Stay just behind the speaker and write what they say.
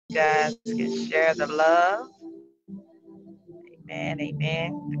guys can share the love. Amen.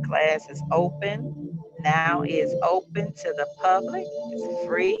 Amen. The class is open. Now is open to the public. It's a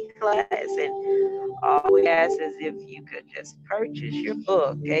free class. And all we ask is if you could just purchase your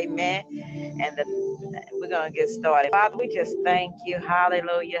book. Amen. And we're going to get started. Father, we just thank you.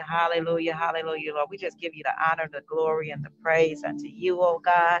 Hallelujah. Hallelujah. Hallelujah, Lord. We just give you the honor, the glory, and the praise unto you, oh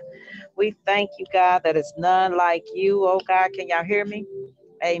God. We thank you, God, that is none like you, oh God. Can y'all hear me?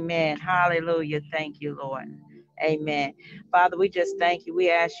 Amen. Hallelujah. Thank you, Lord. Amen. Father, we just thank you. We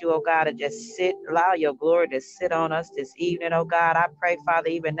ask you, oh God, to just allow your glory to sit on us this evening, oh God. I pray, Father,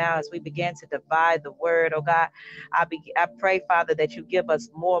 even now as we begin to divide the word, oh God, I pray, Father, that you give us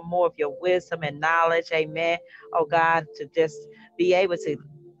more and more of your wisdom and knowledge, amen, oh God, to just be able to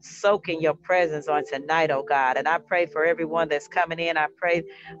soak in your presence on tonight, oh God. And I pray for everyone that's coming in. I pray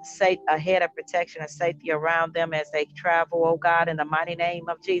a head of protection and safety around them as they travel, oh God, in the mighty name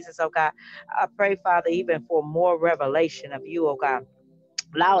of Jesus, oh God. I pray, Father, even for more revelation of you, oh God.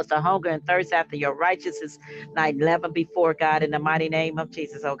 Allow us to hunger and thirst after your righteousness night 11 before, God, in the mighty name of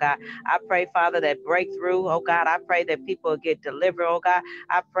Jesus, oh God. I pray, Father, that breakthrough, oh God. I pray that people get delivered, oh God.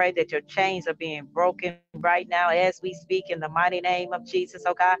 I pray that your chains are being broken right now as we speak in the mighty name of Jesus,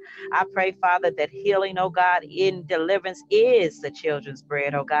 oh God. I pray, Father, that healing, oh God, in deliverance is the children's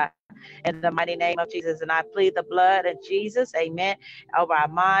bread, oh God, in the mighty name of Jesus. And I plead the blood of Jesus, amen, over our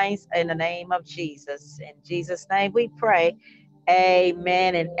minds in the name of Jesus. In Jesus' name we pray.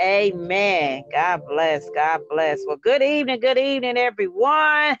 Amen and amen. God bless. God bless. Well, good evening,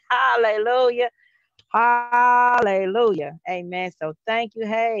 everyone. Hallelujah. Hallelujah. Amen. So thank you.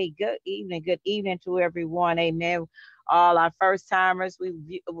 Hey, good evening to everyone. Amen. All our first timers,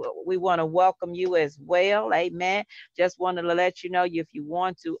 we want to welcome you as well. Amen. Just wanted to let you know if you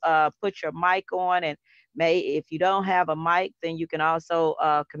want to put your mic on, and if you don't have a mic, then you can also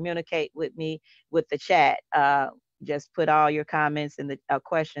communicate with me with the chat. Just put all your comments and the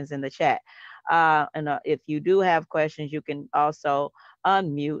questions in the chat. And if you do have questions, you can also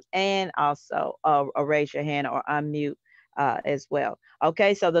unmute and also raise your hand or unmute as well.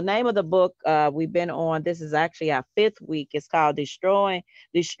 Okay, so the name of the book we've been on, this is actually our 5th week. It's called Destroy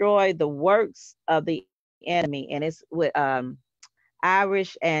the Works of the Enemy, and it's with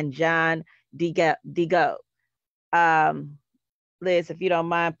Irish and John Digo. Liz, if you don't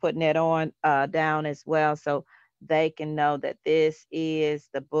mind putting that on down as well, so they can know that this is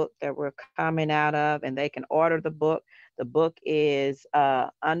the book that we're coming out of, and they can order the book. The book is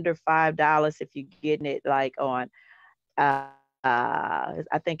under $5 if you're getting it like on I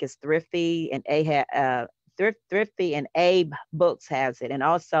think it's Thrifty and Abe Books has it, and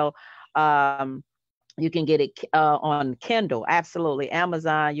also you can get it on Kindle. Absolutely,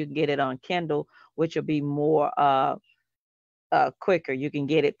 Amazon. You can get it on Kindle, which will be more quicker. You can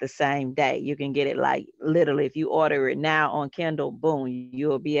get it the same day. You can get it like literally if you order it now on Kindle, boom,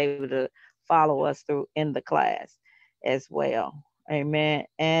 you'll be able to follow us through in the class as well. Amen.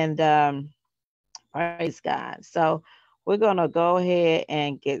 And praise God. So we're gonna go ahead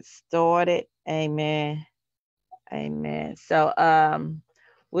and get started. Amen. Amen. So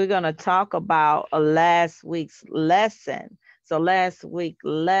we're gonna talk about last week's lesson. So last week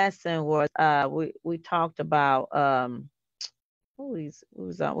lesson was we talked about we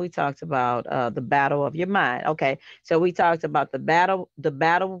talked about the battle of your mind. Okay, so we talked about the battle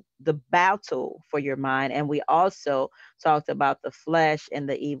for your mind, and we also talked about the flesh and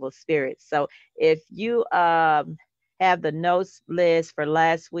the evil spirits. So if you have the notes list for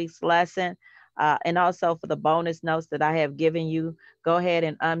last week's lesson, and also for the bonus notes that I have given you, go ahead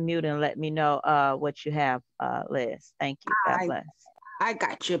and unmute and let me know what you have, Liz. Thank you. God I bless. I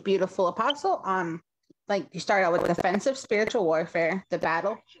got you, beautiful apostle. Like you start out with defensive spiritual warfare, the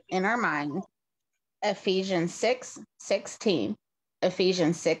battle in our mind. Ephesians 6:16.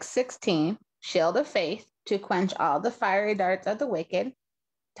 Ephesians 6:16. Shield of faith to quench all the fiery darts of the wicked.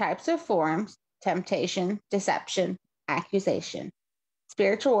 Types of forms: temptation, deception, accusation.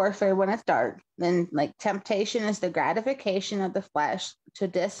 Spiritual warfare when it's dark, then like temptation is the gratification of the flesh to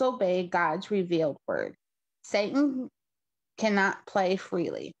disobey God's revealed word. Satan cannot play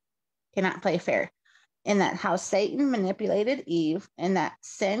freely, cannot play fair. In that how Satan manipulated Eve, and that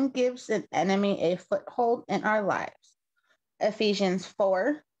sin gives an enemy a foothold in our lives. Ephesians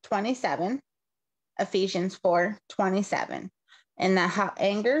 4:27. Ephesians 4:27. And that how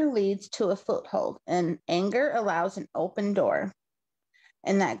anger leads to a foothold, and anger allows an open door.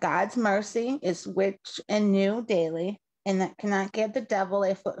 And that God's mercy is rich and new daily, and that cannot give the devil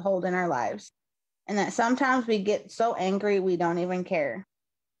a foothold in our lives. And that sometimes we get so angry we don't even care.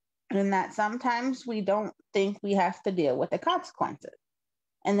 And that sometimes we don't think we have to deal with the consequences.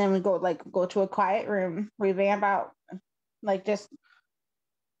 And then we go to a quiet room, revamp out, just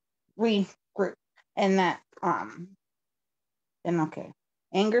regroup. And okay.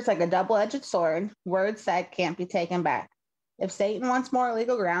 Anger's like a double-edged sword. Words said can't be taken back. If Satan wants more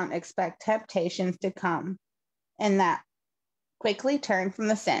legal ground, expect temptations to come. And that quickly turn from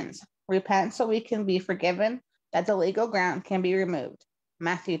the sins. Repent so we can be forgiven, that the legal ground can be removed.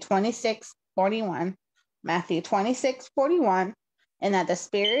 Matthew 26:41. Matthew 26:41. And that the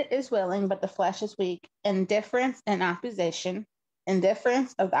spirit is willing, but the flesh is weak. Indifference and opposition.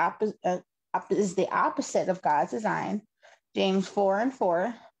 Indifference is the opposite of God's design. James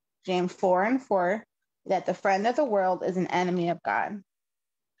 4:4. James 4:4. That the friend of the world is an enemy of God.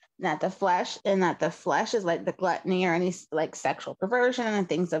 That the flesh is like the gluttony or any like sexual perversion and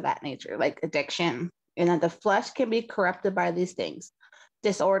things of that nature, like addiction. And that the flesh can be corrupted by these things,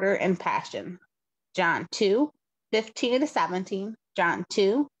 disorder and passion. John 2:15-17. John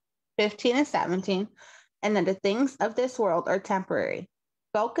 2:15-17. And that the things of this world are temporary.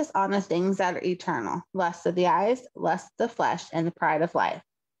 Focus on the things that are eternal, lust of the eyes, lust of the flesh, and the pride of life.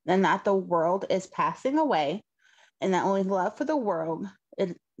 And that the world is passing away, and that when we love for the world,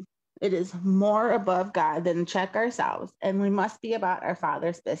 it is more above God than check ourselves, and we must be about our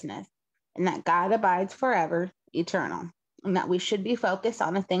Father's business, and that God abides forever, eternal, and that we should be focused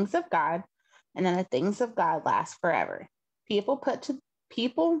on the things of God, and then the things of God last forever. People put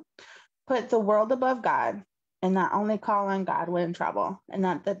the world above God, and not only call on God when in trouble, and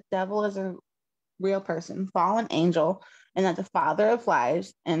that the devil is a real person, fallen angel, and that the father of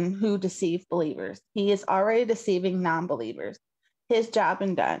lies and who deceive believers. He is already deceiving non-believers. His job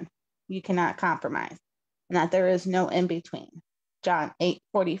and done. You cannot compromise, and that there is no in between. John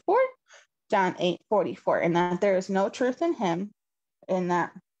 8:44. John 8:44. And that there is no truth in him, and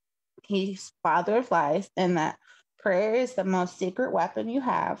that he's father of lies, and that prayer is the most secret weapon you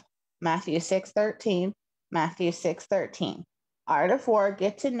have. Matthew 6:13. Matthew 6:13. Art of war,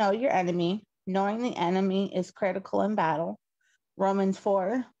 get to know your enemy. Knowing the enemy is critical in battle. Romans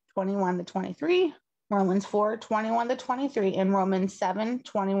 4:21-23. Romans 4:21-23, and Romans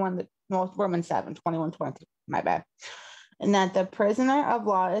 7:21. Romans 7:21-23. My bad. And that the prisoner of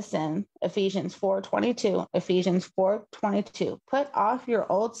law is sin. Ephesians 4:22. Ephesians 4:22. Put off your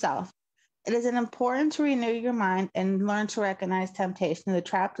old self. It is important to renew your mind and learn to recognize temptation, the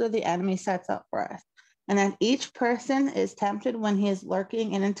trap that the enemy sets up for us. And that each person is tempted when he is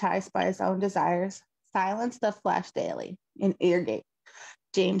lurking and enticed by his own desires. Silence the flesh daily and irrigate.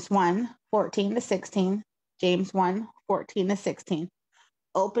 James 1:14-16. James 1:14-16.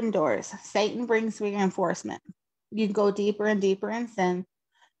 Open doors. Satan brings reinforcement. You go deeper and deeper in sin,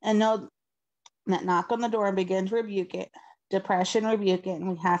 and know that knock on the door and begin to rebuke it. Depression, rebuke it, and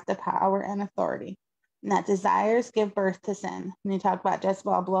we have the power and authority. And that desires give birth to sin. When you talk about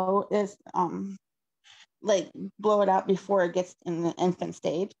Jezebel, blow it out before it gets in the infant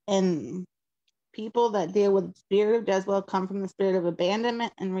stage. And people that deal with the spirit of Jezebel come from the spirit of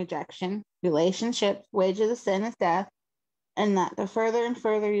abandonment and rejection. Relationships, wages of sin is death. And that the further and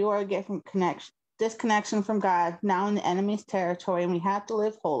further you are get from disconnection from God, now in the enemy's territory, and we have to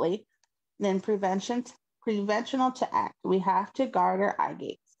live holy, then preventional to act. We have to guard our eye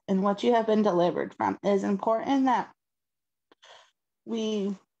gates and what you have been delivered from. It is important that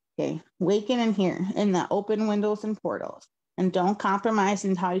we waken in here in the open windows and portals, and don't compromise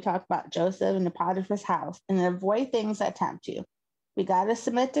in how you talk about Joseph and the Potiphar's house, and avoid things that tempt you. We got to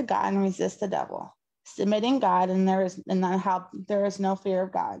submit to God and resist the devil. Submitting God, and there is no fear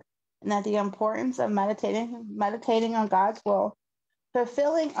of God, and that the importance of meditating on God's will,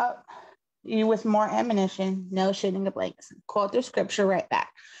 fulfilling up you with more ammunition, no shooting the blanks. Quote the scripture right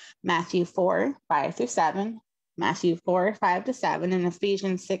back. Matthew 4:5-7. Matthew 4:5-7, and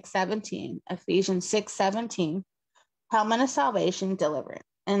Ephesians 6:17. Ephesians 6:17. Helmet of salvation, deliverance.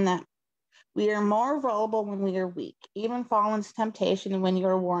 And that we are more vulnerable when we are weak, even fall into temptation when you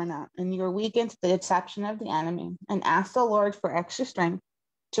are worn out and you are weakened to the deception of the enemy, and ask the Lord for extra strength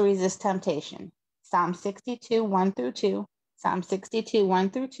to resist temptation. Psalm 62:1-2. Psalm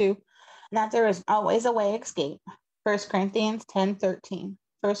 62:1-2. That there is always a way of escape. 1 Corinthians 10:13.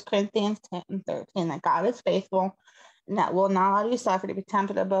 1 Corinthians 10:13. That God is faithful, and that will not allow you suffer to be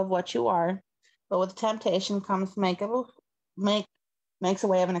tempted above what you are, but with temptation comes makes a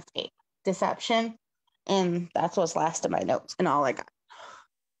way of an escape. Deception, and that's what's last of my notes and all I got.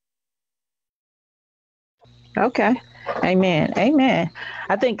 Okay. Amen. Amen.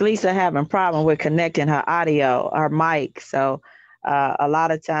 I think Lisa having a problem with connecting her audio, her mic. So a lot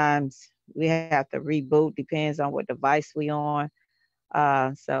of times we have to reboot, depends on what device we on.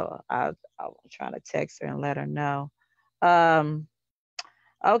 So I'm trying to text her and let her know. Um,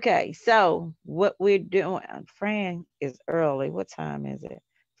 Okay, so what we're doing, Fran is early. What time is it?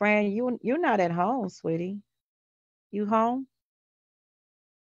 Fran, you're not at home, sweetie. You home?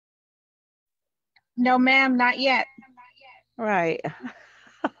 No, ma'am, not yet. Right.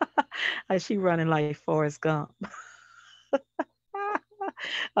 She running like Forrest Gump.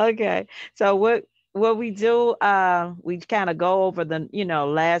 Okay. So what we do, we kind of go over the,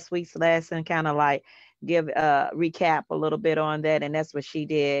 last week's lesson, kind of like give recap a little bit on that. And that's what she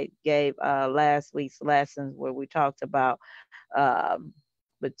did, gave last week's lessons where we talked about um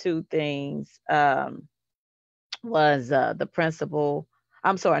the two things was the principle.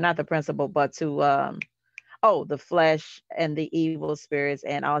 I'm sorry, not the principle, but to the flesh and the evil spirits,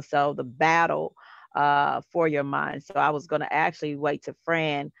 and also the battle for your mind. So I was going to actually wait to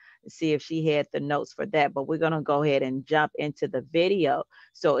Fran and see if she had the notes for that, but we're going to go ahead and jump into the video.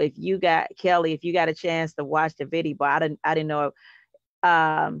 So if you got Kelly, if you got a chance to watch the video, but I didn't know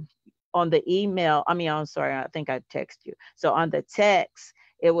um, on the email. I mean, I'm sorry, I think I text you. So on the text,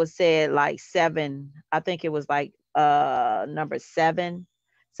 it was said like 7. I think it was like number 7.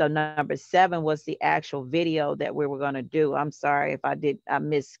 So number 7 was the actual video that we were going to do. I'm sorry if I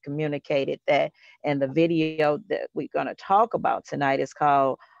miscommunicated that. And the video that we're going to talk about tonight is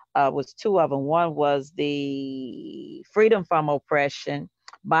called was 2 of them. One was the Freedom from Oppression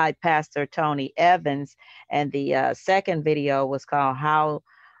by Pastor Tony Evans, and the second video was called How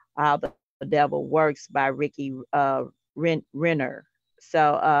the Devil Works by Ricky Renner.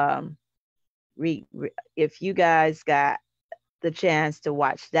 So if you guys got the chance to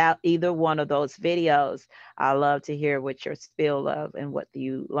watch that either one of those videos, I love to hear what your spiel of and what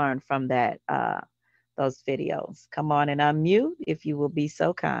you learned from that those videos. Come on and unmute if you will be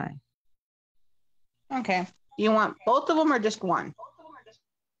so kind. Okay. You want both of them or just one?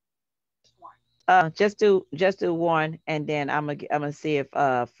 Just do one, and then I'm gonna see if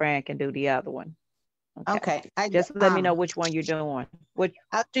Fran can do the other one. Okay. Just let me know which one you're doing.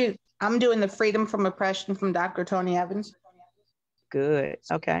 I'm doing the Freedom from Oppression from Dr. Tony Evans. Good.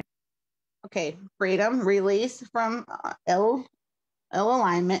 Okay. Okay. Freedom, release from ill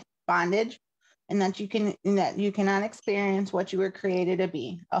alignment, bondage, and that you cannot experience what you were created to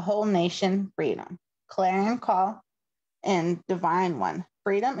be. A whole nation, freedom. Clarion call and divine one.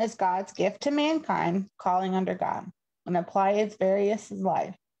 Freedom is God's gift to mankind, calling under God, and apply its various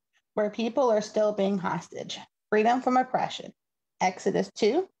life, where people are still being hostage. Freedom from oppression. Exodus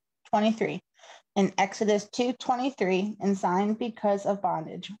 2:23. In Exodus 2:23, and signed because of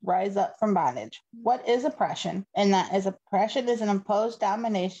bondage, rise up from bondage. What is oppression? And that is oppression is an imposed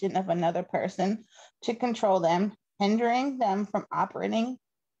domination of another person to control them, hindering them from operating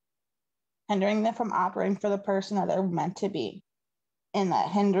for the person that they're meant to be. And that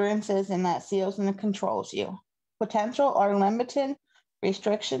hindrances and that seals and controls you. Potential or limited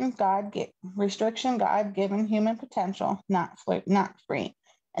restriction God given human potential, not free.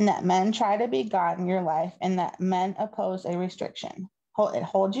 And that men try to be God in your life, and that men oppose a restriction. It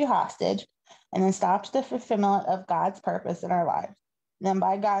holds you hostage and then stops the fulfillment of God's purpose in our lives. Then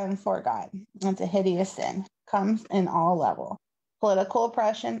by God and for God. It's a hideous sin. Comes in all levels. Political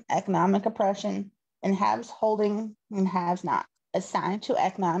oppression, economic oppression, and haves holding and haves not. Assigned to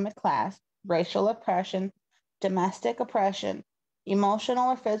economic class, racial oppression, domestic oppression,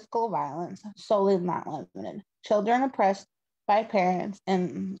 emotional or physical violence, solely not limited. Children oppressed by parents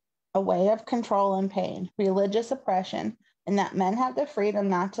in a way of control and pain, religious oppression, and that men have the freedom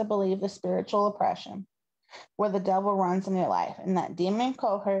not to believe the spiritual oppression, where the devil runs in your life, and that demon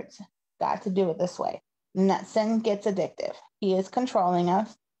cohorts got to do it this way, and that sin gets addictive. He is controlling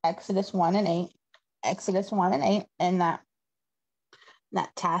us, Exodus 1:8, and that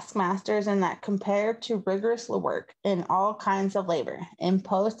taskmasters and that compared to rigorous work in all kinds of labor,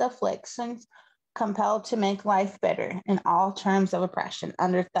 imposed afflictions, compelled to make life better in all terms of oppression,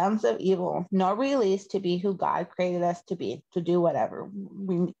 under thumbs of evil, no release to be who God created us to be, to do whatever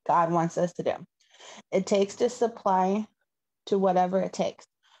God wants us to do. It takes to supply to whatever it takes,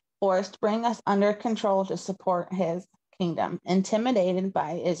 forced to bring us under control to support his kingdom, intimidated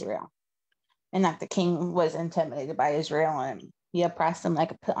by Israel. And that the king was intimidated by Israel and he oppressed them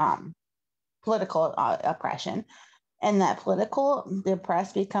like political oppression. And that the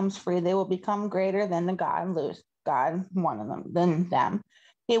oppressed becomes free. They will become greater than the God, one of them, than them.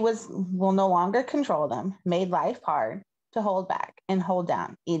 He will no longer control them, made life hard to hold back and hold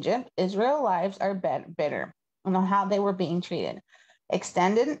down. Egypt, Israel lives are bitter on how they were being treated.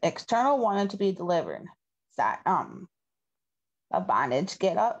 Extended, external wanted to be delivered. Of bondage,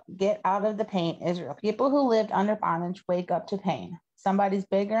 get out of the pain, Israel. People who lived under bondage wake up to pain. Somebody's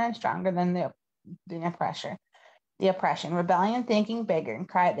bigger and stronger than the pressure. the oppression, rebellion, thinking bigger, and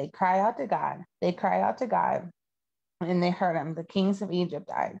they cry out to God. They cry out to God, and they heard him. The kings of Egypt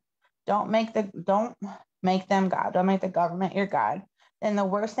died. Don't make them God. Don't make the government your God. And the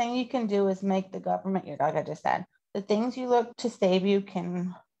worst thing you can do is make the government your God. Like I just said, the things you look to save you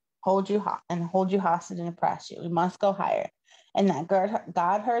can hold you hostage and oppress you. We must go higher. And that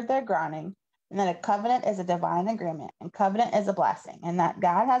God heard their groaning, and that a covenant is a divine agreement, and covenant is a blessing, and that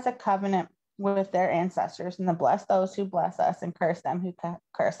God has a covenant with their ancestors, and to bless those who bless us, and curse them who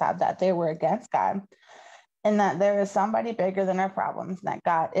curse out, that they were against God, and that there is somebody bigger than our problems, and that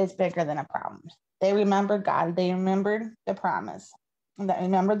God is bigger than our problems. They remembered God. They remembered the promise, and that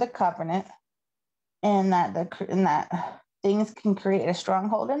remembered the covenant, and that things can create a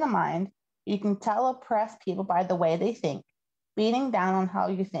stronghold in the mind. You can tell oppressed people by the way they think, beating down on how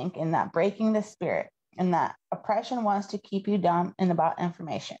you think, and that breaking the spirit, and that oppression wants to keep you dumb and about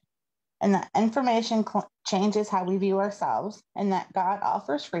information, and that information changes how we view ourselves, and that God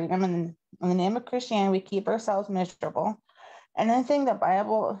offers freedom, and in the name of Christianity, we keep ourselves miserable. And anything the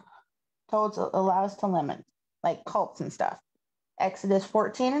Bible allows to limit, like cults and stuff. Exodus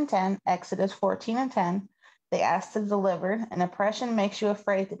 14 and 10, Exodus 14 and 10, they asked to deliver, and oppression makes you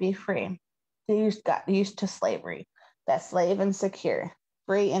afraid to be free. They got used to slavery, that slave and secure,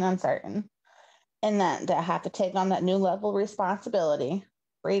 free and uncertain, and that have to take on that new level of responsibility,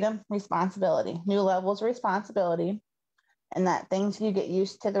 freedom, responsibility, new levels of responsibility, and that things you get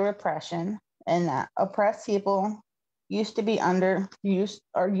used to the repression, and that oppressed people used to be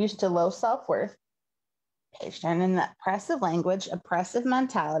used to low self-worth, and that oppressive language, oppressive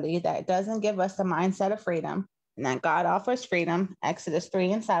mentality that doesn't give us the mindset of freedom, and that God offers freedom, Exodus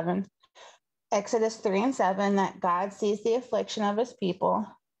 3 and 7, that God sees the affliction of his people,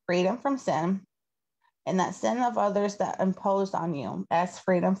 freedom from sin, and that sin of others that imposed on you as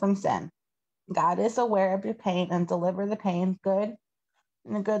freedom from sin. God is aware of your pain and deliver the pain good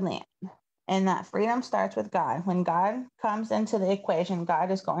in the good land. And that freedom starts with God. When God comes into the equation,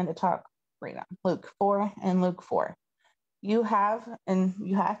 God is going to talk freedom. Luke 4 and Luke 4. You have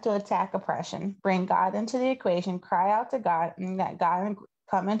to attack oppression. Bring God into the equation. Cry out to God, and that God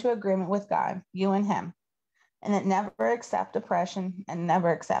come into agreement with God, you and him. And it never accept oppression, and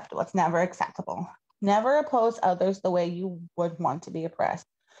never accept what's never acceptable. Never oppose others the way you would want to be oppressed.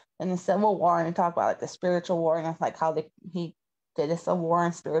 In the Civil War, and they talk about like the spiritual war, and it's like how he did a civil war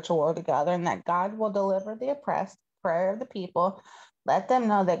and spiritual war together, and that God will deliver the oppressed, prayer of the people. Let them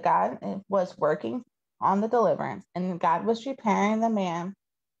know that God was working on the deliverance, and God was preparing the man,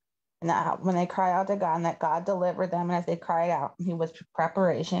 and that when they cry out to God, and that God delivered them, and as they cried out, he was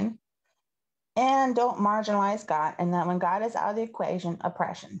preparation. And don't marginalize God, and that when God is out of the equation,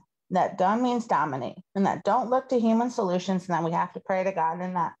 oppression. That dumb means dominate, and that don't look to human solutions, and that we have to pray to God,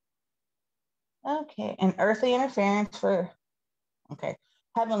 and that okay, and earthly interference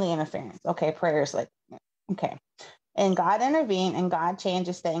heavenly interference. Okay, prayers like okay. And God intervene, and God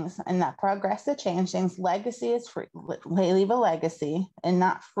changes things, and that progress to change things. Legacy is free. Leave a legacy, and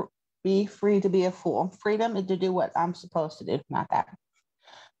not be free to be a fool. Freedom is to do what I'm supposed to do, not that.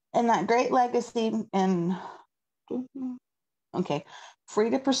 And that great legacy, and okay, free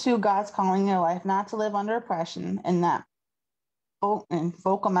to pursue God's calling in your life, not to live under oppression, and that folk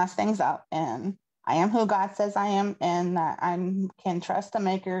will mess things up. And I am who God says I am, and that I can trust the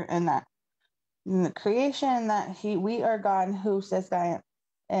Maker, and that in the creation, that we are God who says I am,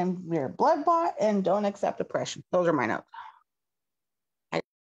 and we're blood bought and don't accept oppression. Those are my notes.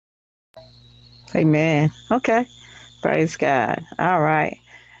 Amen. Okay. Praise God. All right.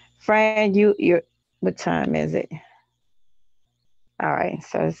 Fran, you're what time is it? All right.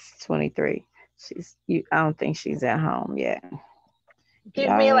 So it's 23. I don't think she's at home yet.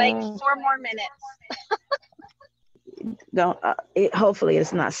 Give me like Y'all 4 more minutes. don't hopefully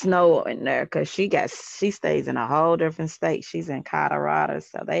it's not snow in there because she stays in a whole different state. She's in Colorado,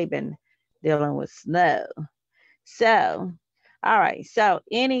 so they've been dealing with snow. So all right, so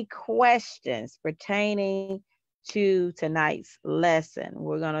any questions pertaining to tonight's lesson?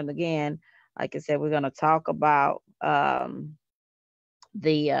 We're gonna again, like I said, we're gonna talk about the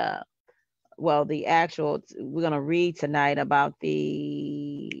the actual, we're gonna read tonight about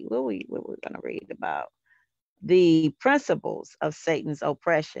the what we're gonna read about the principles of Satan's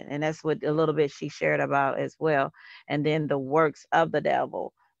oppression. And that's what a little bit she shared about as well. And then the works of the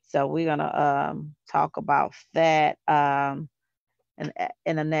devil. So we're going to talk about that in about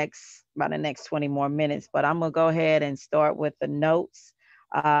the next 20 more minutes. But I'm going to go ahead and start with the notes.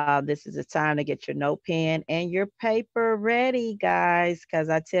 This is the time to get your note pen and your paper ready, guys, because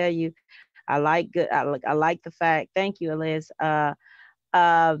I tell you, I like the fact, thank you, Eliz,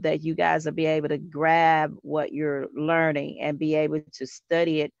 that you guys will be able to grab what you're learning and be able to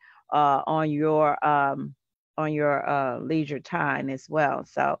study it on your leisure time as well.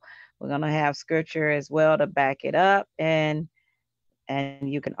 So we're going to have scripture as well to back it up, and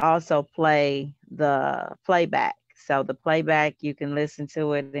you can also play the playback. So the playback, you can listen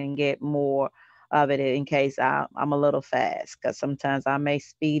to it and get more of it in case I'm a little fast, because sometimes I may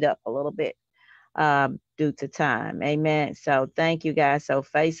speed up a little bit due to time. Amen. So thank you guys. So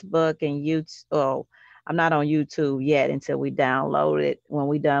Facebook and YouTube. Oh, I'm not on YouTube yet until we download it. When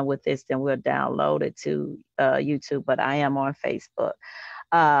we're done with this, then we'll download it to YouTube. But I am on Facebook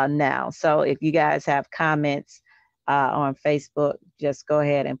now. So if you guys have comments on Facebook, just go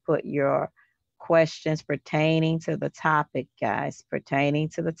ahead and put your questions pertaining to the topic, guys, pertaining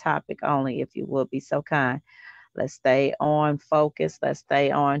to the topic only, if you will be so kind. Let's stay on focus. Let's stay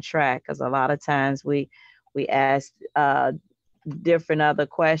on track, because a lot of times we ask different other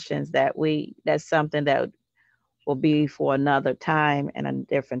questions that's something that will be for another time and a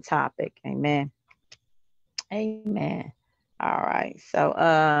different topic. Amen. Amen. All right. So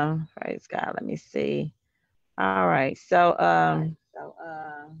praise God. Let me see. All right. So praise God.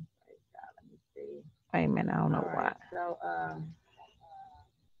 Let me see. Wait a minute. I don't know why. So I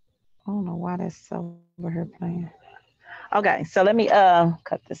don't know why that's over here playing. Okay, so let me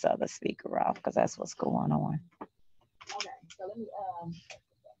cut this other speaker off, because that's what's going on. Okay, so let me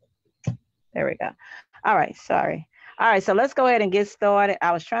there we go. All right, sorry. All right, so let's go ahead and get started.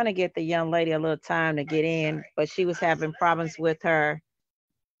 I was trying to get the young lady a little time to get in, but she was having problems with her.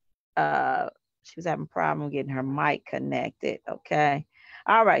 She was having a problem getting her mic connected. Okay.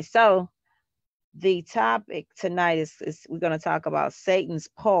 All right, so the topic tonight is we're going to talk about Satan's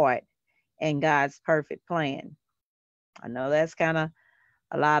part in God's perfect plan. I know that's kind of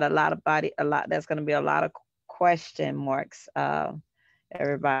that's going to be a lot of question marks.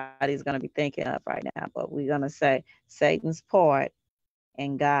 Everybody's going to be thinking of right now, but we're going to say Satan's part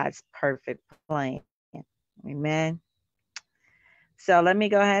in God's perfect plan. Amen. So let me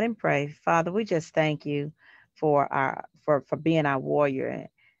go ahead and pray. Father, we just thank you for being our warrior,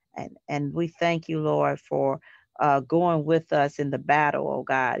 and we thank you, Lord, for going with us in the battle, oh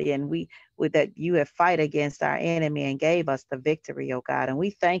God, and we that you have fight against our enemy and gave us the victory, oh God. And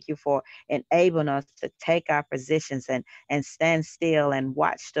we thank you for enabling us to take our positions and stand still and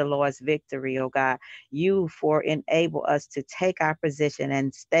watch the Lord's victory, oh God. You for enable us to take our position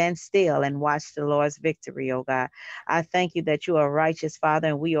and stand still and watch the Lord's victory, oh God. I thank you that you are righteous, Father,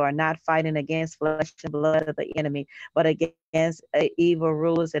 and we are not fighting against flesh and blood of the enemy, but against evil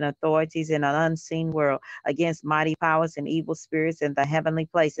rulers and authorities in an unseen world, against mighty powers and evil spirits in the heavenly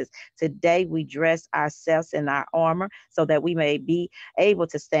places. Today we dress ourselves in our armor so that we may be able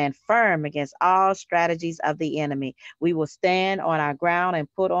to stand firm against all strategies of the enemy. We will stand on our ground and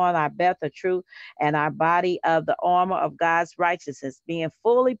put on our belt of truth and our body of the armor of God's righteousness, being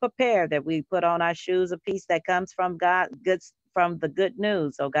fully prepared that we put on our shoes of peace that comes from God, from the good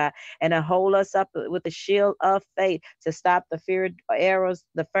news, oh God, and to hold us up with the shield of faith to stop the fierce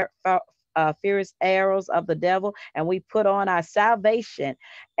arrows of the devil, and we put on our salvation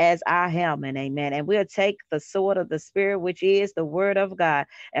as our helmet. Amen. And we'll take the sword of the Spirit, which is the word of God,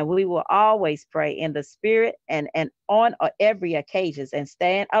 and we will always pray in the Spirit and on every occasion, and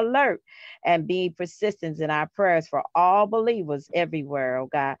stand alert and be persistent in our prayers for all believers everywhere, oh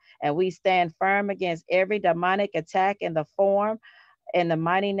God. And we stand firm against every demonic attack in the form, in the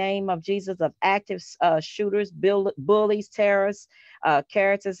mighty name of Jesus, of active shooters, bullies, terrorists,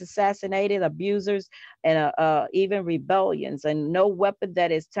 characters assassinated, abusers, and even rebellions. And no weapon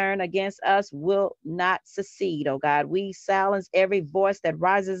that is turned against us will not succeed, oh God. We silence every voice that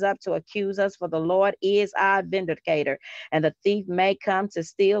rises up to accuse us, for the Lord is our vindicator. And the thief may come to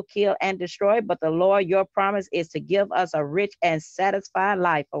steal, kill, and destroy, but the Lord, your promise is to give us a rich and satisfied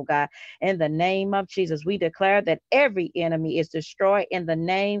life, oh God. In the name of Jesus, we declare that every enemy is destroyed in the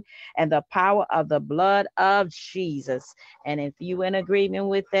name and the power of the blood of Jesus. And if you in agreement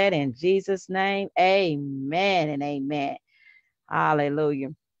with that, in Jesus' name, amen and amen. Hallelujah.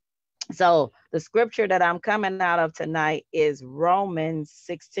 So the scripture that I'm coming out of tonight is Romans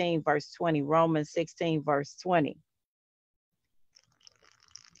 16, verse 20. Romans 16, verse 20.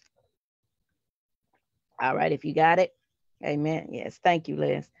 All right, if you got it. Amen. Yes, thank you,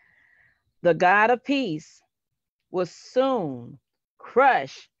 Liz. The God of peace will soon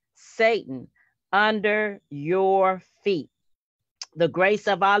crush Satan under your feet. The grace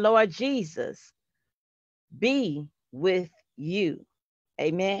of our Lord Jesus be with you.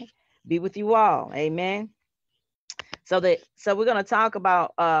 Amen. Be with you all. Amen. So we're going to talk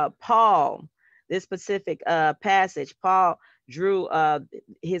about Paul, this specific passage. Paul drew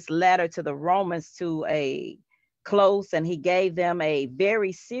his letter to the Romans to a close, and he gave them a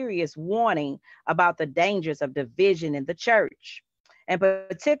very serious warning about the dangers of division in the church. In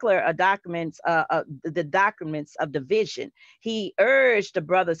particular, the documents of division. He urged the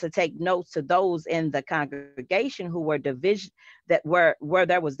brothers to take notes to those in the congregation who were division, that where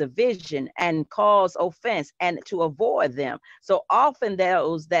there was division and cause offense, and to avoid them. So often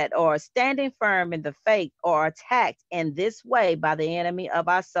those that are standing firm in the faith are attacked in this way by the enemy of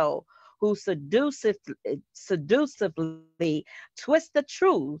our soul, who seductively twist the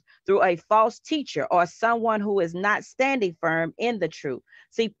truth through a false teacher or someone who is not standing firm in the truth.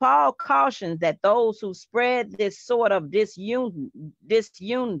 See, Paul cautions that those who spread this sort of disunite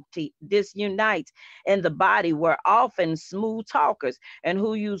in the body were often smooth talkers, and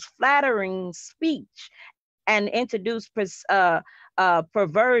who use flattering speech and introduce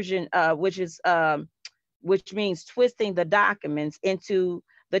perversion, which means twisting the documents into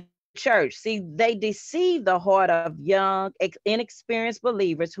the church. See, they deceive the heart of young, inexperienced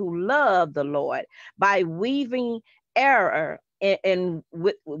believers who love the Lord by weaving error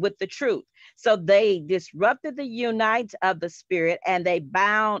with the truth. So they disrupted the unite of the spirit, and they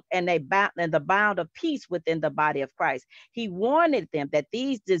bound the bound of peace within the body of Christ. He warned them that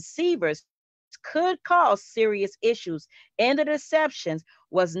these deceivers could cause serious issues, and the deceptions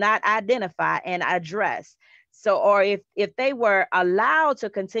was not identified and addressed. So, or if they were allowed to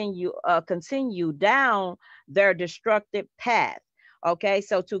continue down their destructive path. Okay,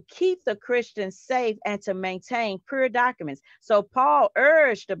 so to keep the Christians safe and to maintain pure documents. So Paul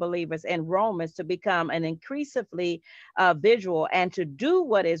urged the believers in Romans to become an increasingly vigilant, and to do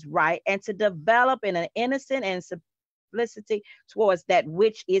what is right, and to develop in an innocent and simplicity towards that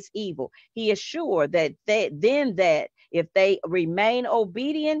which is evil. He assured that that if they remain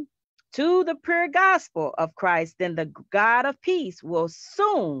obedient to the pure gospel of Christ, then the God of peace will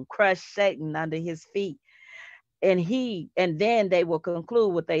soon crush Satan under his feet. And then they will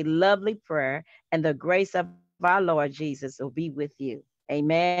conclude with a lovely prayer, and the grace of our Lord Jesus will be with you.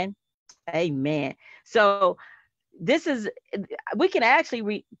 Amen. Amen. So this is, we can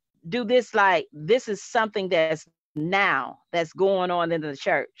actually do this, like this is something that's now that's going on in the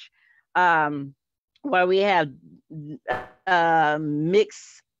church, where we have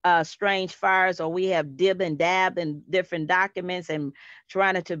mixed strange fires, or we have dib and dab in different documents, and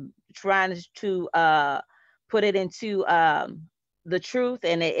trying to put it into the truth,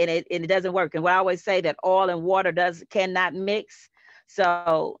 and it doesn't work. And we always say that oil and water cannot mix.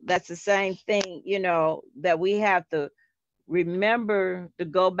 So that's the same thing, that we have to remember to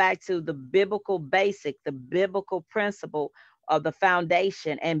go back to the biblical basic, the biblical principle of the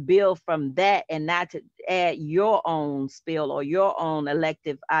foundation, and build from that, and not to add your own spill or your own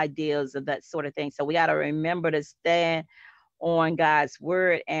elective ideas of that sort of thing. So we got to remember to stand on God's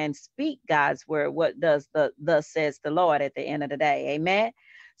word and speak God's word. What does thus says the Lord at the end of the day? Amen.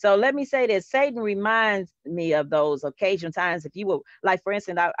 So let me say this: Satan reminds me of those occasional times. If you will, like for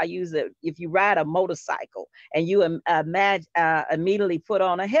instance, I use it. If you ride a motorcycle and you immediately put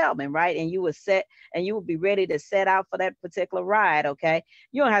on a helmet, right, and you will be ready to set out for that particular ride. Okay,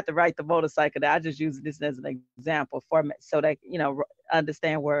 you don't have to ride the motorcycle. I just use this as an example for me, so that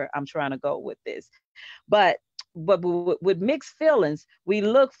understand where I'm trying to go with this. But with mixed feelings, we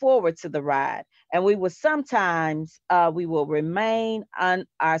look forward to the ride, and we will sometimes remind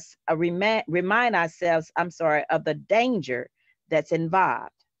ourselves, of the danger that's involved.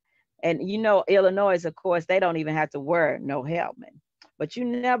 And Illinois, of course, they don't even have to wear no helmet, but you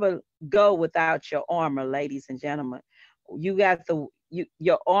never go without your armor, ladies and gentlemen.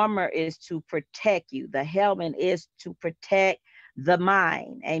 Your armor is to protect you. The helmet is to protect the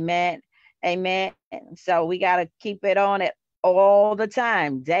mind. Amen. Amen. So we got to keep it on it all the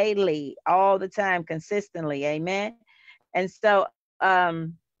time, daily, all the time, consistently. Amen. And so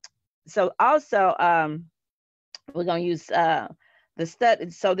also we're going to use the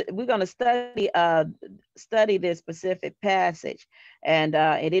study. So we're going to study this specific passage, and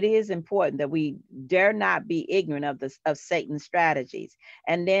it is important that we dare not be ignorant of Satan's strategies.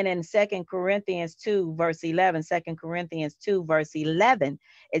 And then in 2 Corinthians 2 verse 11,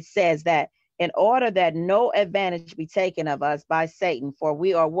 it says that in order that no advantage be taken of us by Satan, for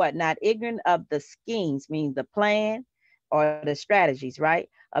we are what? Not ignorant of the schemes, means the plan or the strategies, right,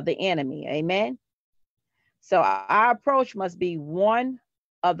 of the enemy. Amen. So our approach must be one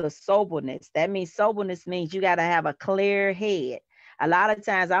of the soberness. That means soberness means you got to have a clear head. A lot of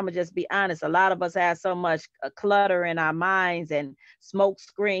times, I'm going to just be honest, a lot of us have so much clutter in our minds and smoke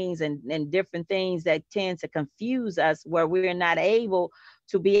screens and different things that tend to confuse us, where we're not able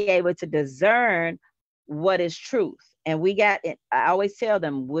to be able to discern what is truth. And we got it. I always tell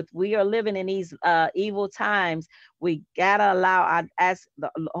them, with we are living in these evil times, we gotta allow ask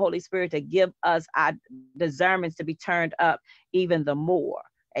the Holy Spirit to give us our discernments to be turned up even the more.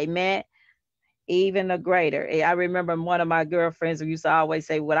 Amen. Even the greater. I remember one of my girlfriends who used to always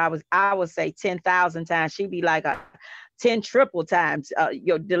say, what I would say 10,000 times. She'd be like 10 triple times.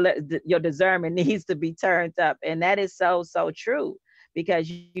 Your discernment needs to be turned up. And that is so, so true. Because,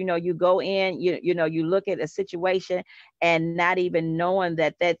 you know, you go in, you know, you look at a situation and not even knowing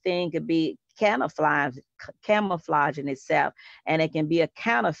that that thing could be camouflaging itself, and it can be a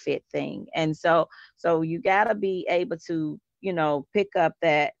counterfeit thing. And so you got to be able to, you know, pick up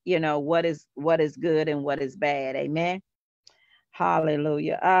that, you know, what is good and what is bad. Amen.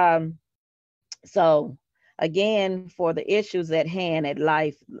 Hallelujah. So again, for the issues at hand at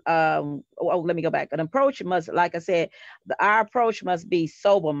life, let me go back. An approach must, like I said, our approach must be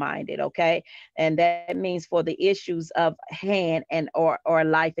sober minded. Okay. And that means for the issues of hand and or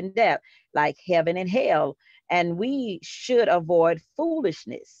life and death, like heaven and hell. And we should avoid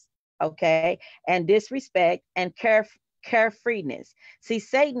foolishness. Okay. And disrespect and carefreeness. See,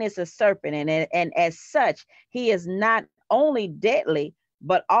 Satan is a serpent, and as such, he is not only deadly,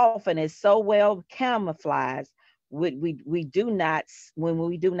 but often is so well camouflaged we do not, when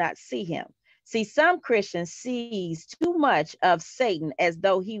we do not see him. See, some Christians sees too much of Satan as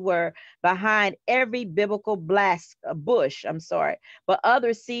though he were behind every biblical bush. But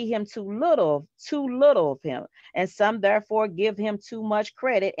others see him too little of him. And some therefore give him too much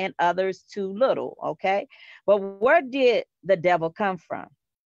credit and others too little. Okay. But where did the devil come from?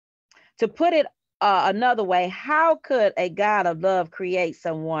 To put it another way, how could a God of love create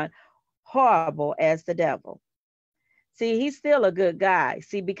someone horrible as the devil? See, he's still a good guy.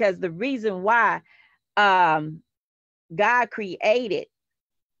 See, because the reason why God created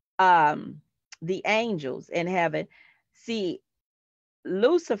the angels in heaven, see,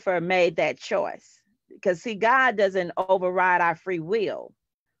 Lucifer made that choice. Because, see, God doesn't override our free will.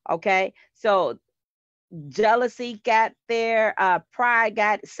 Okay, so jealousy got there, pride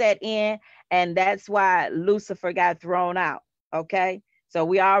got set in, and that's why Lucifer got thrown out. Okay, so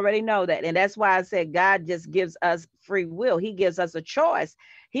we already know that, and that's why I said God just gives us free will. He gives us a choice.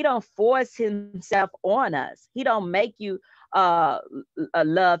 He don't force himself on us. He don't make you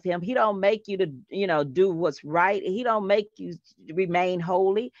love him. He don't make you to, you know, do what's right. He don't make you remain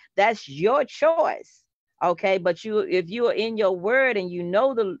holy. That's your choice. Okay, but if you are in your word and you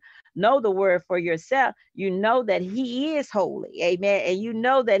know the word for yourself, you know that he is holy. Amen. And you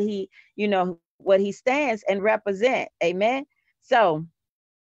know that he, you know, what he stands and represent. Amen. So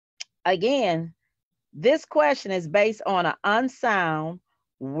again, this question is based on an unsound,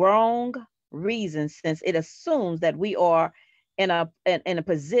 wrong reason, since it assumes that we are in a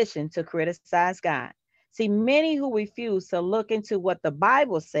position to criticize God. See, many who refuse to look into what the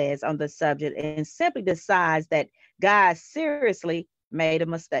Bible says on the subject and simply decides that God seriously made a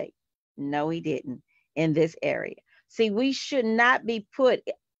mistake. No, he didn't in this area. See, we should not be put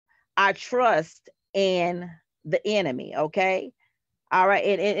our trust in the enemy. Okay. All right.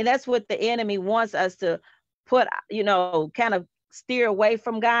 And that's what the enemy wants us to put, you know, kind of steer away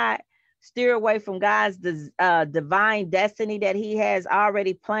from God, steer away from God's divine destiny that he has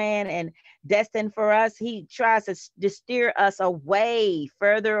already planned and destined for us. He tries to steer us away,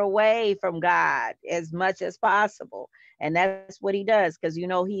 further away from God as much as possible. And that's what he does, because, you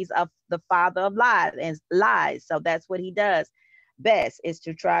know, he's the father of lies. So that's what he does best, is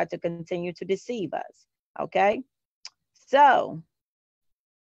to try to continue to deceive us. Okay. So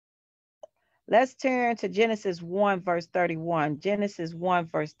let's turn to Genesis 1, verse 31. Genesis 1,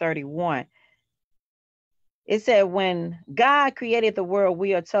 verse 31. It said, when God created the world,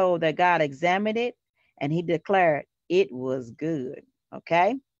 we are told that God examined it and he declared it was good.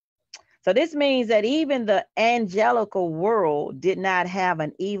 Okay. So this means that even the angelical world did not have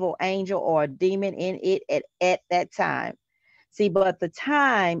an evil angel or a demon in it at that time. See, but the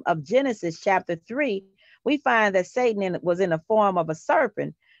time of Genesis chapter 3, we find that Satan was in the form of a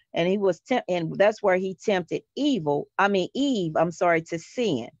serpent, and he was and that's where he tempted Eve, to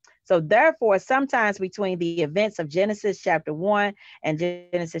sin. So therefore, sometimes between the events of Genesis chapter 1 and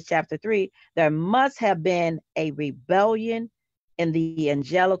Genesis chapter 3, there must have been a rebellion in the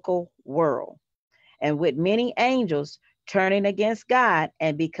angelical world, and with many angels turning against God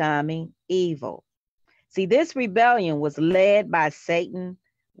and becoming evil. See, this rebellion was led by Satan,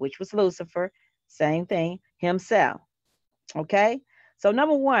 which was Lucifer, same thing, himself. Okay. So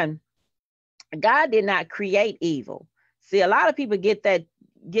number one, God did not create evil. See, a lot of people get that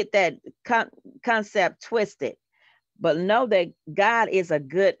concept twisted, but know that God is a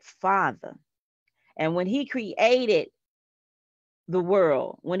good father. And when he created the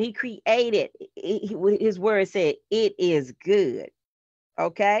world, when he created, his word said, it is good.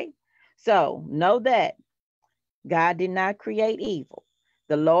 Okay? So know that God did not create evil.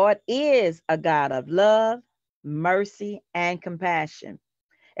 The Lord is a God of love, mercy, and compassion,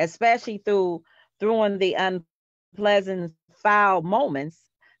 especially through the unpleasant, foul moments.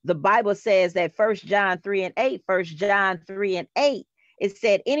 The Bible says that First John 3 and 8, it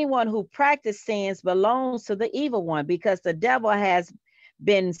said, anyone who practices sins belongs to the evil one, because the devil has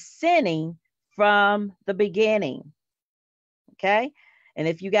been sinning from the beginning. Okay. And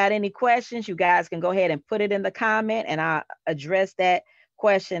if you got any questions, you guys can go ahead and put it in the comment, and I'll address that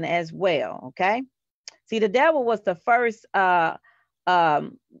question as well. Okay. See, the devil was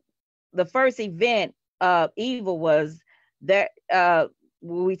um, the first event of evil was that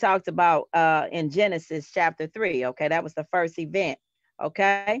we talked about in Genesis chapter 3. Okay, that was the first event.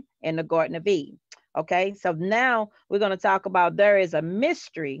 Okay, in the Garden of Eden. Okay, so now we're going to talk about there is a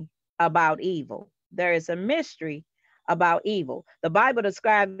mystery about evil. There is a mystery about evil. The Bible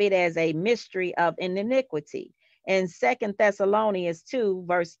describes it as a mystery of iniquity. In 2 Thessalonians 2,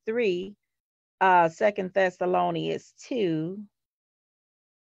 verse 3, 2 Thessalonians 2,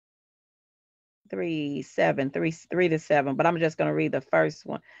 3 to 7, but I'm just going to read the first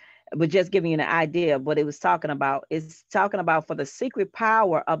one, but just giving you an idea of what it was talking about. It's talking about, for the secret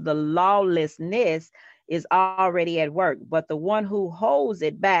power of the lawlessness is already at work, but the one who holds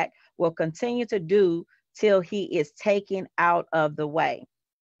it back will continue to do till he is taken out of the way.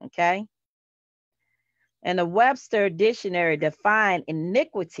 Okay. And the Webster Dictionary defined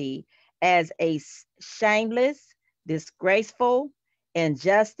iniquity as a shameless, disgraceful,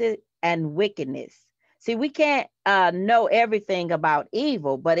 injustice, and wickedness. See, we can't know everything about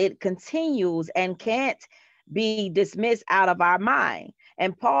evil, but it continues and can't be dismissed out of our mind.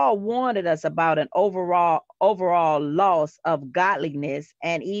 And Paul warned us about an overall loss of godliness,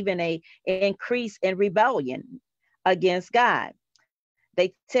 and even a increase in rebellion against God.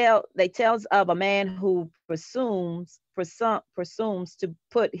 They tells of a man who presumes to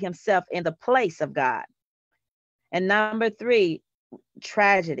put himself in the place of God. And number 3,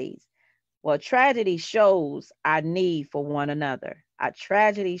 tragedies. Well, tragedy shows our need for one another. Our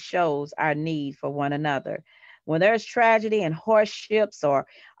tragedy shows our need for one another. When there's tragedy and hardships or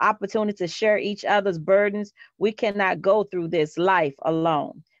opportunity to share each other's burdens, we cannot go through this life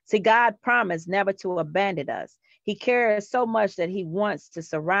alone. See, God promised never to abandon us. He cares so much that he wants to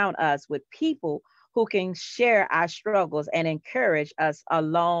surround us with people who can share our struggles and encourage us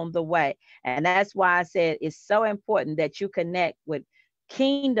along the way. And that's why I said it's so important that you connect with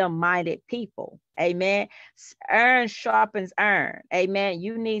kingdom-minded people. Amen. Iron sharpens iron. Amen.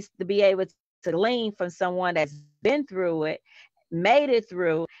 You need to be able to glean from someone that's been through it, made it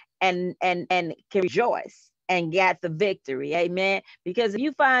through, and can rejoice and got the victory. Amen. Because if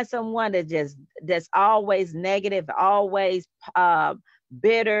you find someone that's always negative, always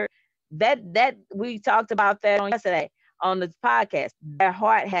bitter, that we talked about that on yesterday on the podcast, their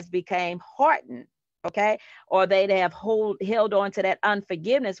heart has become hardened. Okay. Or they have held on to that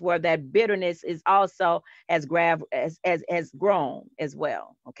unforgiveness, where that bitterness is also has grown as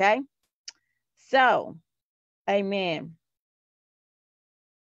well. Okay. So, amen.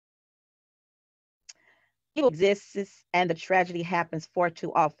 Evil exists and the tragedy happens far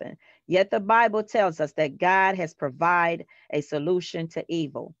too often. Yet the Bible tells us that God has provided a solution to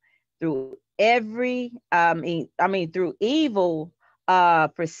evil. Through through evil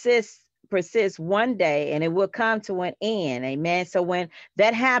persists one day, and it will come to an end. Amen. So when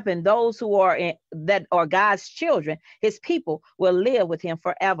that happened, those who are that are God's children, his people, will live with him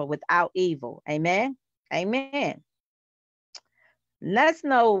forever without evil. Amen. Amen. Let's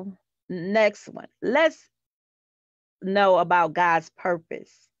know next one. Let's know about God's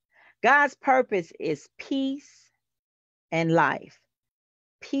purpose. God's purpose is peace and life.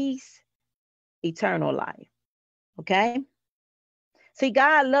 Peace, eternal life. Okay? See,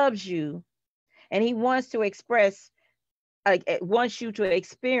 God loves you, and he wants to wants you to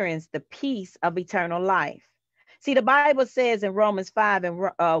experience the peace of eternal life. See, the Bible says in Romans 5 and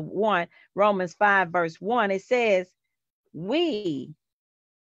 1, Romans 5 verse 1, it says, we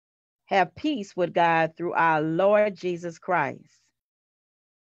have peace with God through our Lord Jesus Christ.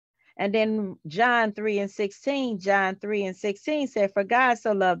 And then John 3 and 16 said, for God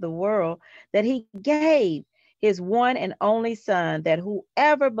so loved the world that he gave his one and only son, that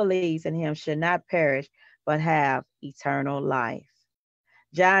whoever believes in him should not perish, but have eternal life.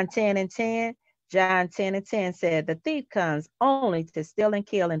 John 10 and 10 said, the thief comes only to steal and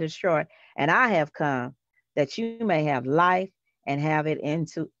kill and destroy. And I have come that you may have life and have it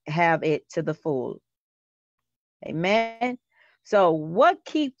to the full. Amen. So what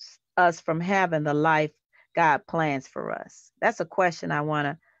keeps us from having the life God plans for us? That's a question I want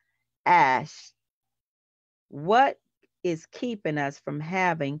to ask. What is keeping us from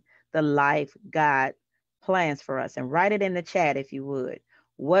having the life God plans for us? And write it in the chat if you would.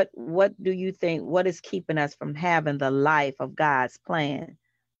 What do you think? What is keeping us from having the life of God's plan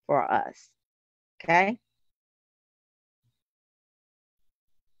for us? Okay.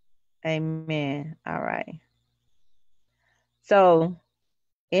 Amen. All right. So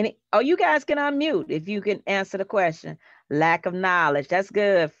you guys can unmute if you can answer the question. Lack of knowledge. That's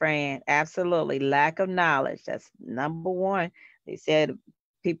good, friend. Absolutely. Lack of knowledge. That's number one. They said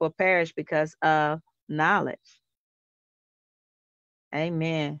people perish because of knowledge.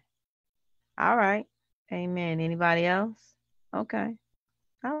 Amen. All right. Amen. Anybody else? Okay.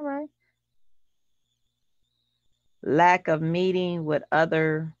 All right. Lack of meeting with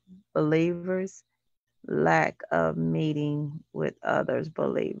other believers. Lack of meeting with others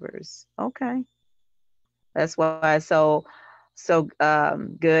believers. Okay. That's why it's so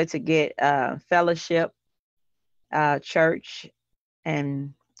good to get fellowship, church,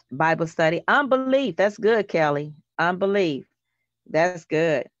 and Bible study. Unbelief, that's good, Kelly. Unbelief, that's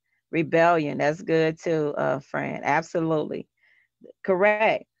good. Rebellion, that's good too, friend. Absolutely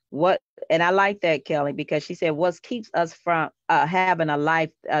correct. What and I like that, Kelly, because she said what keeps us from having a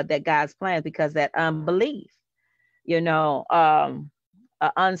life that God's plans because that unbelief. You know, an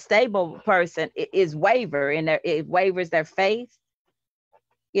unstable person is waver and it wavers their faith.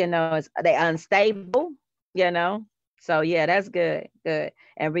 You know, they unstable. You know, so yeah, that's good, good.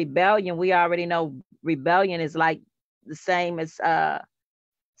 And rebellion, we already know rebellion is like the same as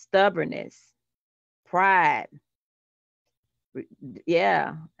stubbornness, pride.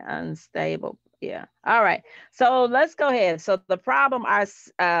 Yeah, unstable. Yeah. All right. So let's go ahead. So the problem,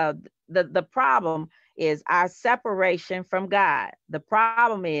 the problem is our separation from God. The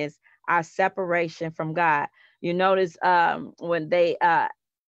problem is our separation from God. You notice when they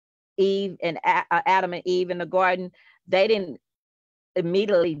Eve and Adam and Eve in the garden, they didn't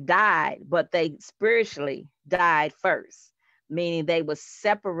immediately die, but they spiritually died first, meaning they were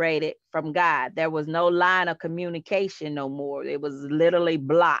separated from God. There was no line of communication no more. It was literally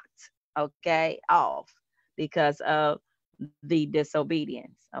blocked, okay, off because of the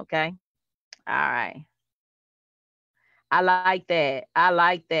disobedience, okay? All right. I like that. I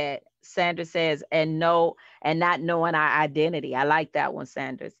like that. Sandra says, and not knowing our identity. I like that one,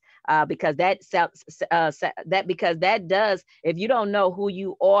 Sanders. Because that does, if you don't know who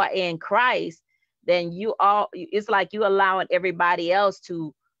you are in Christ, then it's like you allowing everybody else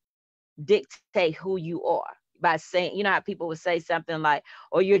to dictate who you are by saying, you know how people would say something like,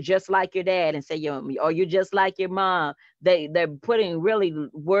 "Oh, you're just like your dad," and say, "Or you're just like your mom." They're putting really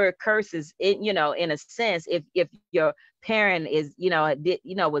word curses in, in a sense. If your parent is,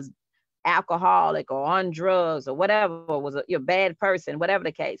 was alcoholic or on drugs or whatever, was you're a bad person, whatever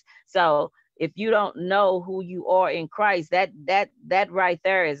the case. So if you don't know who you are in Christ, that right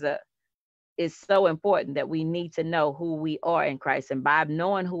there is so important, that we need to know who we are in Christ. And by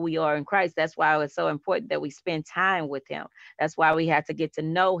knowing who we are in Christ, that's why it's so important that we spend time with him. That's why we have to get to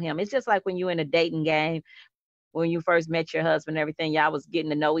know him. It's just like when you're in a dating game, when you first met your husband and everything, y'all was getting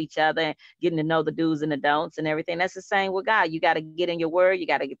to know each other and getting to know the do's and the don'ts and everything. That's the same with God. You got to get in your word. You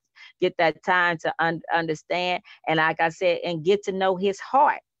got to get that time to understand. And like I said, and get to know his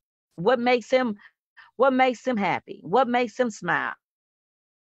heart. What makes him happy? What makes him smile?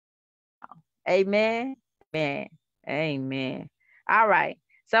 Amen. Amen. Amen. All right.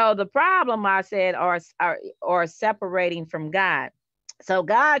 So the problem, I said, are separating from God. So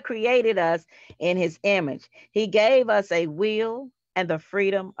God created us in his image. He gave us a will and the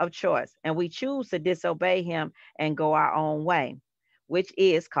freedom of choice, and we choose to disobey him and go our own way, which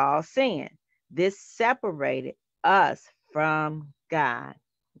is called sin. This separated us from God.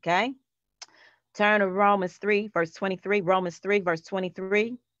 Okay. Turn to Romans 3, verse 23. Romans 3, verse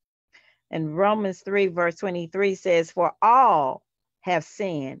 23. And Romans 3, verse 23 says, "For all have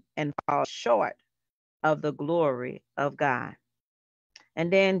sinned and fall short of the glory of God."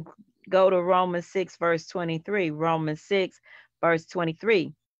 And then go to Romans 6, verse 23. Romans 6, verse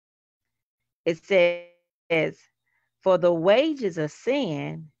 23. It says, "For the wages of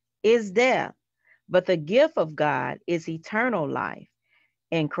sin is death, but the gift of God is eternal life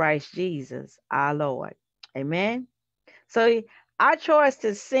in Christ Jesus our Lord." Amen. So our choice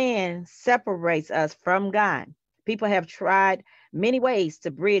to sin separates us from God. People have tried many ways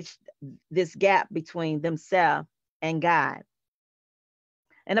to bridge this gap between themselves and God.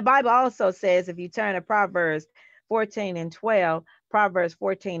 And the Bible also says, if you turn to Proverbs 14 and 12, Proverbs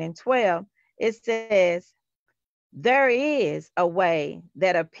 14 and 12, it says, There is a way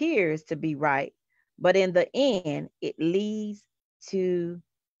that appears to be right, but in the end, it leads to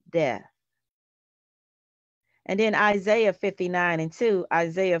death. And then Isaiah 59 and 2,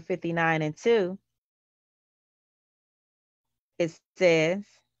 Isaiah 59 and 2, it says,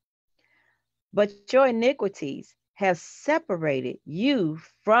 but your iniquities have separated you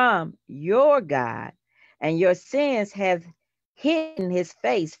from your God, and your sins have hidden his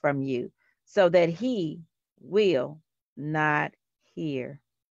face from you, so that he will not hear.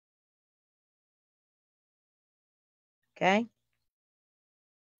 Okay?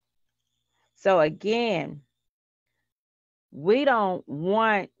 So again, we don't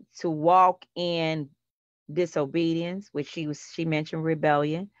want to walk in disobedience, which she mentioned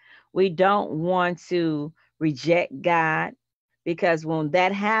rebellion. We don't want to reject God, because when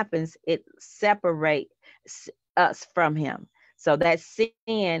that happens, it separates us from him. So that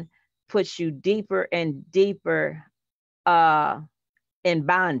sin puts you deeper and deeper in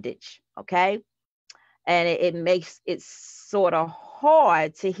bondage. Okay. And it makes it sort of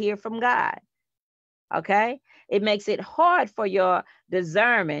hard to hear from God. Okay. It makes it hard for your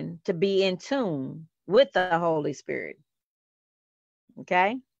discernment to be in tune with the Holy Spirit.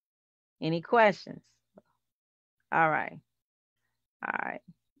 Okay. Any questions? All right. All right.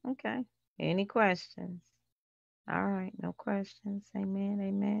 Okay. Any questions? All right. No questions. Amen.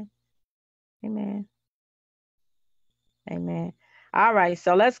 Amen. Amen. Amen. All right.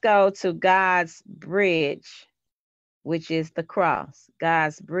 So let's go to God's bridge, which is the cross.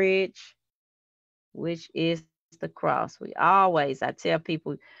 God's bridge, which is the cross. I tell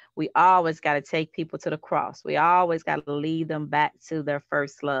people, we always got to take people to the cross. We always got to lead them back to their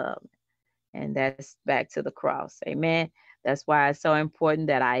first love. And that's back to the cross. Amen. That's why it's so important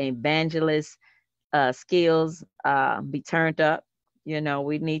that our evangelist skills be turned up. You know,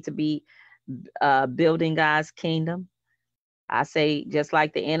 we need to be building God's kingdom. I say, just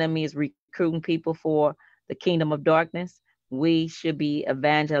like the enemy is recruiting people for the kingdom of darkness, we should be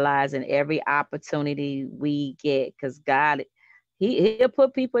evangelizing every opportunity we get, because God, he'll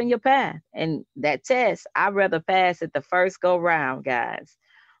put people in your path. And that test, I'd rather pass it the first go round, guys,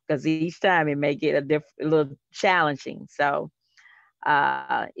 because each time it may get a little challenging. So,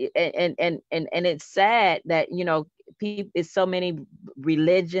 and it's sad that, you know, people, it's so many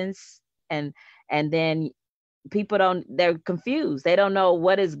religions, and then people they're confused. They don't know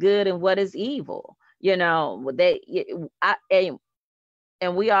what is good and what is evil. You know,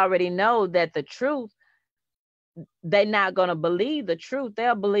 and we already know that the truth, they're not going to believe the truth.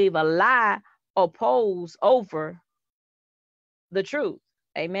 They'll believe a lie opposed over the truth.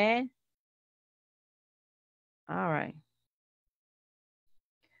 Amen. All right.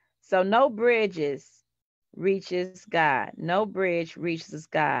 So no bridges reaches God. No bridge reaches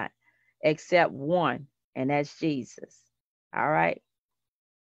God except one, and that's Jesus. All right.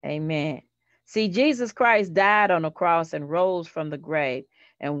 Amen. See, Jesus Christ died on the cross and rose from the grave.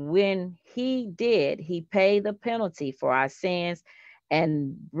 And when he did, he paid the penalty for our sins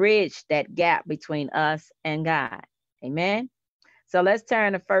and bridged that gap between us and God. Amen. So let's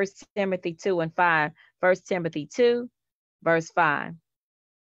turn to 1 Timothy 2 and 5. 1 Timothy 2, verse 5.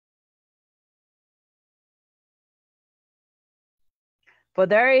 For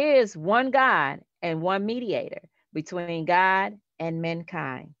there is one God and one mediator between God and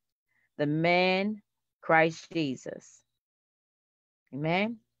mankind, the man Christ Jesus.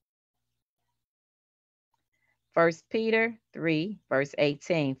 Amen. 1 Peter 3, verse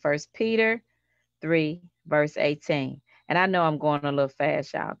 18. 1 Peter 3, verse 18. And I know I'm going a little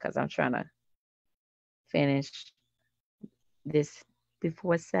fast, y'all, because I'm trying to finish this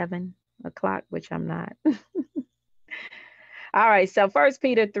before 7 o'clock, which I'm not. All right, so 1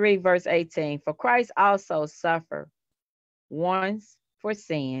 Peter 3, verse 18. For Christ also suffered once for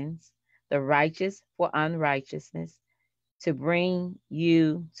sins, the righteous for unrighteousness, to bring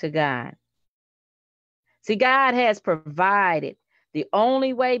you to God. See, God has provided the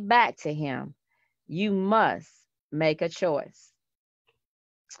only way back to him. You must make a choice.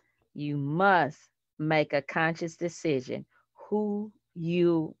 You must make a conscious decision who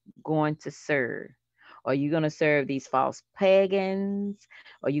you going to serve. Are you going to serve these false pagans?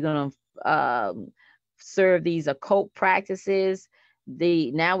 Are you going to serve these occult practices?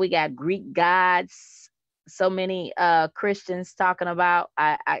 Now we got Greek gods. So many Christians talking about.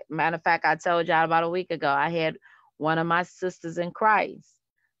 Matter of fact, I told y'all about a week ago. I had one of my sisters in Christ,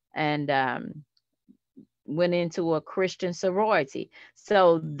 and went into a Christian sorority.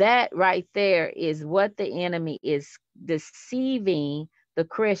 So that right there is what the enemy is deceiving the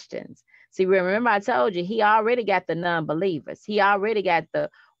Christians. See, remember I told you, he already got the non-believers. He already got the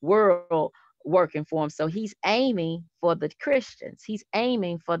world working for him. So he's aiming for the Christians. He's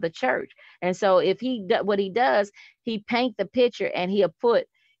aiming for the church. And so if what he does, he paint the picture and he'll put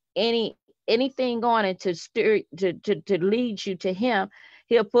anything on it to steer to lead you to him.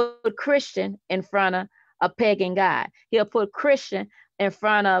 He'll put Christian in front of a pagan god. He'll put Christian in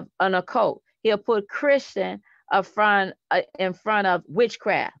front of an occult. He'll put Christian in front of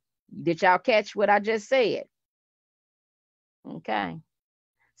witchcraft. Did y'all catch what I just said? Okay.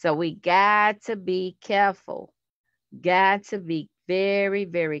 So we got to be careful, got to be very,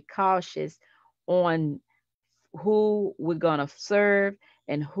 very cautious on who we're going to serve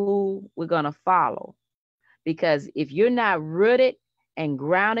and who we're going to follow. Because if you're not rooted and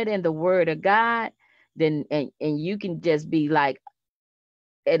grounded in the word of God, then and you can just be like,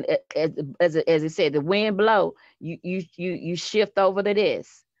 and as it said, the wind blow, you shift over to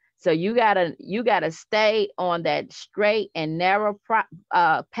this. So you gotta stay on that straight and narrow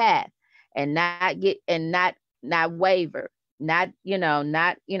path, and not waver, not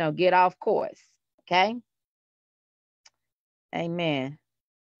get off course. Okay. Amen.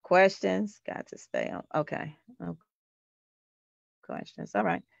 Questions? Got to stay on. Okay. No questions. All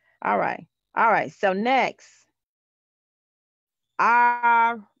right. All right. All right. So next,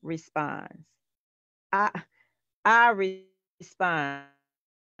 our response. Our response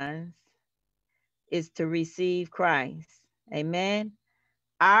is to receive Christ. Amen.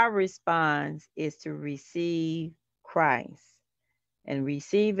 Our response is to receive Christ and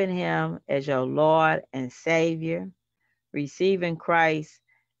receiving him as your Lord and Savior, receiving Christ,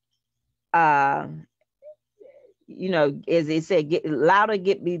 as it said, get louder,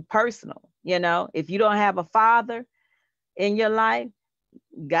 be personal. If you don't have a father in your life,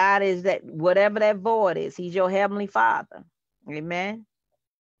 God is that, whatever that void is, he's your heavenly Father. Amen.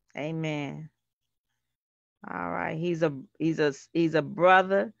 Amen. All right. He's a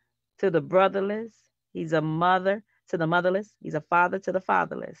brother to the brotherless. He's a mother to the motherless. He's a father to the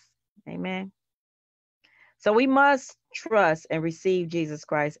fatherless. Amen. So we must trust and receive Jesus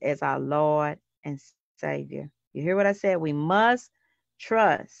Christ as our Lord and Savior. You hear what I said? We must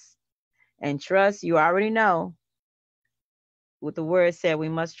trust. And trust, you already know what the word said. We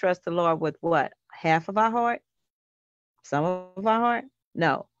must trust the Lord with what? Half of our heart? Some of our heart?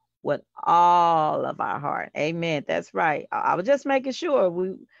 No, with all of our heart. Amen. That's right. I was just making sure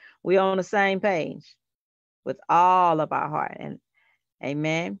we on the same page, with all of our heart. And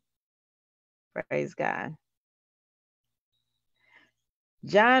amen. Praise God.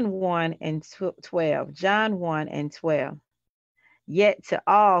 John 1 and 12. John 1 and 12. Yet to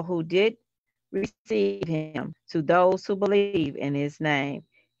all who did receive him, to those who believe in his name,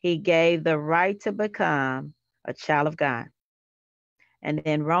 he gave the right to become a child of God. And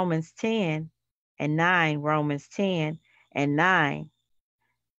then Romans 10 and 9, Romans 10 and 9.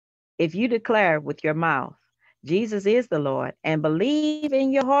 If you declare with your mouth, Jesus is the Lord, and believe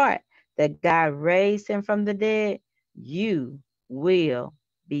in your heart that God raised him from the dead, you will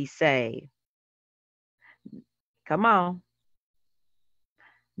be saved. Come on.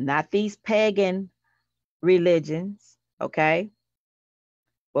 Not these pagan religions, okay?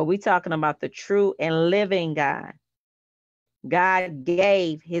 But we're talking about the true and living God. God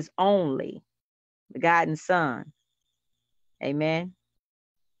gave his only begotten Son. Amen.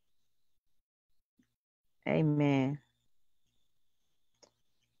 Amen.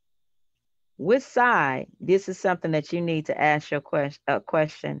 Which side? This is something that you need to ask your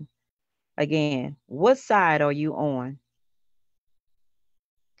question again. What side are you on?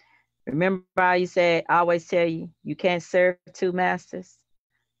 Remember how you said, I always tell you, you can't serve two masters.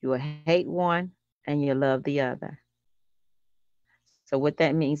 You will hate one and you love the other. So what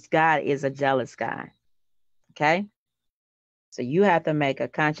that means, God is a jealous God. Okay? So you have to make a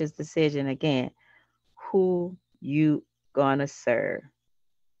conscious decision again, who you gonna serve.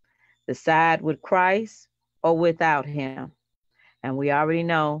 The side with Christ or without him. And we already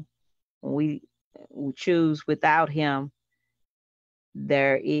know when we choose without him,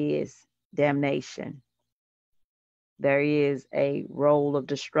 there is damnation. There is a role of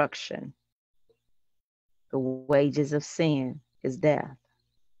destruction. The wages of sin is death.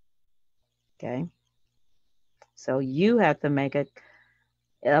 Okay? So you have to make it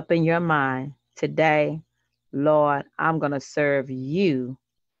up in your mind today, Lord, I'm going to serve you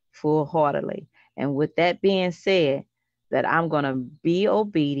full-heartedly. And with that being said, that I'm going to be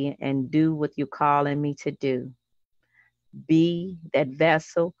obedient and do what you're calling me to do. Be that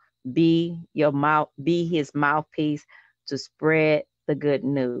vessel, be his mouthpiece to spread the good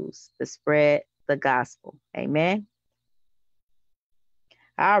news, to spread the gospel. Amen.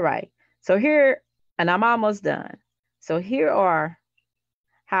 All right. So here, and I'm almost done. So here are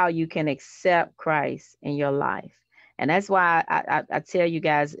how you can accept Christ in your life. And that's why I tell you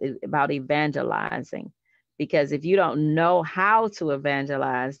guys about evangelizing, because if you don't know how to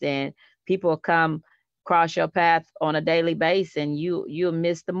evangelize, then people come cross your path on a daily basis, and you'll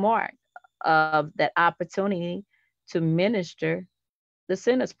miss the mark of that opportunity to minister the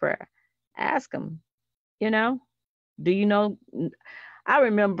sinner's prayer. Ask them, you know, do you know? I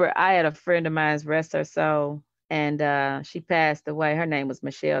remember I had a friend of mine's, rest her soul, and she passed away. Her name was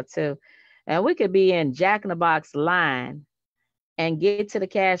Michelle too. And we could be in Jack in the Box line and get to the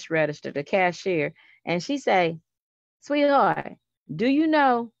cash register, the cashier, and she say, "Sweetheart, do you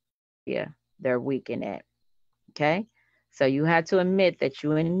know?" Yeah, they're weak in that. Okay, so you have to admit that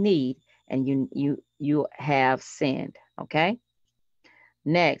you're in need and you have sinned. Okay.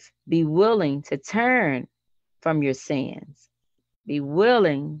 Next, be willing to turn from your sins. Be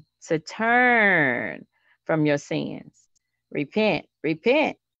willing to turn from your sins. Repent,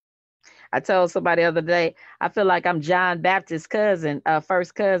 repent. I told somebody the other day, I feel like I'm John Baptist's cousin,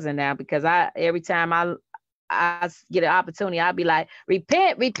 first cousin now, because every time I get an opportunity, I'll be like,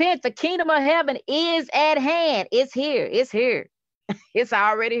 repent, repent. The kingdom of heaven is at hand. It's here. It's here. It's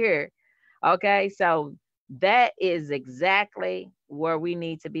already here. Okay. So that is exactly where we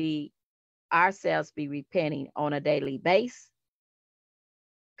need to be ourselves, be repenting on a daily basis,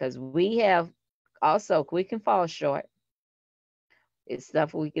 because we can fall short. It's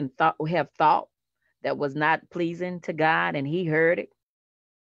stuff we have thought that was not pleasing to God, and he heard it.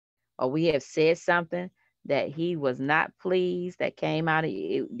 Or we have said something that he was not pleased, that came out of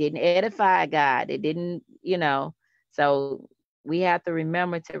it, didn't edify God. It didn't, so we have to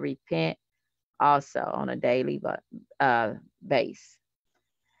remember to repent also on a daily base,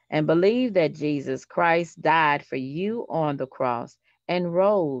 and believe that Jesus Christ died for you on the cross and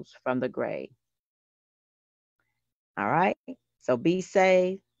rose from the grave. All right. So be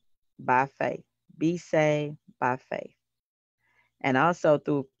saved by faith. Be saved by faith. And also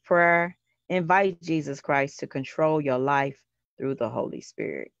through prayer, invite Jesus Christ to control your life through the Holy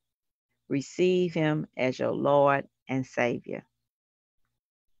Spirit. Receive him as your Lord and Savior.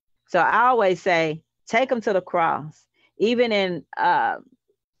 So I always say, take him to the cross. Even in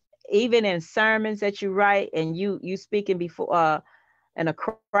sermons that you write and you speaking before in a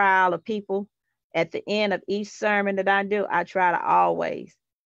crowd of people, at the end of each sermon that I do, I try to always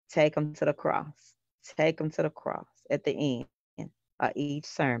take them to the cross. Take them to the cross at the end of each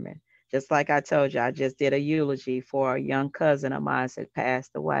sermon. Just like I told you, I just did a eulogy for a young cousin of mine that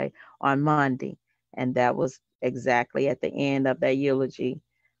passed away on Monday. And that was exactly at the end of that eulogy.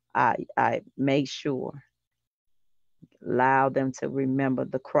 I made sure, allow them to remember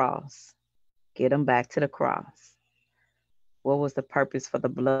the cross, get them back to the cross. What was the purpose for the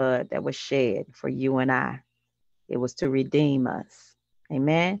blood that was shed for you and I? It was to redeem us.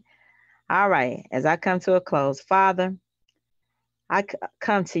 Amen. All right. As I come to a close, Father, I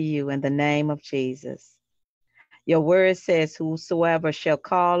come to you in the name of Jesus. Your word says, whosoever shall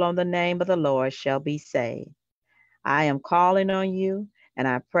call on the name of the Lord shall be saved. I am calling on you, and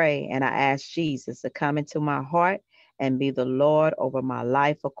I pray and I ask Jesus to come into my heart and be the Lord over my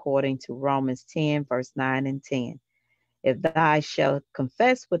life, according to Romans 10, verse 9 and 10. If thou shalt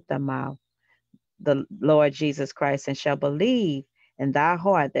confess with thy mouth the Lord Jesus Christ, and shall believe in thy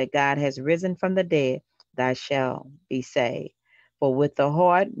heart that God has risen from the dead, thou shalt be saved. For with the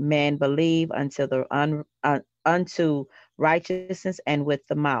heart man believe unto righteousness, and with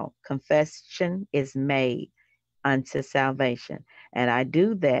the mouth confession is made unto salvation. And I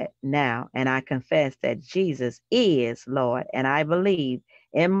do that now, and I confess that Jesus is Lord, and I believe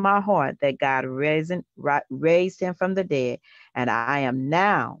in my heart that God raised him from the dead, and I am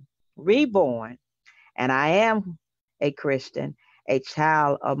now reborn, and I am a Christian, a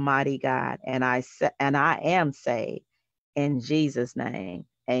child of mighty God, and I am saved in Jesus' name.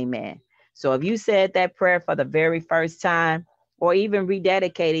 Amen. So if you said that prayer for the very first time, or even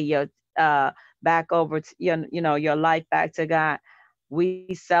rededicated your back over to your life back to God,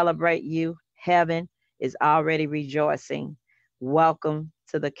 we celebrate you. Heaven is already rejoicing. Welcome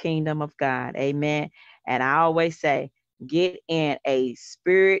to the kingdom of God. Amen. And I always say, get in a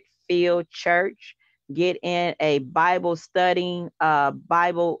spirit-filled church. Get in a Bible studying,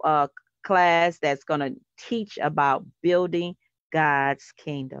 Bible class that's going to teach about building God's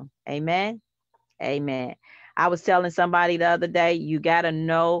kingdom. Amen. Amen. I was telling somebody the other day, you got to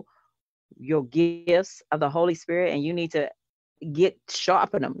know your gifts of the Holy Spirit, and you need to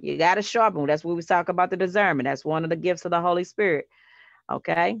sharpen them. You got to sharpen them. That's what we talk about, the discernment. That's one of the gifts of the Holy Spirit.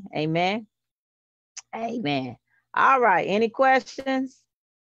 Okay. Amen. Amen. All right. Any questions?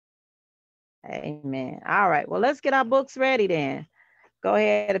 Amen. All right. Well, let's get our books ready then. Go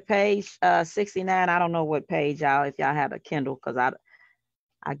ahead to page 69. I don't know what page y'all, if y'all have a Kindle, because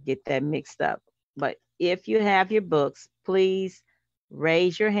I get that mixed up. But if you have your books, please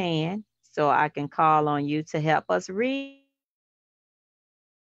raise your hand so I can call on you to help us read.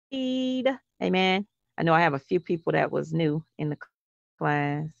 Amen. I know I have a few people that was new in the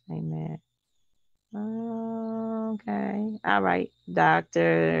class. Amen. Okay. All right.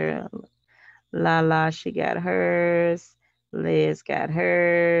 Dr. Lala, she got hers. Liz got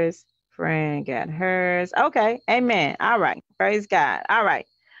hers. Fran got hers. Okay. Amen. All right. Praise God. All right.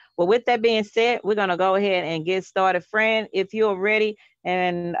 Well, with that being said, we're going to go ahead and get started. Fran, if you're ready,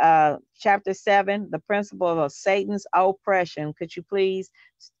 in chapter 7, the principle of Satan's oppression, could you please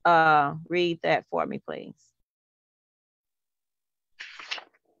read that for me, please?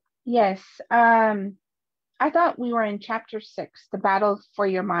 Yes. I thought we were in chapter 6, the battle for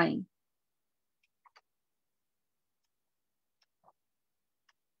your mind.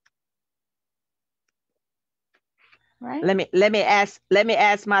 Right? Let me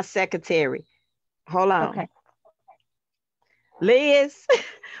ask my secretary. Hold on. Okay. Liz,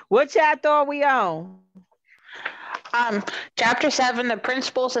 what chapter are we on? Chapter 7, the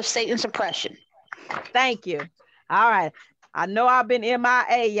principles of Satan's oppression. Thank you. All right. I know I've been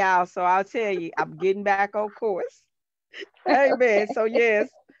MIA, y'all, so I'll tell you, I'm getting back on course. Amen. Okay. So yes,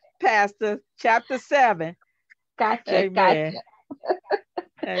 Pastor, chapter 7. Gotcha. Amen. Gotcha.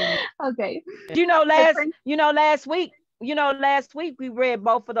 Amen. Okay. Last week we read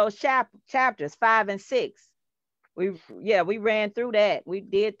both of those chapters, 5 and 6. We ran through that. We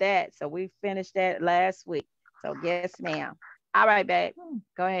did that. So we finished that last week. So yes, ma'am. All right, babe.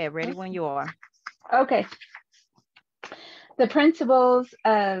 Go ahead. Ready when you are. Okay. The principles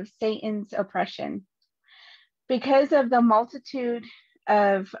of Satan's oppression. Because of the multitude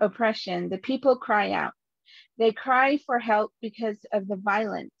of oppression, the people cry out. They cry for help because of the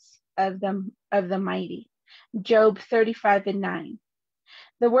violence of the mighty. Job 35:9.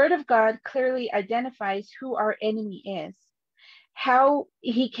 The word of God clearly identifies who our enemy is, how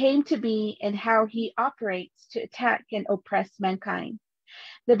he came to be, and how he operates to attack and oppress mankind.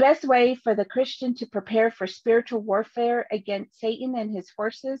 The best way for the Christian to prepare for spiritual warfare against Satan and his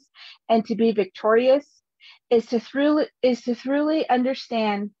forces and to be victorious is to truly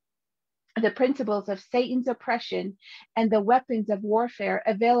understand the principles of Satan's oppression and the weapons of warfare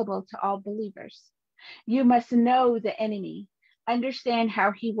available to all believers. You must know the enemy, understand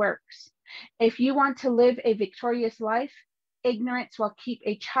how he works. If you want to live a victorious life, ignorance will keep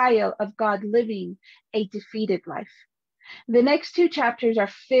a child of God living a defeated life. The next 2 chapters are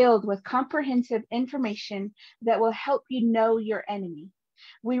filled with comprehensive information that will help you know your enemy.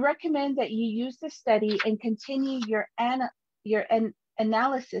 We recommend that you use the study and continue your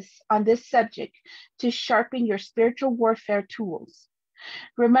analysis on this subject to sharpen your spiritual warfare tools.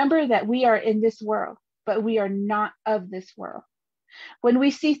 Remember that we are in this world, but we are not of this world. When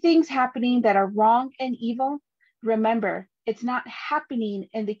we see things happening that are wrong and evil, remember it's not happening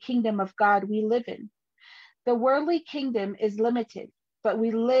in the kingdom of God we live in. The worldly kingdom is limited, but we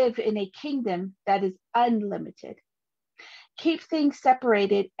live in a kingdom that is unlimited. Keep things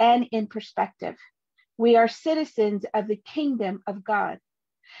separated and in perspective. We are citizens of the kingdom of God.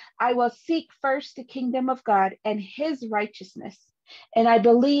 I will seek first the kingdom of God and his righteousness, and I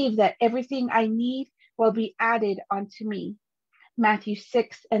believe that everything I need will be added unto me. Matthew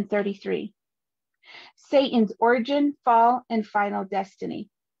 6:33. Satan's origin, fall, and final destiny.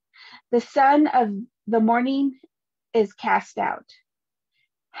 The son of the morning is cast out.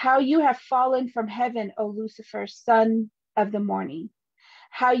 How you have fallen from heaven, O Lucifer, son of the morning.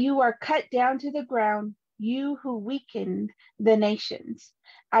 How you are cut down to the ground, you who weakened the nations.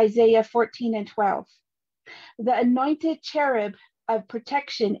 Isaiah 14:12. The anointed cherub of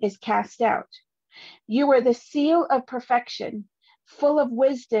protection is cast out. You were the seal of perfection, full of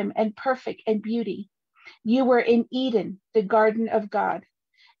wisdom and perfect in beauty. You were in Eden, the garden of God.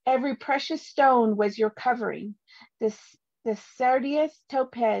 Every precious stone was your covering. The sardius,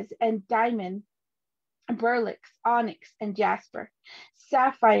 topaz, and diamond, berylix, onyx, and jasper,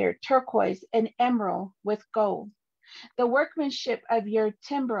 sapphire, turquoise, and emerald with gold. The workmanship of your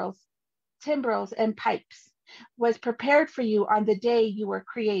timbrels and pipes was prepared for you on the day you were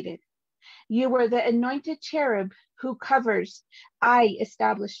created. You were the anointed cherub who covers. I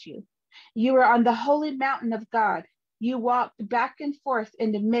established you. You were on the holy mountain of God. You walked back and forth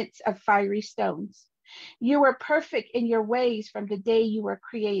in the midst of fiery stones. You were perfect in your ways from the day you were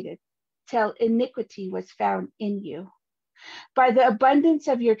created, till iniquity was found in you. By the abundance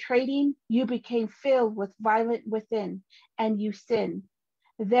of your trading, you became filled with violence within, and you sinned.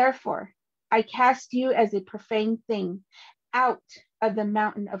 Therefore, I cast you as a profane thing, out of the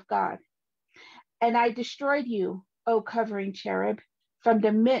mountain of God. And I destroyed you, O covering cherub, from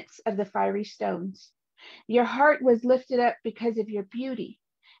the midst of the fiery stones. Your heart was lifted up because of your beauty.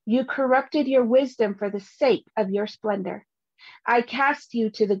 You corrupted your wisdom for the sake of your splendor. I cast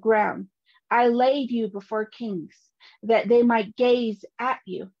you to the ground. I laid you before kings, that they might gaze at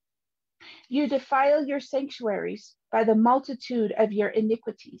you. You defile your sanctuaries by the multitude of your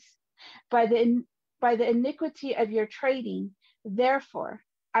iniquities, by the iniquity of your trading. Therefore,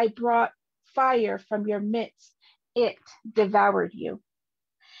 I brought fire from your midst. It devoured you.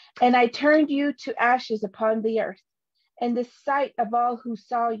 And I turned you to ashes upon the earth, in the sight of all who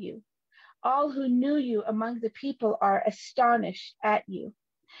saw you. All who knew you among the people are astonished at you.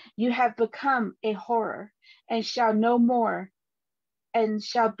 You have become a horror and shall be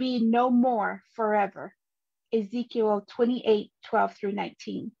no more forever. Ezekiel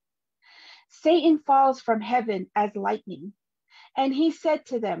 28:12-19. Satan falls from heaven as lightning. And he said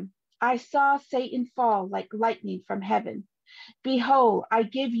to them, I saw Satan fall like lightning from heaven. Behold, I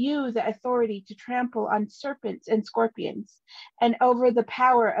give you the authority to trample on serpents and scorpions and over the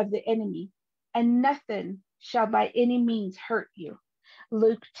power of the enemy, and nothing shall by any means hurt you.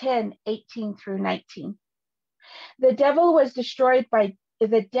 Luke 10:18-19. The devil was destroyed by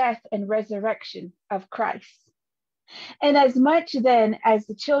the death and resurrection of Christ. And as much then as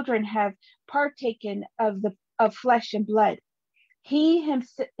the children have partaken of flesh and blood, he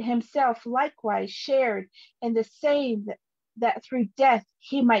himself likewise shared in the same, that through death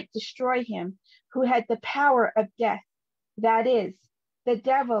he might destroy him who had the power of death, that is, the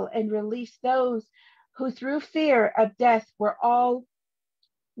devil, and release those who through fear of death were all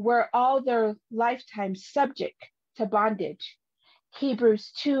their lifetime subject to bondage.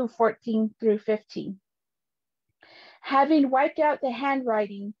 Hebrews 2:14-15. Having wiped out the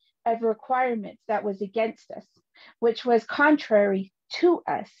handwriting of requirements that was against us, which was contrary to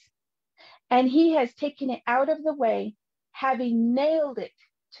us, and he has taken it out of the way, having nailed it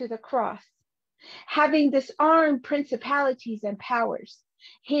to the cross. Having disarmed principalities and powers,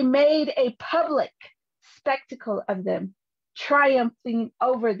 he made a public spectacle of them, triumphing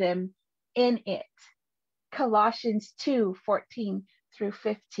over them in it. Colossians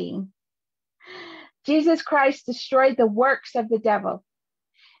 2:14-15. Jesus Christ destroyed the works of the devil.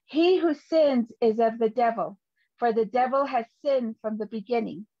 He who sins is of the devil, for the devil has sinned from the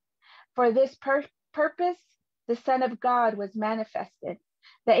beginning. For this purpose, the Son of God was manifested,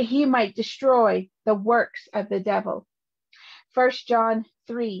 that he might destroy the works of the devil. 1 John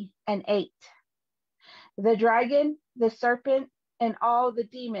 3:8. The dragon, the serpent, and all the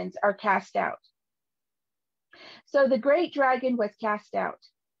demons are cast out. So the great dragon was cast out,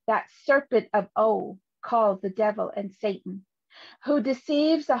 that serpent of old, called the devil and Satan, who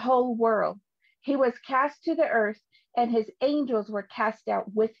deceives the whole world. He was cast to the earth, and his angels were cast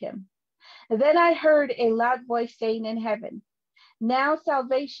out with him. Then I heard a loud voice saying in heaven, now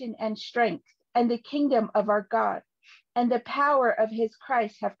salvation and strength, and the kingdom of our God, and the power of his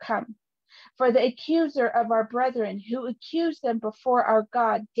Christ have come. For the accuser of our brethren, who accused them before our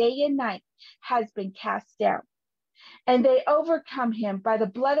God day and night, has been cast down. And they overcome him by the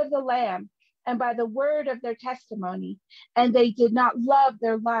blood of the Lamb and by the word of their testimony, and they did not love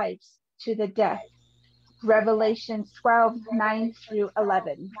their lives to the death. Revelation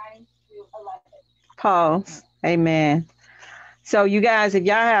 12:9-11. Pause. Amen. So you guys, if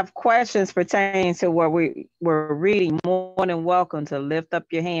y'all have questions pertaining to what we're reading, more than welcome to lift up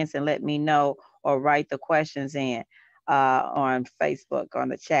your hands and let me know, or write the questions in on Facebook on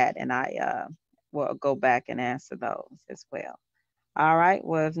the chat, and I will go back and answer those as well. All right.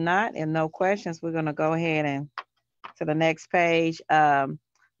 Well, if not, and no questions, we're going to go ahead and to the next page.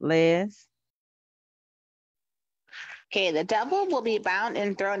 Liz. Okay, the devil will be bound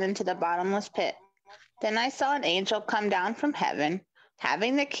and thrown into the bottomless pit. Then I saw an angel come down from heaven,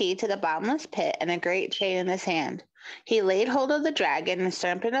 having the key to the bottomless pit and a great chain in his hand. He laid hold of the dragon, the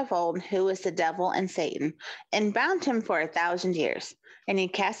serpent of old, who is the devil and Satan, and bound him for 1,000 years. And he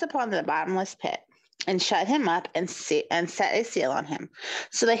cast upon the bottomless pit, and shut him up, and set a seal on him,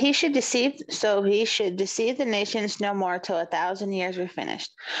 so he should deceive the nations no more till 1,000 years were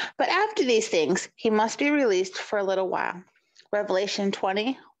finished. But after these things, he must be released for a little while. Revelation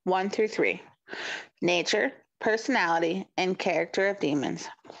 20:1-3. Nature, personality, and character of demons.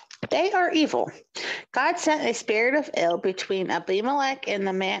 They are evil. God sent a spirit of ill between Abimelech and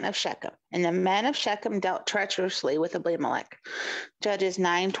the man of Shechem, and the man of Shechem dealt treacherously with Abimelech. Judges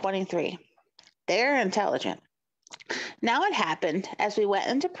 9:23. They are intelligent. Now it happened, as we went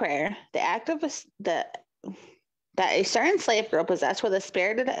into prayer, the that a certain slave girl possessed with a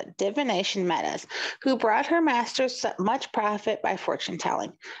spirit of divination met us, who brought her masters much profit by fortune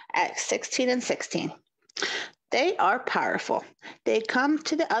telling. Acts 16 and 16. They are powerful. They come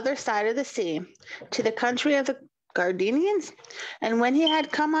to the other side of the sea, to the country of the Gardenians. And when he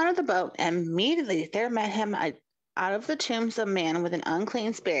had come out of the boat, immediately there met him out of the tombs a man with an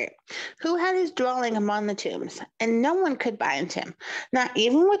unclean spirit, who had his dwelling among the tombs, and no one could bind him, not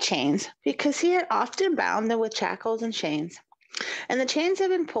even with chains, because he had often bound them with shackles and chains. And the chains had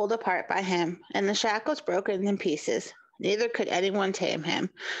been pulled apart by him, and the shackles broken in pieces. Neither could anyone tame him.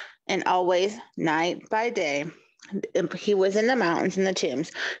 And always, night by day, he was in the mountains and the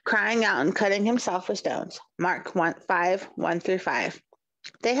tombs, crying out and cutting himself with stones. Mark 5, 1-5.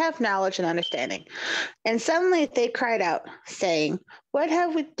 They have knowledge and understanding. And suddenly they cried out, saying, What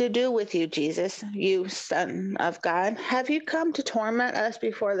have we to do with you, Jesus, you Son of God? Have you come to torment us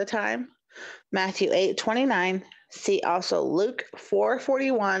before the time? Matthew 8:29. See also Luke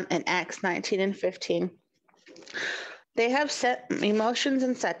 4:41 and Acts 19 and 15. They have set emotions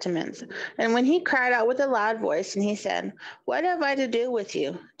and sentiments. And when he cried out with a loud voice, and he said, What have I to do with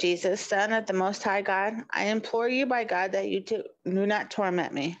you, Jesus, Son of the Most High God? I implore you by God that you do not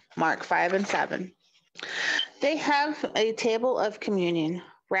torment me. Mark 5 and 7. They have a table of communion.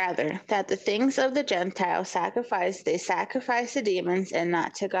 Rather, that the things of the Gentiles they sacrifice to demons and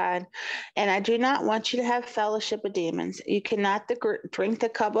not to God. And I do not want you to have fellowship with demons. You cannot drink the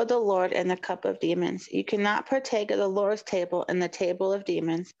cup of the Lord and the cup of demons. You cannot partake of the Lord's table and the table of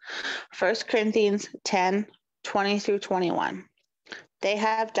demons. 1 Corinthians 10:20-21. They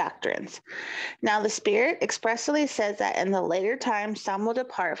have doctrines. Now the Spirit expressly says that in the later times some will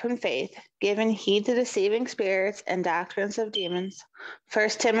depart from faith, giving heed to deceiving spirits and doctrines of demons.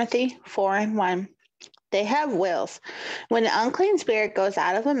 1 Timothy 4:1. They have wills. When the unclean spirit goes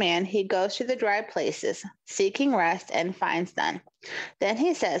out of a man, he goes to the dry places, seeking rest, and finds none. Then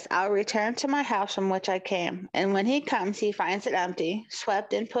he says, I'll return to my house from which I came. And when he comes, he finds it empty,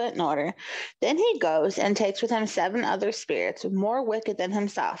 swept and put in order. Then he goes and takes with him 7 other spirits, more wicked than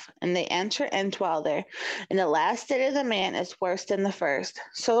himself, and they enter and dwell there. And the last state of the man is worse than the first.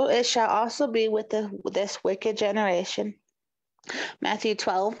 So it shall also be with this wicked generation. Matthew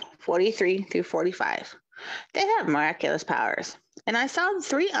 12:43-45. They have miraculous powers. And I saw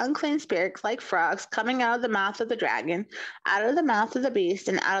 3 unclean spirits like frogs coming out of the mouth of the dragon, out of the mouth of the beast,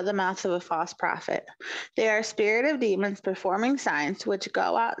 and out of the mouth of a false prophet. They are a spirit of demons performing signs, which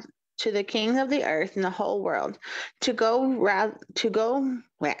go out to the kings of the earth and the whole world, to gather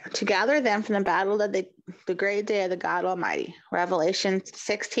them from the battle of the great day of the God Almighty. Revelation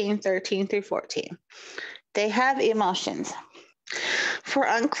 16:13-14. They have emotions. For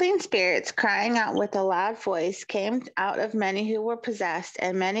unclean spirits, crying out with a loud voice, came out of many who were possessed,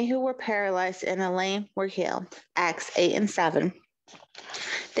 and many who were paralyzed and the lame were healed. Acts 8 and 7.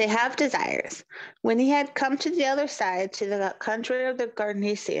 They have desires. When he had come to the other side, to the country of the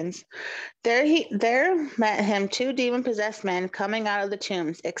Gardenians, there met him 2 demon-possessed men coming out of the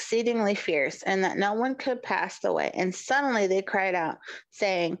tombs, exceedingly fierce, and that no one could pass the way. And suddenly they cried out,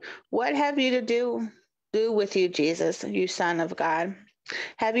 saying, What have you to do with you, Jesus, you Son of God?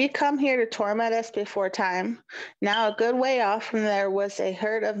 Have you come here to torment us before time? Now a good way off from there was a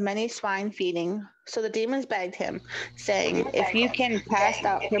herd of many swine feeding. So the demons begged him, saying, If you can pass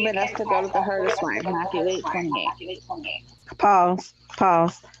out, permit us to go to the herd of swine. Matthew 8:28. Pause.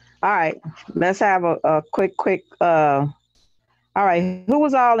 All right. Let's have a quick. All right. Who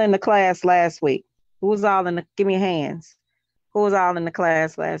was all in the class last week? Give me hands. Who was all in the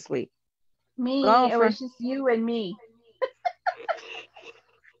class last week? Me. It was just you and me.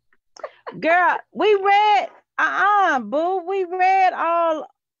 Girl, we read, boo. We read all.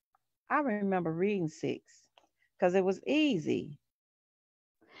 I remember reading 6 because it was easy.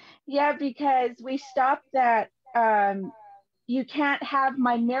 Yeah, because we stopped at You Can't Have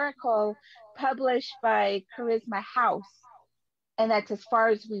My Miracle, published by Charisma House. And that's as far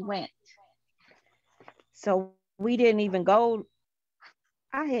as we went. So we didn't even go.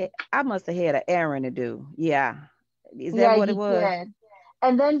 I must have had an errand to do. Yeah. Is that what it was? Did.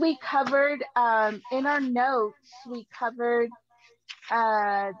 And then we covered, in our notes, we covered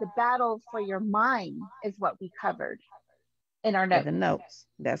the battle for your mind is what we covered in our notes. The notes.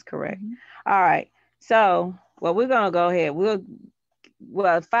 That's correct. Mm-hmm. All right. So, well, we're going to go ahead.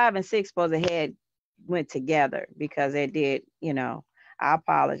 5 and 6 supposed to went together because they did, I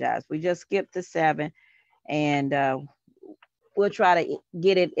apologize. We just skipped to 7 and we'll try to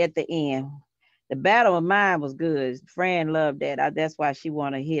get it at the end. The battle of mind was good. Fran loved that. That's why she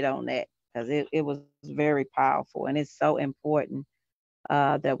want to hit on that because it was very powerful and it's so important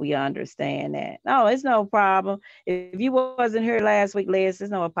that we understand that. No, it's no problem. If you wasn't here last week, Liz,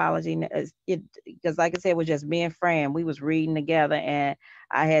 there's no apology. Because like I said, we're just being friends. We was reading together, and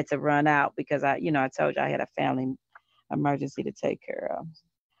I had to run out because I told you I had a family emergency to take care of.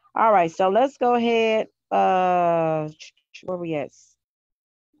 All right, so let's go ahead. Where we at?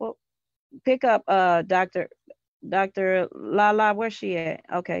 Well, pick up Dr. Lala. Where's she at?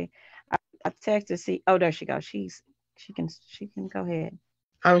 Okay, I texted. See, oh, there she goes. She can go ahead.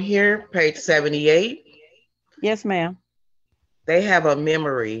 I'm here, page 78. Yes, ma'am. They have a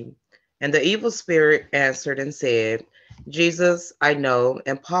memory. And the evil spirit answered and said, Jesus, I know,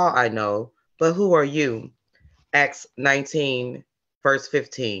 and Paul, I know, but who are you? Acts 19, verse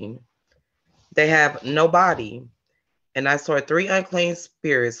 15. They have no body. And I saw three unclean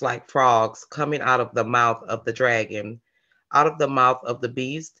spirits like frogs coming out of the mouth of the dragon, out of the mouth of the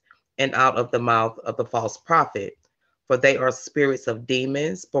beast, and out of the mouth of the false prophet. For they are spirits of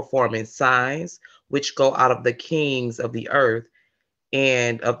demons performing signs, which go out of the kings of the earth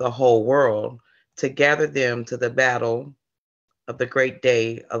and of the whole world, to gather them to the battle of the great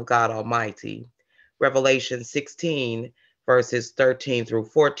day of God Almighty. Revelation 16, verses 13 through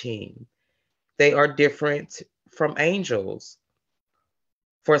 14. They are different from angels.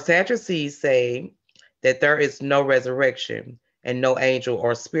 For Sadducees say that there is no resurrection and no angel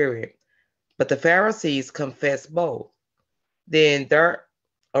or spirit, but the Pharisees confess both. Then there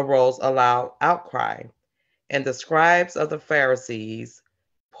arose a loud outcry, and the scribes of the Pharisees'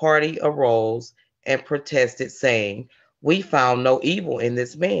 party arose and protested, saying, We found no evil in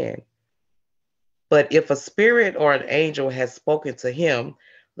this man. But if a spirit or an angel has spoken to him,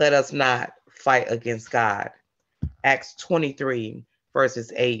 let us not fight against God. Acts 23,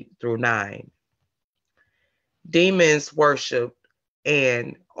 verses 8 through 9. Demons worship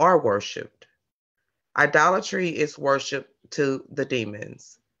and are worshiped. Idolatry is worship to the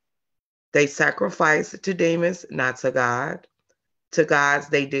demons. They sacrifice to demons, not to God, to gods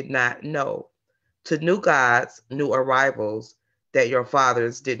they did not know, to new gods, new arrivals that your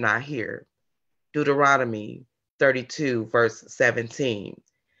fathers did not hear. Deuteronomy 32, verse 17.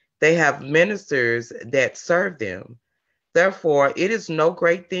 They have ministers that serve them. Therefore, it is no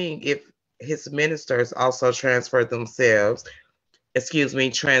great thing if his ministers also transform themselves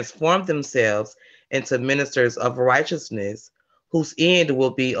into ministers of righteousness, whose end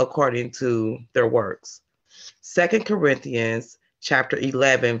will be according to their works. 2 Corinthians chapter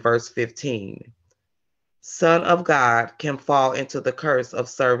 11, verse 15. Son of God can fall into the curse of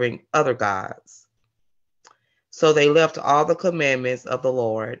serving other gods. So they left all the commandments of the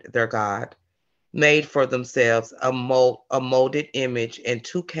Lord their God, made for themselves a molded image and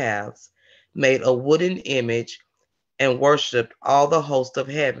two calves, made a wooden image, and worshipped all the host of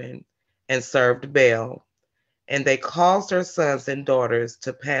heaven, and served Baal. And they caused their sons and daughters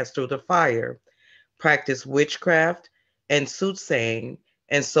to pass through the fire, practiced witchcraft and soothsaying,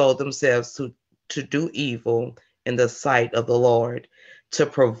 and sold themselves to do evil in the sight of the Lord, to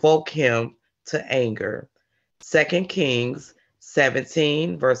provoke him to anger. 2 Kings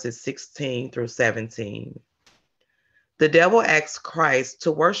 17, verses 16 through 17. The devil asked Christ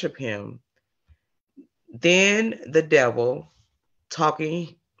to worship him. Then the devil,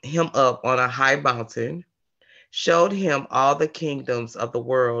 talking him up on a high mountain, showed him all the kingdoms of the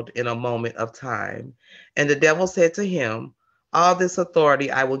world in a moment of time. And the devil said to him, All this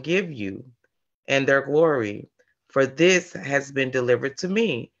authority I will give you, and their glory, for this has been delivered to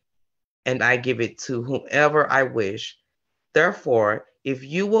me, and I give it to whomever I wish. Therefore, if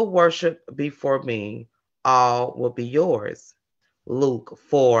you will worship before me, all will be yours. Luke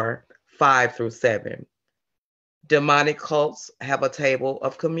 4, 5 through 7. Demonic cults have a table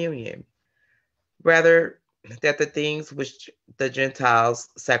of communion. Rather that the things which the Gentiles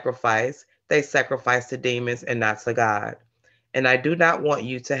sacrifice, they sacrifice to demons and not to God. And I do not want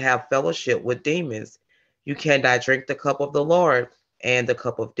you to have fellowship with demons. You cannot drink the cup of the Lord and the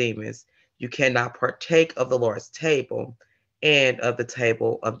cup of demons. You cannot partake of the Lord's table and of the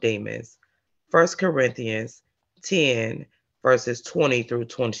table of demons. 1 Corinthians 10, verses 20 through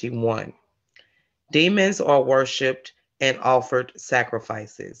 21. Demons are worshipped and offered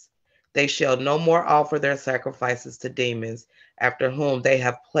sacrifices. They shall no more offer their sacrifices to demons, after whom they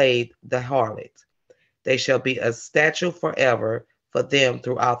have played the harlot. They shall be a statute forever for them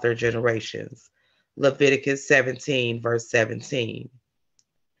throughout their generations. Leviticus 17, verse 17.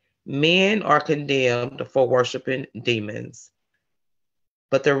 Men are condemned for worshiping demons,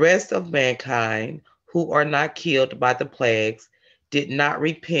 but the rest of mankind who are not killed by the plagues did not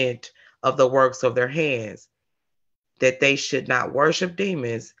repent of the works of their hands, that they should not worship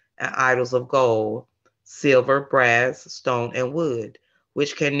demons and idols of gold, silver, brass, stone, and wood,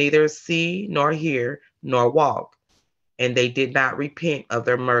 which can neither see nor hear nor walk. And they did not repent of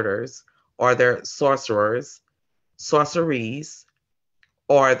their murders, or their sorceries,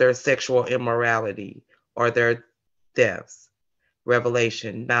 or their sexual immorality, or their thefts.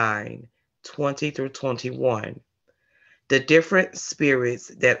 Revelation 9:20 through 21. The different spirits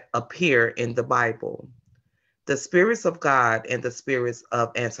that appear in the Bible. The spirits of God and the spirits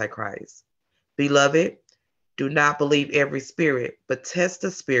of Antichrist. Beloved, do not believe every spirit, but test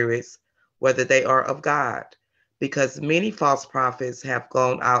the spirits whether they are of God, because many false prophets have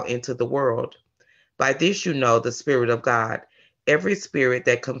gone out into the world. By this you know the Spirit of God. Every spirit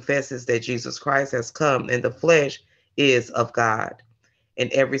that confesses that Jesus Christ has come in the flesh is of God.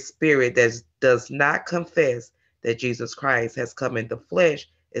 And every spirit that does not confess that Jesus Christ has come in the flesh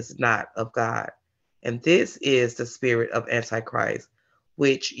is not of God. And this is the spirit of Antichrist,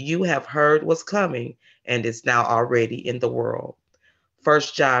 which you have heard was coming and is now already in the world. 1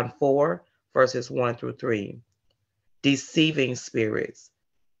 John 4, verses 1 through 3. Deceiving spirits.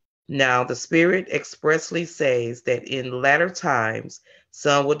 Now the Spirit expressly says that in latter times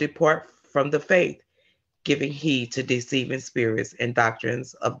some will depart from the faith, giving heed to deceiving spirits and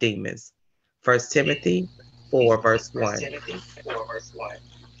doctrines of demons. 1 Timothy 4, verse 1.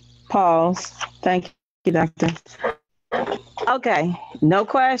 Pause. Thank you, Doctor. Okay, no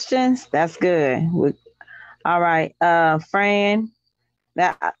questions. That's good. All right, Fran.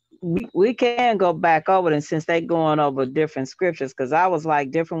 That we can go back over them since they going over different scriptures because I was like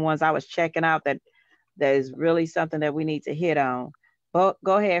different ones I was checking out that is really something that we need to hit on. But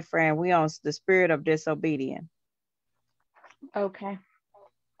go ahead, Fran. We on the spirit of disobedience. Okay.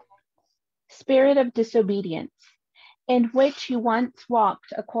 Spirit of disobedience, in which you once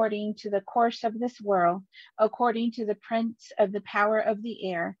walked according to the course of this world, according to the prince of the power of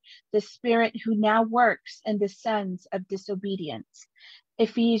the air, the spirit who now works in the sons of disobedience.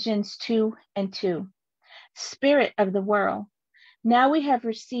 Ephesians 2:2. Spirit of the world. Now we have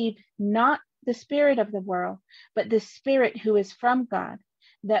received not the spirit of the world, but the Spirit who is from God,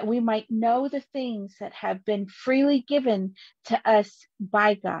 that we might know the things that have been freely given to us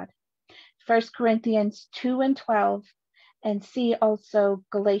by God. 1 Corinthians 2:12, and see also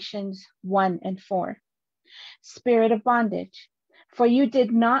Galatians 1:4. Spirit of bondage. For you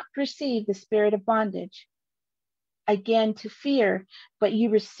did not receive the spirit of bondage, again to fear, but you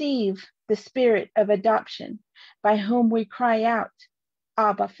receive the spirit of adoption, by whom we cry out,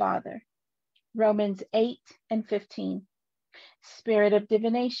 Abba, Father. Romans 8:15. Spirit of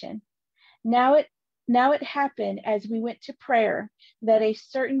divination. Now it happened as we went to prayer that a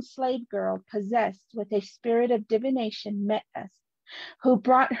certain slave girl possessed with a spirit of divination met us, who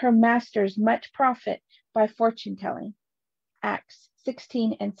brought her masters much profit by fortune telling. Acts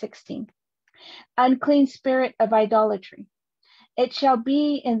 16:16. Unclean spirit of idolatry. It shall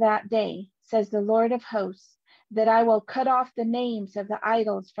be in that day, says the Lord of hosts, that I will cut off the names of the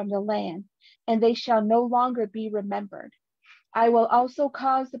idols from the land, and they shall no longer be remembered. I will also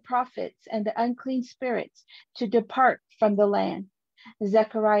cause the prophets and the unclean spirits to depart from the land.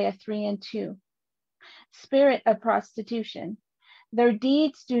 Zechariah 3:2. Spirit of prostitution. Their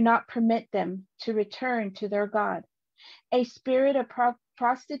deeds do not permit them to return to their God. A spirit of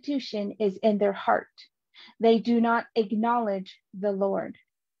prostitution is in their heart. They do not acknowledge the Lord.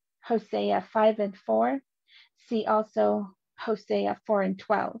 Hosea 5:4. See also Hosea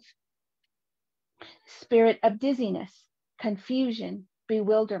 4:12. Spirit of dizziness, confusion,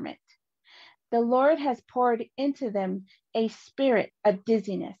 bewilderment. The Lord has poured into them a spirit of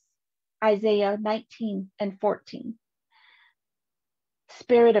dizziness. Isaiah 19:14.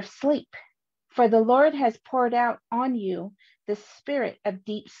 Spirit of sleep. For the Lord has poured out on you the spirit of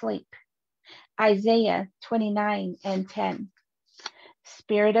deep sleep. Isaiah 29:10.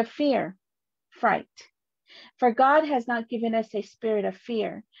 Spirit of fear, fright. For God has not given us a spirit of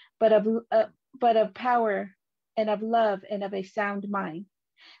fear, but of power and of love and of a sound mind.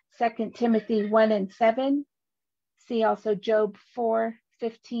 2 Timothy 1:7. See also Job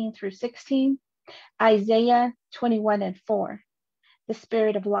 4:15-16. Isaiah 21:4. The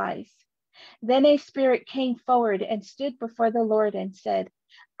spirit of lies. Then a spirit came forward and stood before the Lord and said,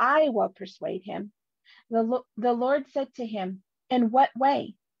 I will persuade him. The Lord said to him, in what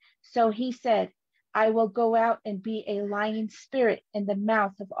way? So he said, I will go out and be a lying spirit in the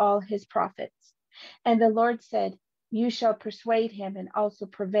mouth of all his prophets. And the Lord said, you shall persuade him and also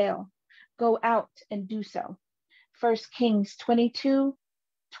prevail. Go out and do so. 1 Kings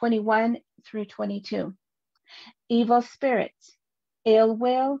 22:21-22. Evil spirits, ill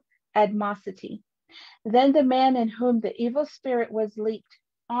will, animosity. Then the man in whom the evil spirit was leaped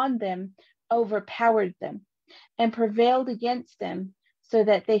on them, overpowered them, and prevailed against them, so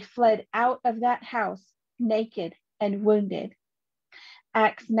that they fled out of that house naked and wounded.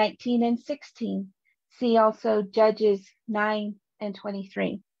 Acts 19 and 16. See also Judges 9 and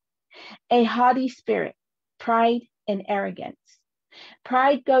 23. A haughty spirit, pride and arrogance.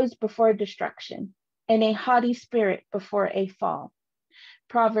 Pride goes before destruction, and a haughty spirit before a fall.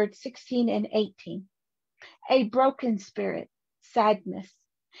 Proverbs 16 and 18. A broken spirit, sadness.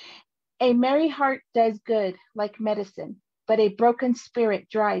 A merry heart does good like medicine, but a broken spirit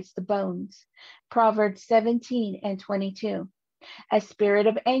dries the bones. Proverbs 17 and 22. A spirit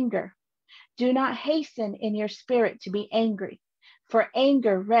of anger. Do not hasten in your spirit to be angry, for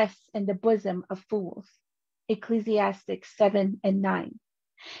anger rests in the bosom of fools. Ecclesiastes 7 and 9.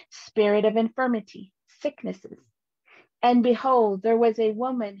 Spirit of infirmity, sicknesses. And behold, there was a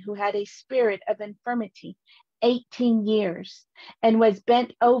woman who had a spirit of infirmity 18 years, and was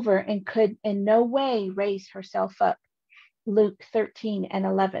bent over and could in no way raise herself up. Luke 13 and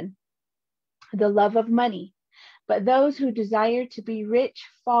 11. The love of money. But those who desire to be rich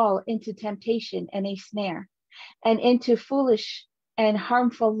fall into temptation and a snare, and into foolish and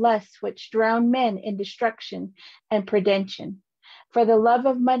harmful lusts which drown men in destruction and perdition. For the love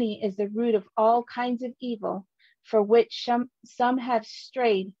of money is the root of all kinds of evil, for which some have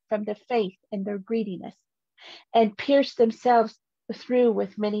strayed from the faith in their greediness, and pierced themselves through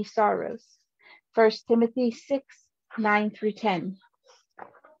with many sorrows. 1 Timothy 6, 9 through 10.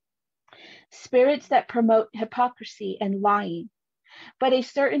 Spirits that promote hypocrisy and lying. But a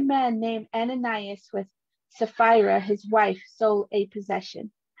certain man named Ananias with Sapphira, his wife, sold a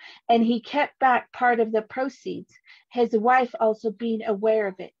possession, and he kept back part of the proceeds, his wife also being aware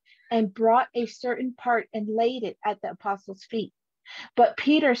of it, and brought a certain part and laid it at the apostles' feet. But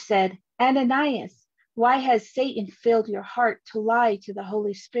Peter said, Ananias, why has Satan filled your heart to lie to the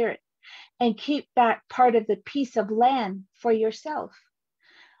Holy Spirit and keep back part of the piece of land for yourself?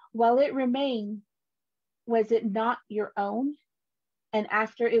 While it remained, was it not your own? And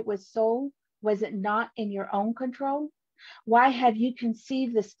after it was sold, was it not in your own control? Why have you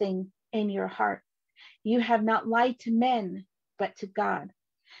conceived this thing in your heart? You have not lied to men, but to God.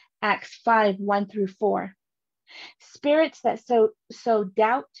 Acts 5, 1 through 4. Spirits that sow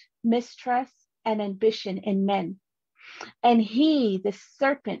doubt, mistrust, and ambition in men. And he, the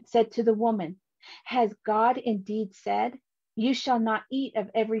serpent, said to the woman, has God indeed said, you shall not eat of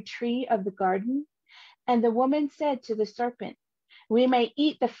every tree of the garden? And the woman said to the serpent, we may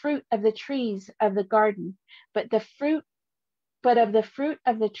eat the fruit of the trees of the garden, but of the fruit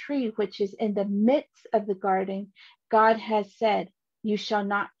of the tree which is in the midst of the garden, God has said, you shall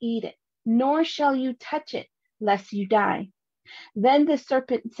not eat it, nor shall you touch it, lest you die. Then the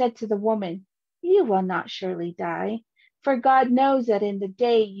serpent said to the woman, you will not surely die, for God knows that in the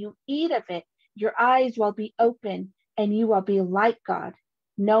day you eat of it, your eyes will be open, and you will be like God,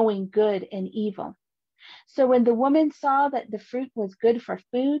 knowing good and evil. So when the woman saw that the fruit was good for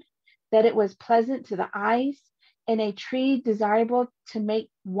food, that it was pleasant to the eyes, and a tree desirable to make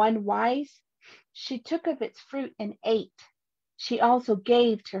one wise, she took of its fruit and ate. She also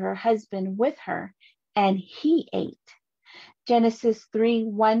gave to her husband with her, and he ate. Genesis 3,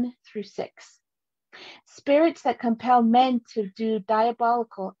 1 through 6. Spirits that compel men to do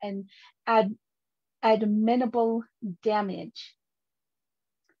diabolical and abominable damage.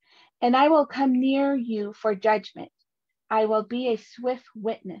 And I will come near you for judgment. I will be a swift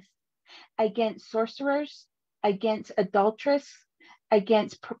witness against sorcerers, against adulterers,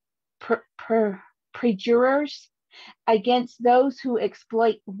 against perjurers, against those who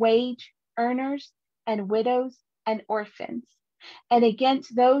exploit wage earners and widows and orphans, and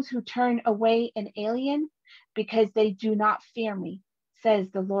against those who turn away an alien because they do not fear me,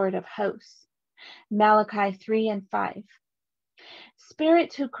 says the Lord of hosts. Malachi 3 and 5.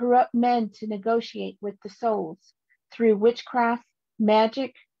 Spirits who corrupt men to negotiate with the souls through witchcraft,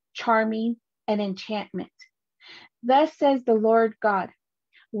 magic, charming, and enchantment. Thus says the Lord God,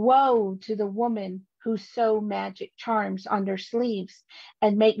 woe to the woman who sew magic charms on their sleeves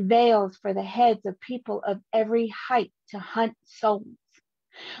and make veils for the heads of people of every height to hunt souls.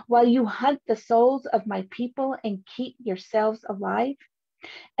 While you hunt the souls of my people and keep yourselves alive,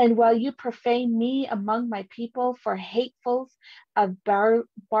 and while you profane me among my people for hatefuls of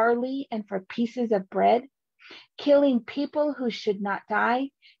barley and for pieces of bread, killing people who should not die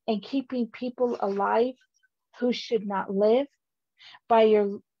and keeping people alive who should not live, by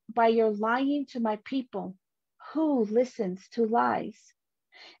your lying to my people, who listens to lies?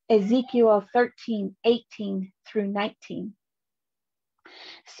 Ezekiel 13, 18 through 19.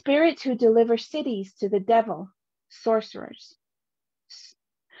 Spirits who deliver cities to the devil, sorcerers.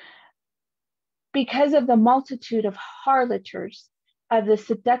 Because of the multitude of harloters of the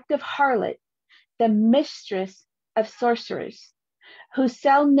seductive harlot, the mistress of sorcerers, who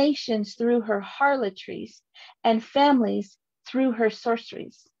sell nations through her harlotries and families through her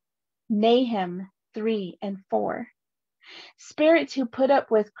sorceries. Nahum 3 and 4. Spirits who put up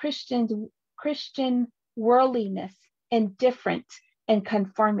with Christian worldliness, indifference, and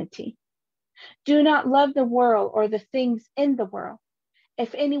conformity. Do not love the world or the things in the world.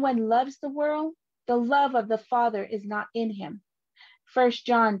 If anyone loves the world, the love of the Father is not in him. 1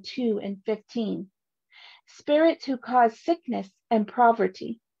 John 2 and 15. Spirits who cause sickness and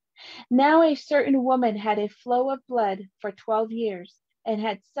poverty. Now a certain woman had a flow of blood for 12 years and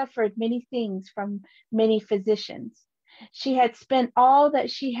had suffered many things from many physicians. She had spent all that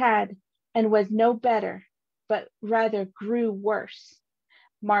she had and was no better, but rather grew worse.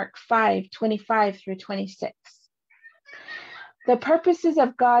 Mark 5:25 through 26. The purposes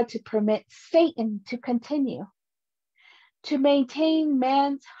of God to permit Satan to continue, to maintain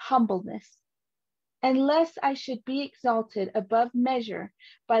man's humbleness, unless I should be exalted above measure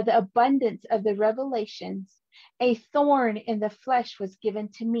by the abundance of the revelations, a thorn in the flesh was given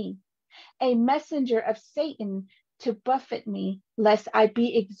to me, a messenger of Satan to buffet me, lest I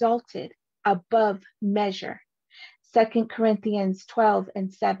be exalted above measure. 2 Corinthians 12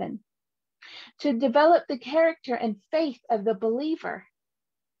 and 7. To develop the character and faith of the believer.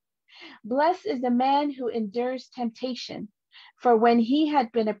 Blessed is the man who endures temptation, for when he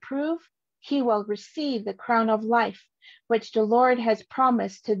had been approved, he will receive the crown of life, which the Lord has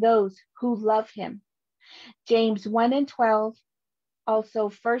promised to those who love him. James 1 and 12, also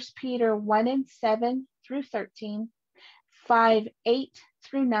 1 Peter 1 and 7 through 13, 5, 8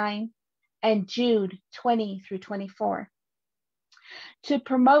 through 9, and Jude 20 through 24. To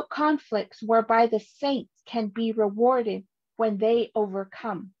promote conflicts whereby the saints can be rewarded when they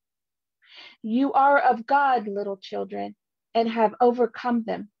overcome. You are of God, little children, and have overcome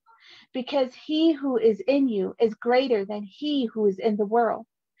them, because he who is in you is greater than he who is in the world.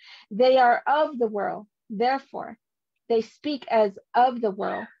 They are of the world, therefore they speak as of the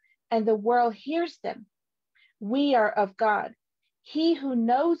world, and the world hears them. We are of God. He who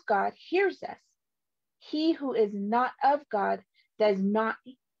knows God hears us. He who is not of God does not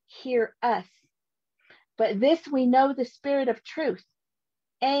hear us. But this we know, the spirit of truth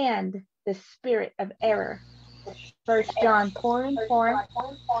and the spirit of error. 1 John 4 and 4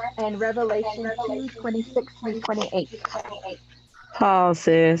 and Revelation 2, 26 through 28. Pause,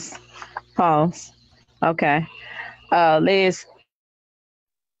 sis. Pause. Okay. Liz,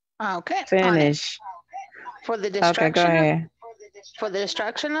 Okay. finish. For the Okay, go destruction of ahead. for the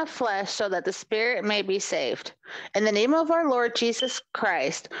destruction of flesh, so that the spirit may be saved. In the name of our Lord Jesus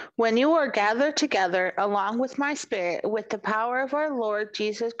Christ, when you are gathered together along with my spirit, with the power of our Lord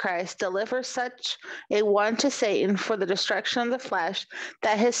Jesus Christ, deliver such a one to Satan for the destruction of the flesh,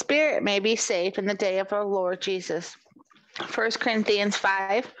 that his spirit may be saved in the day of our Lord Jesus. 1 Corinthians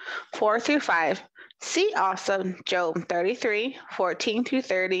 5, 4 through 5. See also Job 33, 14 through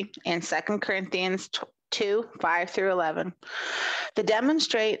 30, and 2 Corinthians 2, 5 through 11. The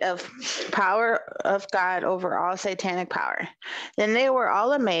demonstrate of power of God over all satanic power. Then they were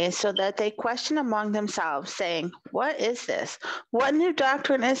all amazed, so that they questioned among themselves, saying, What is this? What new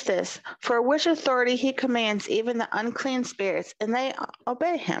doctrine is this? For which authority he commands even the unclean spirits, and they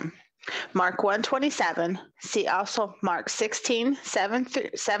obey him. Mark 1:27. See also Mark 16,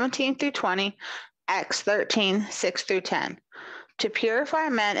 17 through 20, Acts 13, 6 through 10. To purify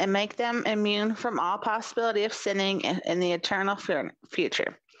men and make them immune from all possibility of sinning in the eternal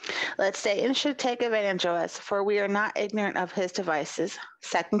future. Lest Satan should take advantage of us, for we are not ignorant of his devices.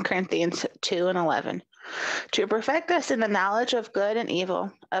 2 Corinthians 2 and 11. To perfect us in the knowledge of good and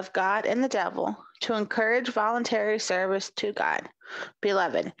evil, of God and the devil, to encourage voluntary service to God.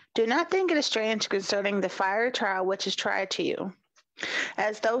 Beloved, do not think it strange concerning the fiery trial which is tried to you,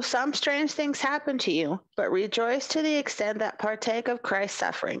 as though some strange things happen to you, but rejoice to the extent that partake of Christ's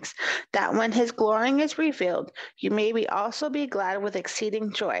sufferings, that when his glory is revealed, you may also be glad with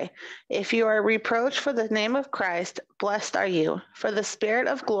exceeding joy. If you are reproached for the name of Christ, blessed are you, for the Spirit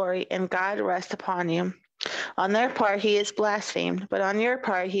of glory and God rest upon you. On their part he is blasphemed, but on your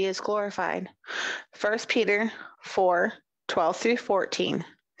part he is glorified. 1 Peter 4, 12 through 14.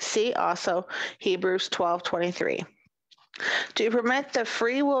 See also Hebrews 12:23. To permit the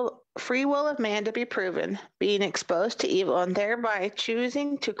free will of man to be proven, being exposed to evil, and thereby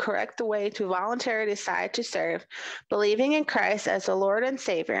choosing to correct the way to voluntarily decide to serve, believing in Christ as the Lord and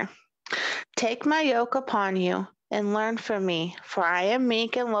Savior. Take my yoke upon you and learn from me, for I am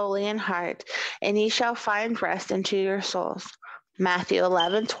meek and lowly in heart, and ye shall find rest unto your souls. Matthew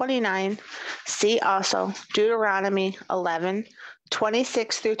 11:29. See also Deuteronomy 11,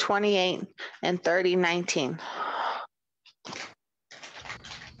 26 through 28 and 30, 19.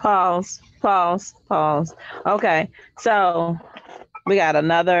 Pause. Okay, so we got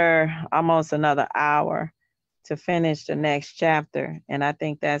almost another hour to finish the next chapter. And I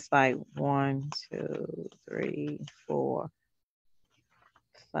think that's like 1, 2, 3, 4,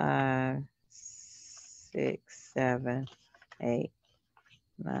 5, 6, 7, 8,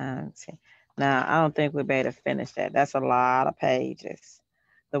 9, 10. Now, I don't think we'll be able to finish that. That's a lot of pages,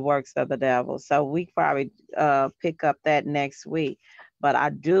 the works of the devil. So we probably pick up that next week. But I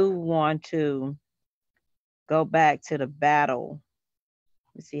do want to go back to the battle.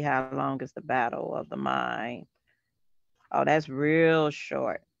 Let's see how long is the battle of the mind. Oh, that's real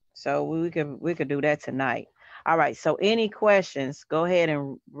short. So we could do that tonight. All right. So any questions, go ahead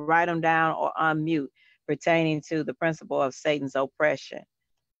and write them down or unmute pertaining to the principle of Satan's oppression.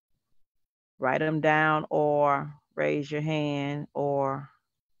 Write them down or raise your hand or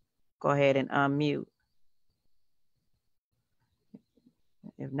go ahead and unmute.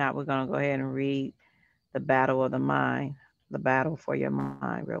 If not, we're going to go ahead and read the battle of the mind, the battle for your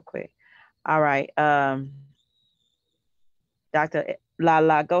mind real quick. All right. Dr.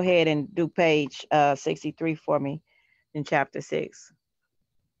 Lala, go ahead and do page 63 for me in chapter 6.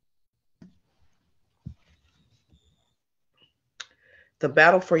 The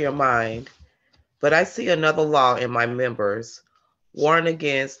battle for your mind. But I see another law in my members, warring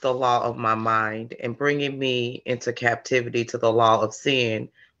against the law of my mind and bringing me into captivity to the law of sin,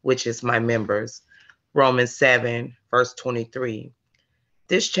 which is my members. Romans 7, verse 23.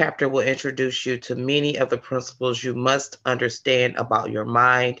 This chapter will introduce you to many of the principles you must understand about your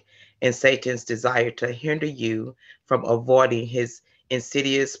mind and Satan's desire to hinder you from avoiding his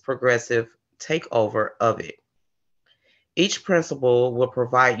insidious progressive takeover of it. Each principle will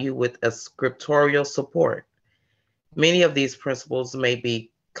provide you with a scriptural support. Many of these principles may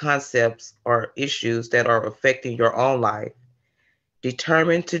be concepts or issues that are affecting your own life.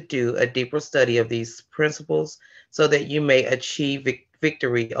 Determined to do a deeper study of these principles so that you may achieve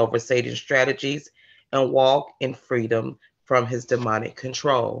victory over Satan's strategies and walk in freedom from his demonic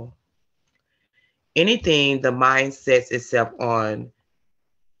control. Anything the mind sets itself on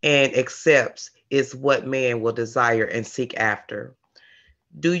and accepts is what man will desire and seek after.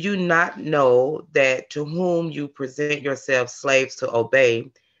 Do you not know that to whom you present yourselves slaves to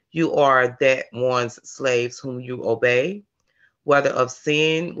obey, you are that one's slaves whom you obey, whether of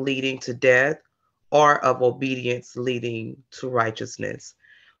sin leading to death or of obedience leading to righteousness?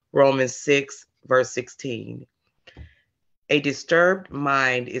 Romans 6, verse 16. A disturbed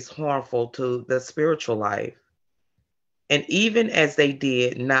mind is harmful to the spiritual life. And even as they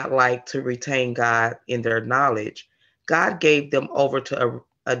did not like to retain God in their knowledge, God gave them over to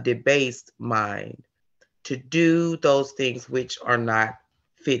a debased mind to do those things which are not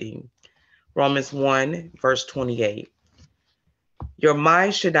fitting. Romans 1, verse 28. Your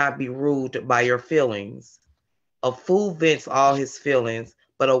mind should not be ruled by your feelings. A fool vents all his feelings,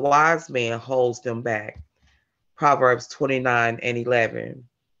 but a wise man holds them back. Proverbs 29 and 11.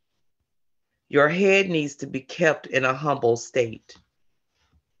 Your head needs to be kept in a humble state.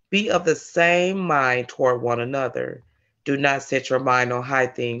 Be of the same mind toward one another. Do not set your mind on high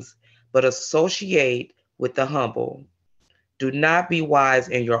things, but associate with the humble. Do not be wise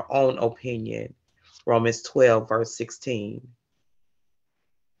in your own opinion. Romans 12, verse 16.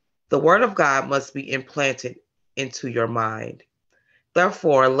 The word of God must be implanted into your mind.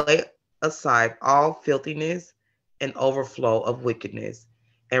 Therefore, lay aside all filthiness and overflow of wickedness,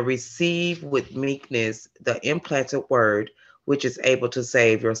 and receive with meekness the implanted word, which is able to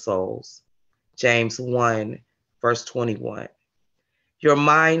save your souls. James 1, verse 21. Your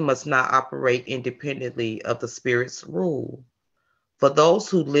mind must not operate independently of the Spirit's rule. For those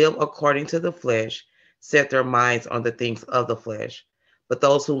who live according to the flesh set their minds on the things of the flesh, but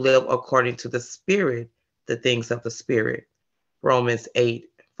those who live according to the Spirit, the things of the Spirit. Romans 8,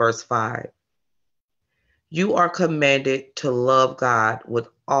 verse 5. You are commanded to love God with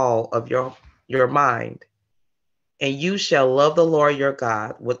all of your mind. And you shall love the Lord your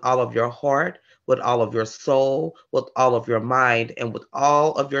God with all of your heart, with all of your soul, with all of your mind, and with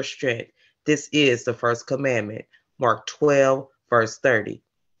all of your strength. This is the first commandment. Mark 12, verse 30.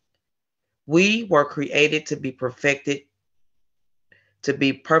 We were created to be perfected, to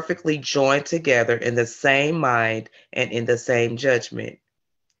be perfectly joined together in the same mind and in the same judgment.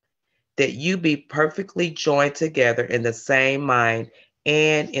 That you be perfectly joined together in the same mind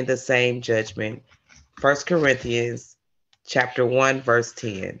and in the same judgment. 1 Corinthians chapter 1, verse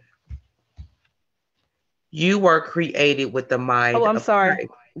 10. You were created with the mind Oh, I'm of sorry.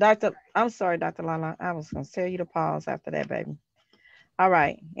 Christ. I'm sorry, Dr. Lala. I was going to tell you to pause after that, baby. All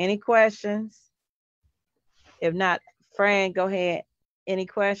right. Any questions? If not, Fran, go ahead. Any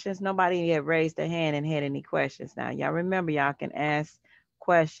questions? Nobody had raised their hand and had any questions. Now, y'all remember, y'all can ask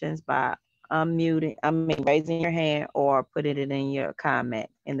questions by raising your hand or putting it in your comment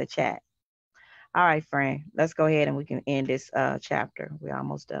in the chat. All right, Fran, let's go ahead and we can end this chapter. We're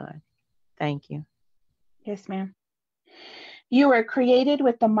almost done. Thank you. Yes, ma'am. You were created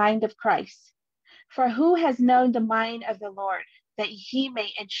with the mind of Christ. For who has known the mind of the Lord, that he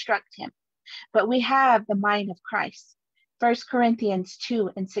may instruct him? But we have the mind of Christ. 1 Corinthians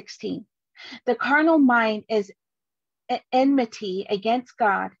 2:16. The carnal mind is enmity against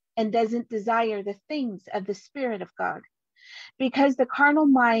God and doesn't desire the things of the Spirit of God, because the carnal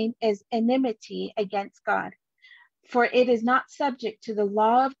mind is enmity against God. For it is not subject to the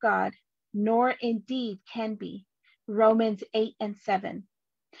law of God, nor indeed can be. Romans 8:7.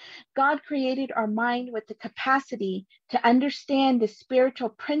 God created our mind with the capacity to understand the spiritual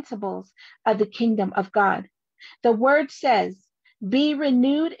principles of the kingdom of God. The word says, be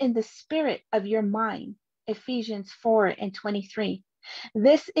renewed in the spirit of your mind, Ephesians 4:23.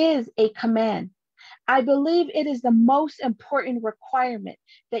 This is a command. I believe it is the most important requirement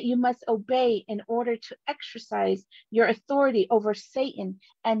that you must obey in order to exercise your authority over Satan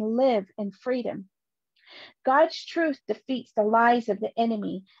and live in freedom. God's truth defeats the lies of the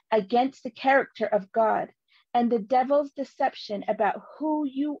enemy against the character of God and the devil's deception about who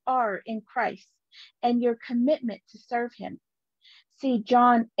you are in Christ and your commitment to serve him. See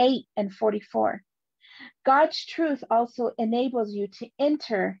John 8:44. God's truth also enables you to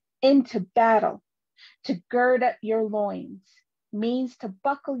enter into battle, to gird up your loins, means to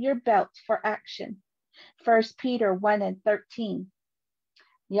buckle your belt for action. 1 Peter 1:13.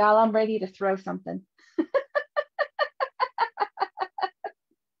 Y'all, I'm ready to throw something.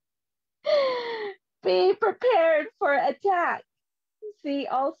 Be prepared for attack. See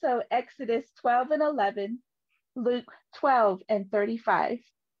also Exodus 12:11, Luke 12:35.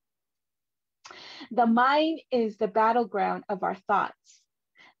 The mind is the battleground of our thoughts.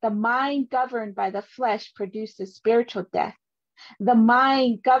 The mind governed by the flesh produces spiritual death. The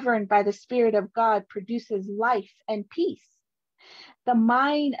mind governed by the Spirit of God produces life and peace. The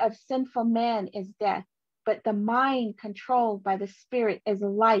mind of sinful man is death, but the mind controlled by the Spirit is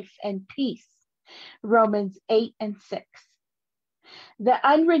life and peace. Romans 8:6. The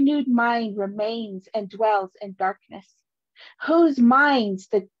unrenewed mind remains and dwells in darkness, whose minds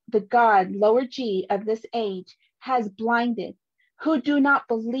the God, lower G, of this age has blinded, who do not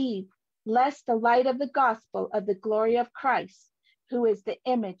believe, lest the light of the gospel of the glory of Christ, who is the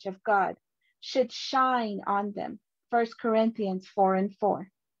image of God, should shine on them. 1 Corinthians 4:4.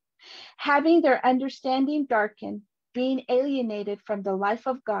 Having their understanding darkened, being alienated from the life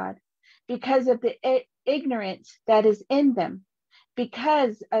of God, because of the ignorance that is in them,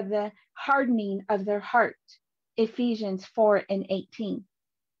 because of the hardening of their heart. Ephesians 4:18.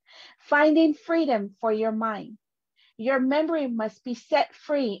 Finding freedom for your mind. Your memory must be set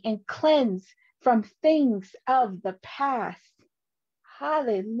free and cleansed from things of the past.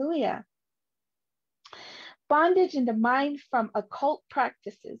 Hallelujah. Bondage in the mind from occult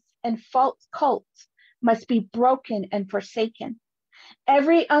practices and false cults must be broken and forsaken.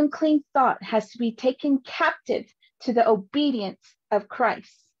 Every unclean thought has to be taken captive to the obedience of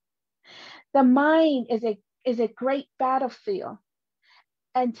Christ. The mind is a great battlefield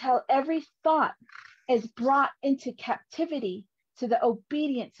until every thought is brought into captivity to the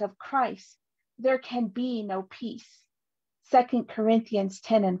obedience of Christ. There can be no peace. 2 Corinthians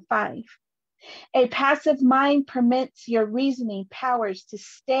 10:5. A passive mind permits your reasoning powers to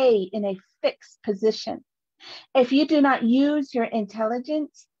stay in a fixed position. If you do not use your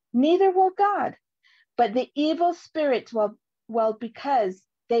intelligence, neither will God. But the evil spirits will because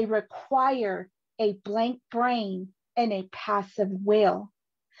they require a blank brain and a passive will.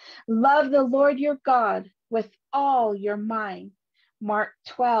 Love the Lord your God with all your mind. Mark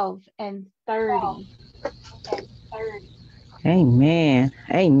 12:30. Amen.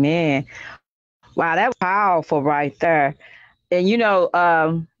 Amen. Wow, that was powerful right there. And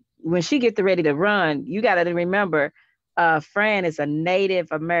when she gets ready to run, you got to remember, Fran is a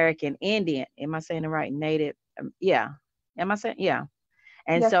Native American Indian. Am I saying it right? Native, yeah. Am I saying, yeah?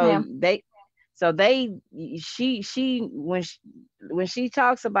 And Yes, so ma'am. when she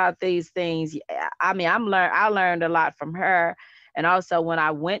talks about these things, I mean, I learned a lot from her, and also when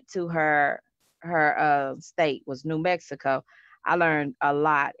I went to her state was New Mexico, I learned a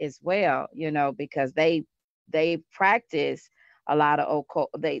lot as well, because they practice a lot of occult.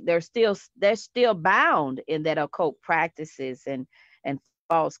 They're still bound in that occult practices and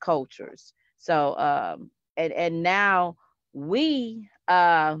false cultures. So and now we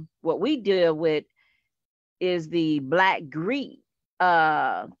what we deal with is the Black Greek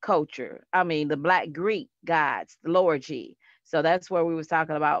culture. I mean, the Black Greek gods, the Lord G. So that's where we was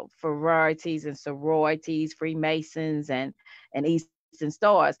talking about sororities and sororities, Freemasons and Eastern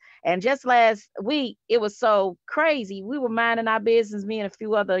Stars. And just last week, it was so crazy. We were minding our business. Me and a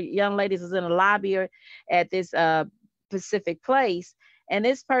few other young ladies was in a lobby at this Pacific Place, and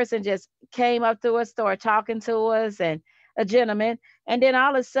this person just came up to us, started talking to us, and a gentleman, and then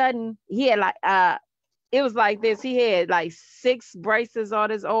all of a sudden he had like it was like this. He had like 6 braces on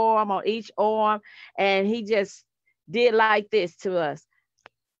his arm, on each arm, and he just did like this to us,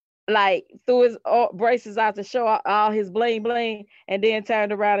 like threw his braces out to show all his bling bling, and then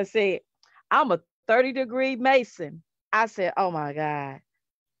turned around and said, "I'm a 30-degree Mason." I said, "Oh my God."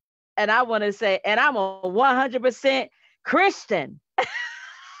 And I want to say, and I'm a 100% Christian.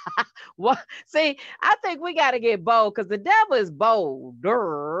 Well, see, I think we got to get bold because the devil is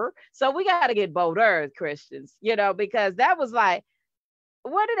bolder. So we got to get bolder as Christians, because that was like,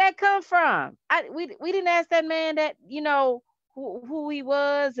 where did that come from? We didn't ask that man that, who he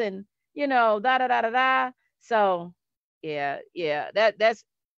was, and, da da da da da. So yeah, that's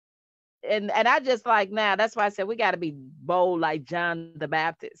and I just like, now that's why I said we got to be bold like John the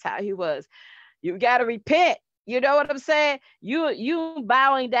Baptist, how he was. You got to repent. You know what I'm saying? You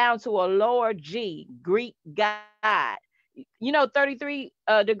bowing down to a lower G, Greek God. 33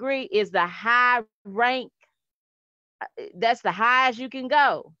 degree is the high rank. That's the highest you can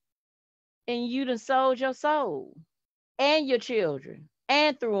go. And you done sold your soul and your children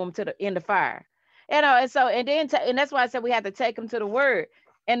and threw them in the fire. And that's why I said we have to take them to the word.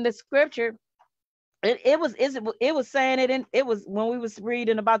 And the scripture, it was saying it in, it was when we was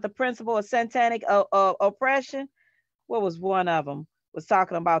reading about the principle of satanic oppression. What was one of them? Was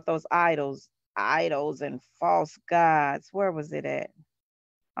talking about those idols and false gods. Where was it at?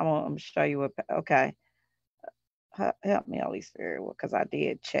 I'm gonna show you what. Okay, help me, Holy Spirit, because I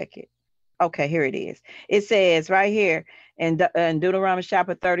did check it. Okay, here it is. It says right here in Deuteronomy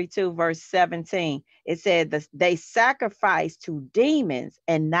chapter 32, verse 17. It said they sacrificed to demons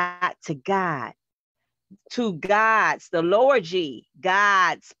and not to God. To gods, the Lord G,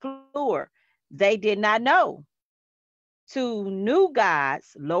 gods, plural. They did not know. To new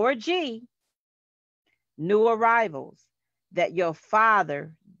gods, lower G, new arrivals that your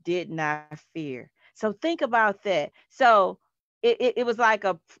father did not fear. So think about that. So it was like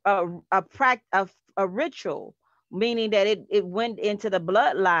a ritual, meaning that it went into the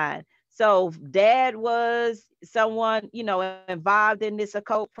bloodline. So dad was someone, involved in this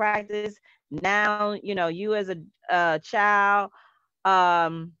occult practice. Now, you as a child,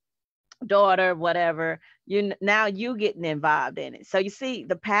 um, daughter, whatever, now you getting involved in it. So you see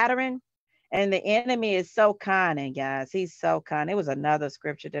the pattern, and the enemy is so cunning, guys. He's so cunning. It was another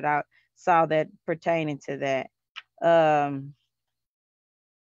scripture that I saw that pertaining to that.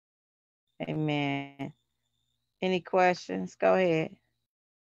 Amen. Any questions? Go ahead.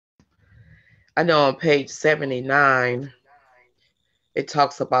 I know on page 79, it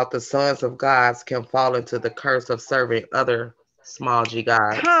talks about the sons of gods can fall into the curse of serving other small g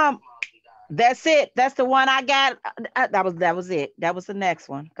gods. That's it. That's the one I got. That was it. That was the next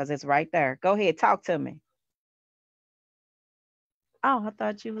one because it's right there. Go ahead, talk to me. Oh, I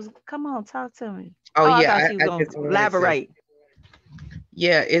thought you was. Come on, talk to me. Oh Oh, I yeah, thought you was I gonna just wanted to. elaborate.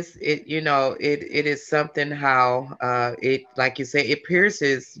 Yeah, it is something how it, like you say, it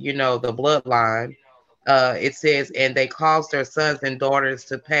pierces the bloodline. It says, and they caused their sons and daughters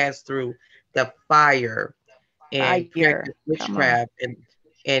to pass through the fire and Fire. practice Come on. witchcraft, and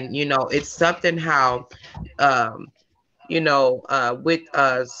it's something how um with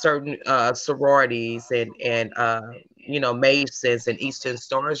certain sororities and Masons and Eastern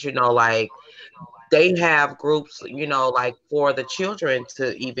Stars, like they have groups, like for the children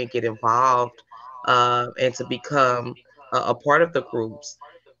to even get involved and to become a part of the groups.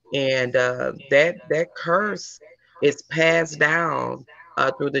 And that curse is passed down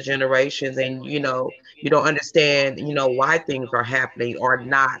through the generations. And, you don't understand, why things are happening or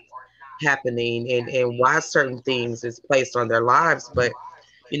not happening, and why certain things is placed on their lives. But,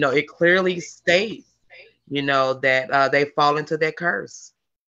 it clearly states, that they fall into that curse.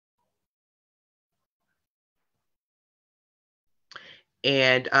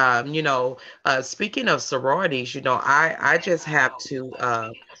 And speaking of sororities, I just have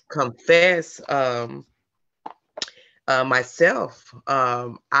to confess myself.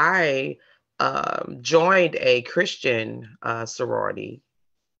 I joined a Christian sorority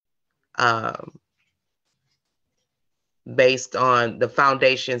um, based on the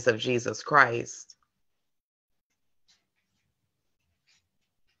foundations of Jesus Christ.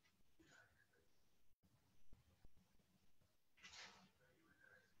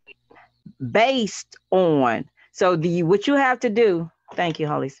 based on. So what you have to do, thank you,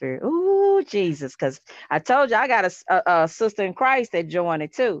 Holy Spirit. Ooh, Jesus, because I told you I got a sister in Christ that joined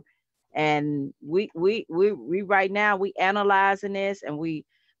it too. And we right now we analyzing this, and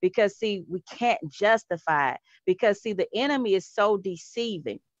because see, we can't justify it, because see, the enemy is so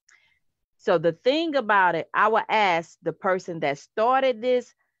deceiving. So the thing about it, I will ask the person that started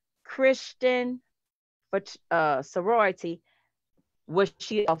this Christian sorority, was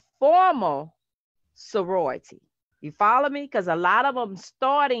she a formal sorority? You follow me? Because a lot of them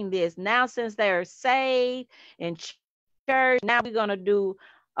starting this now, since they're saved in church, now we're going to do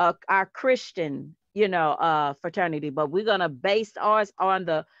our Christian, fraternity, but we're going to base ours on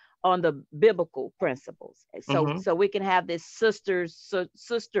the biblical principles. So Mm-hmm. so we can have this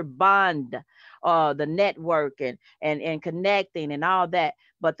sister bond, the network and connecting and all that.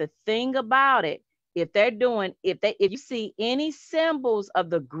 But the thing about it, if you see any symbols of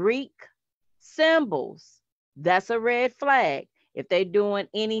the Greek symbols, that's a red flag. If they're doing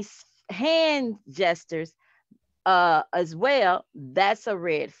any hand gestures as well, that's a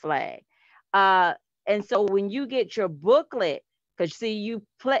red flag. Uh, and so when you get your booklet, because see,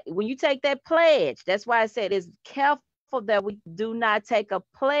 when you take that pledge, that's why I said it's careful that we do not take a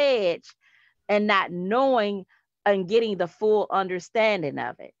pledge and not knowing and getting the full understanding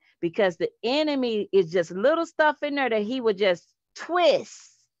of it, because the enemy is just little stuff in there that he would just twist,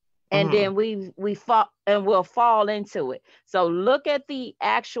 and Mm-hmm. then we fall and we'll fall into it. So look at the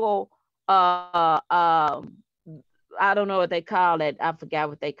actual I don't know what they call it. I forgot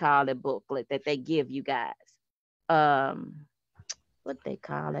what they call it booklet that they give you guys. Um, what they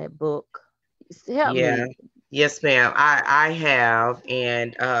call that book? Help Yeah. me. Yes, ma'am. I have,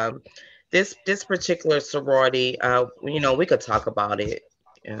 and this particular sorority, we could talk about it.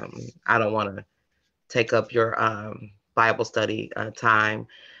 I don't want to take up your Bible study time,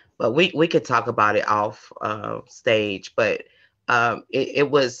 but we could talk about it off stage. But it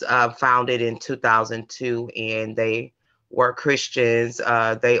was founded in 2002, and they were Christians.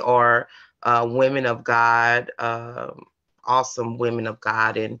 They are women of God, awesome women of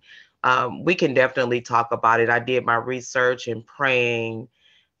God, and we can definitely talk about it. I did my research and praying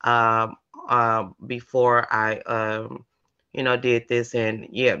um, before I, did this, and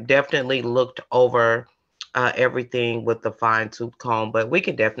yeah, definitely looked over everything with the fine tooth comb. But we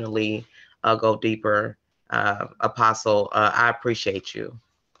can definitely go deeper. Apostle, I appreciate you.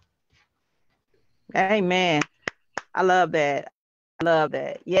 Amen. I love that. I love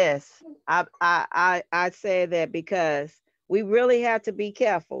that. Yes. I say that because we really have to be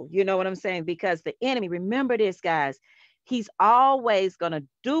careful. You know what I'm saying? Because the enemy, remember this, guys, he's always gonna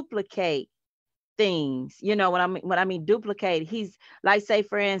duplicate things. You know what I mean? When I mean duplicate, he's like, say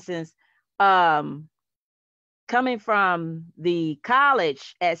for instance, um, coming from the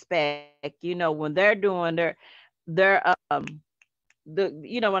college aspect, when they're doing their the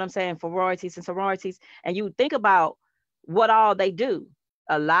you know what I'm saying, sororities and sororities, and you think about what all they do.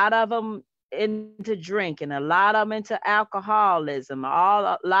 A lot of them into drinking, a lot of them into alcoholism,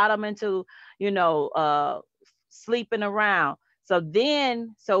 a lot of them into sleeping around.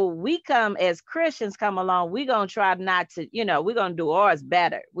 So we come as Christians come along, we're gonna try not to, we're gonna do ours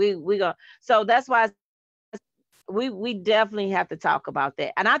better. We gonna so that's why we definitely have to talk about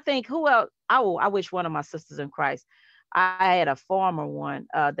that. And I think who else, I wish one of my sisters in Christ, I had a former one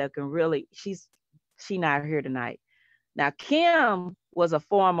that can really, she not here tonight. Now Kim was a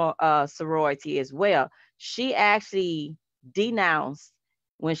former sorority as well. She actually denounced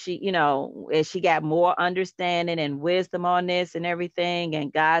when she, as she got more understanding and wisdom on this and everything,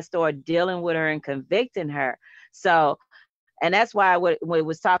 and God started dealing with her and convicting her. So, and that's why when it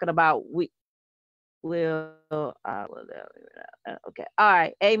was talking about okay, all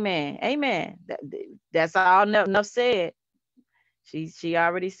right, amen, amen. That's all enough said. She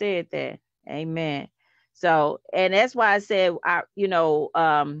already said that. Amen. So, and that's why I said,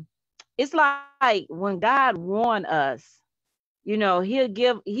 it's like when God warned us,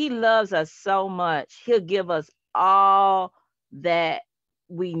 he loves us so much. He'll give us all that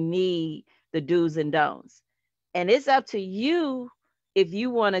we need, the do's and don'ts. And it's up to you if you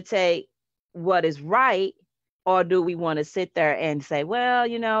want to take what is right, or do we want to sit there and say, well,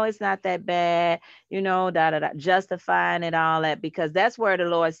 it's not that bad, justifying it, all that, because that's where the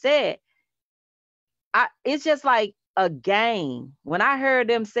Lord said, it's just like a game. When I heard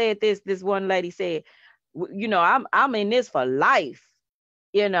them say this one lady said, I'm in this for life.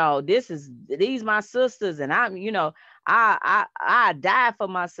 These my sisters, and I die for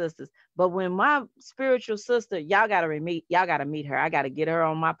my sisters. But when my spiritual sister, y'all gotta meet her. I gotta get her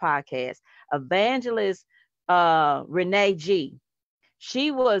on my podcast. Evangelist Renee G.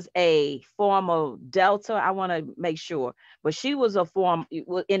 She was a former Delta. I want to make sure, but she was a form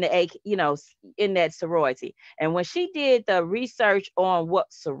in the in that sorority. And when she did the research on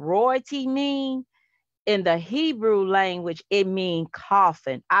what sorority mean in the Hebrew language, it mean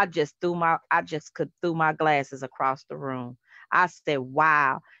coffin. I just could threw my glasses across the room. I said,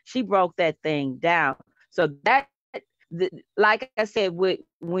 wow, she broke that thing down. So that, like I said,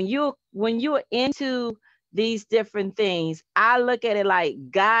 when you're into these different things, I look at it like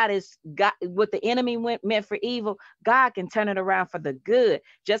God, what the enemy meant for evil, God can turn it around for the good.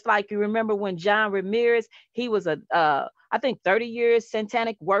 Just like you remember when John Ramirez, he was a I think 30 years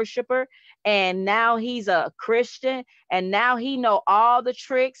satanic worshiper, and now he's a Christian, and now he know all the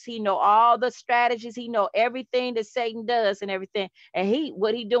tricks, he know all the strategies, he know everything that Satan does and everything. And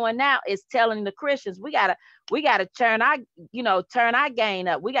what he doing now is telling the Christians, we gotta turn our game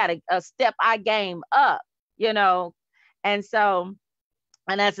up. We gotta step our game up, And so,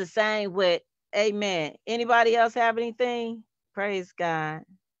 and that's the same with, amen. Anybody else have anything? Praise God.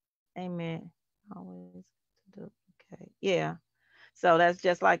 Amen. Always do. Okay. Yeah. So that's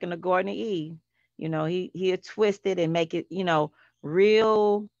just like in the Garden of Eve. He'll twist it and make it,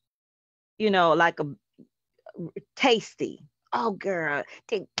 real, like a tasty. Oh, girl,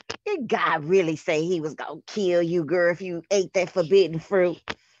 did God really say he was going to kill you, girl, if you ate that forbidden fruit?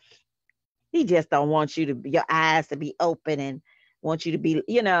 He just don't want your eyes to be open and want you to be,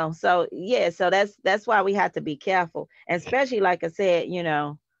 So yeah, so that's why we have to be careful, and especially like I said,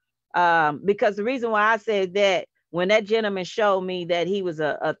 because the reason why I said that, when that gentleman showed me that he was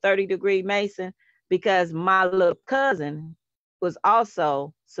a 30-degree Mason, because my little cousin was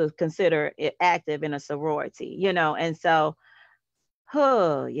also considered active in a sorority, and so,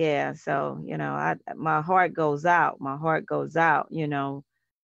 oh yeah, so my heart goes out. My heart goes out,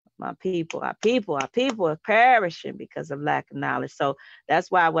 our people are perishing because of lack of knowledge. So that's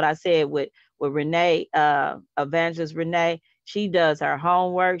why what I said with Renee, Evangelist Renee, she does her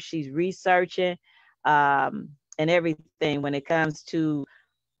homework, she's researching, and everything when it comes to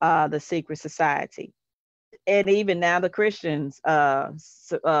the secret society. And even now the Christians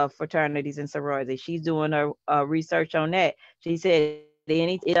fraternities and sororities, she's doing her research on that. She said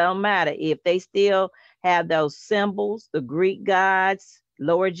it don't matter if they still have those symbols, the Greek gods,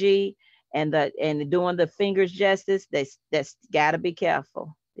 lower G, and doing the fingers justice. That's got to be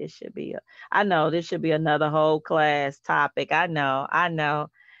careful. I know this should be another whole class topic. I know,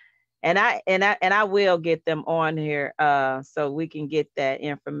 and I will get them on here so we can get that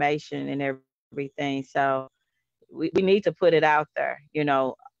information and everything. So we need to put it out there,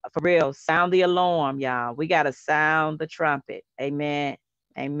 for real. Sound the alarm, y'all. We got to sound the trumpet. Amen.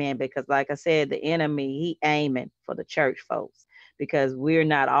 Amen. Because like I said, the enemy, he aiming for the church folks, because we're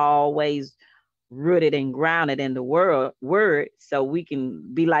not always rooted and grounded in the word. So we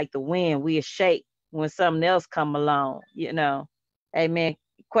can be like the wind. We shake when something else come along. Amen.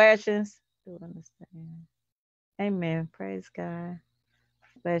 Questions? Do understand. Amen. Praise God.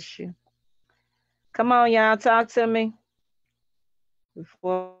 Bless you. Come on, y'all. Talk to me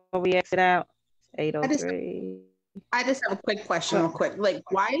before we exit out. It's I just 8:03. I just have a quick question, real quick. Like,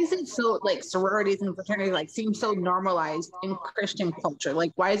 why is it so, like, sororities and fraternities like seem so normalized in Christian culture?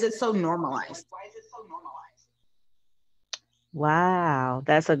 Like, why is it so normalized? Wow,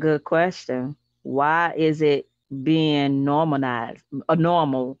 that's a good question. Why is it being normalized,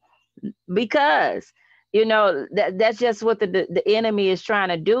 normal? Because that's just what the enemy is trying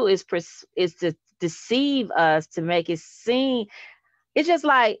to do, is to deceive us, to make it seem. It's just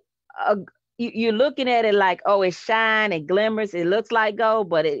like you're looking at it like, oh, it shine, it glimmers, it looks like gold,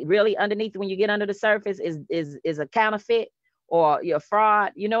 but it really underneath, when you get under the surface, is a counterfeit, or you're a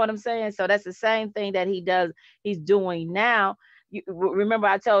fraud. You know what I'm saying? So that's the same thing that he's doing now. Remember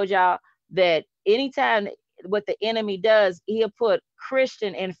I told y'all that anytime what the enemy does, he'll put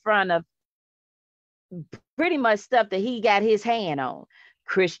Christian in front of pretty much stuff that he got his hand on.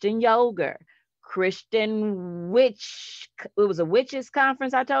 Christian yoga, Christian witch. It was a witches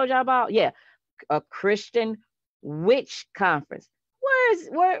conference I told y'all about. Yeah, a Christian witch conference.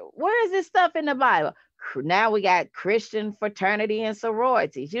 Where is this stuff in the Bible? Now we got Christian fraternity and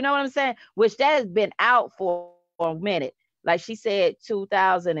sororities. You know what I'm saying? Which that has been out for a minute. Like she said,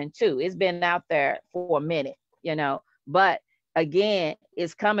 2002. It's been out there for a minute. But again,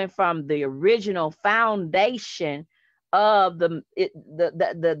 it's coming from the original foundation of the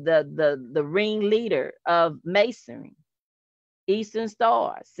ringleader of Masonry, Eastern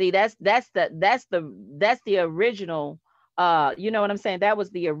Star. See, that's the original. You know what I'm saying? That was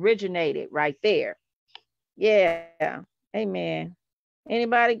the originated right there. Yeah. Amen.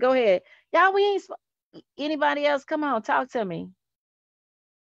 Anybody? Go ahead. Y'all, we ain't. Anybody else? Come on, talk to me.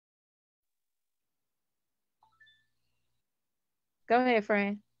 Go ahead,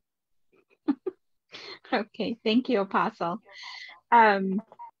 Fran. Okay, thank you, Apostle. Um,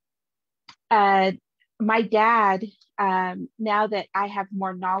 my dad, now that I have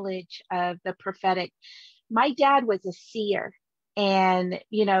more knowledge of the prophetic, my dad was a seer, and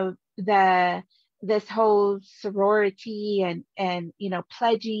this whole sorority and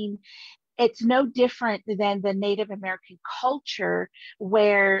pledging, it's no different than the Native American culture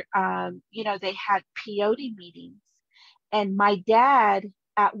where they had peyote meetings. And my dad,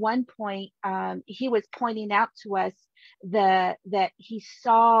 at one point, he was pointing out to us that he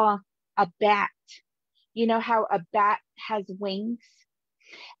saw a bat. You know how a bat has wings,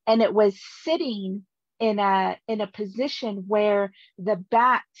 and it was sitting in a position where the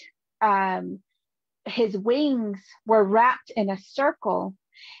bat, his wings were wrapped in a circle,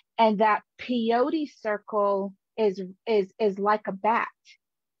 and that peyote circle is like a bat.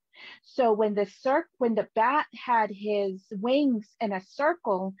 So when the bat had his wings in a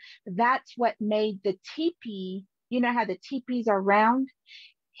circle, that's what made the teepee. You know how the teepees are round?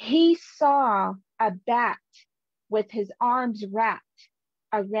 He saw a bat with his arms wrapped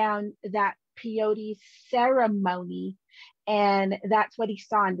around that peyote ceremony, and that's what he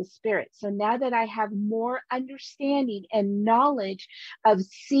saw in the spirit. So now that I have more understanding and knowledge of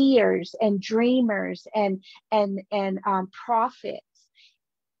seers and dreamers and prophets,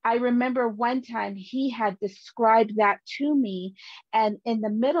 I remember one time he had described that to me, and in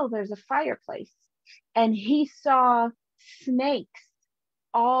the middle there's a fireplace, and he saw snakes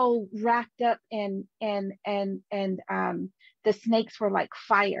all wrapped up and the snakes were like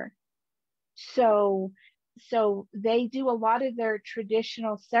fire. So they do a lot of their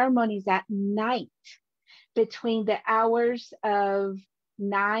traditional ceremonies at night between the hours of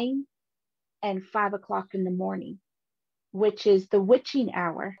 9 and 5 o'clock in the morning, which is the witching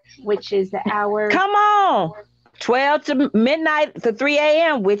hour, which is the hour. Come on. 12 to midnight to 3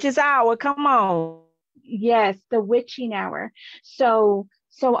 a.m., which is hour. Come on. Yes, the witching hour. So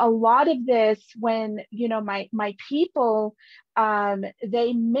a lot of this, when my people,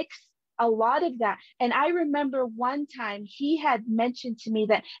 they mix a lot of that. And I remember one time he had mentioned to me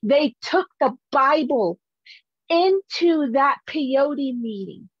that they took the Bible into that peyote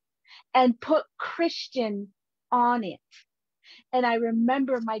meeting and put Christian on it. And I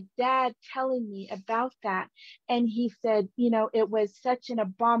remember my dad telling me about that. And he said, it was such an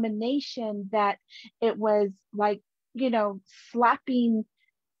abomination that it was like, slapping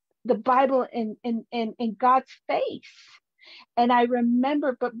the Bible in God's face. And I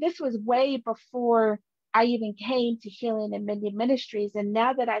remember, but this was way before I even came to Healing and Mending Ministries. And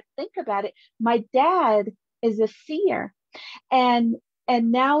now that I think about it, my dad is a seer. And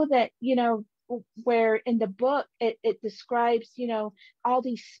now that, where in the book it describes, all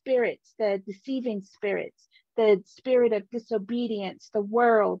these spirits, the deceiving spirits, the spirit of disobedience, the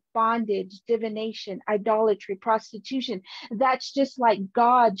world, bondage, divination, idolatry, prostitution. That's just like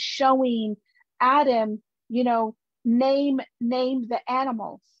God showing Adam, name the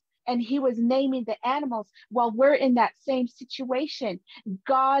animals. And he was naming the animals while we're in that same situation.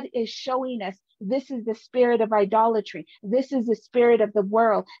 God is showing us, this is the spirit of idolatry. This is the spirit of the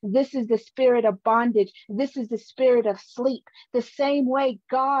world. This is the spirit of bondage. This is the spirit of sleep. The same way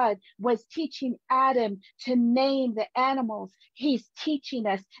God was teaching Adam to name the animals, he's teaching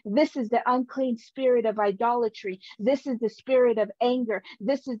us, this is the unclean spirit of idolatry. This is the spirit of anger.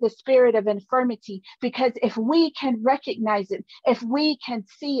 This is the spirit of infirmity. Because if we can recognize it, if we can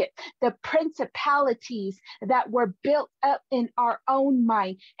see it, the principalities that were built up in our own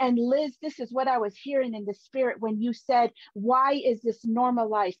mind. And Liz, this is what I was hearing in the spirit when you said, why is this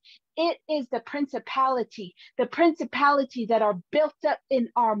normalized? It is the principality that are built up in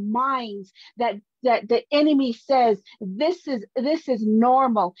our minds, that the enemy says, this is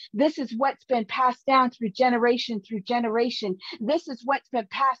normal. This is what's been passed down through generation. This is what's been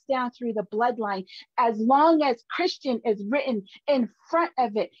passed down through the bloodline. As long as Christian is written in front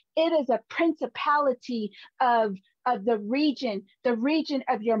of it, it is a principality of the region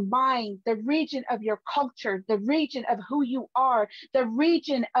of your mind, the region of your culture, the region of who you are, the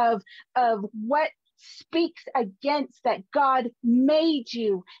region of what speaks against that God made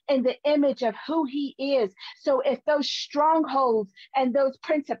you in the image of who he is. So if those strongholds and those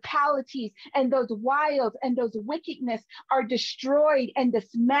principalities and those wiles and those wickedness are destroyed and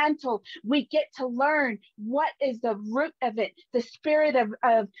dismantled, we get to learn what is the root of it, the spirit of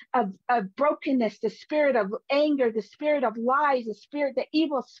brokenness, the spirit of anger, the spirit of lies, the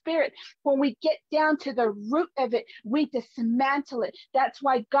evil spirit. When we get down to the root of it, we dismantle it. That's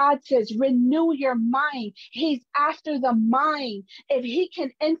why God says, renew your mind. He's after the mind. If he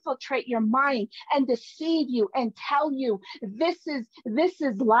can infiltrate your mind and deceive you and tell you this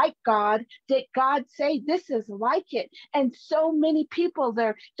is like God, did God say this is like it? And so many people,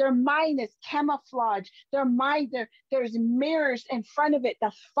 their mind is camouflage. Their mind, there's mirrors in front of it,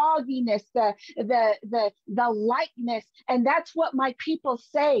 the fogginess, the likeness. And that's what my people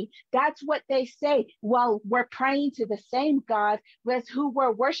say. That's what they say. Well, we're praying to the same God with who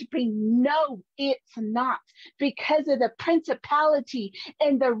we're worshiping. No, it's not, because of the principality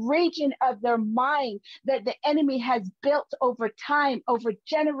in the region of their mind that the enemy has built over time, over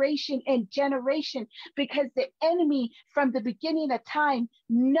generation and generation, because the enemy from the beginning of time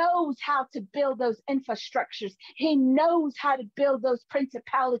knows how to build those infrastructures. He knows how to build those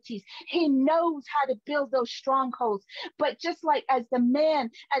principalities. He knows how to build those strongholds. But just like as the man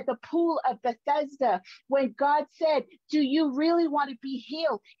at the pool of Bethesda, when God said, do you really want to be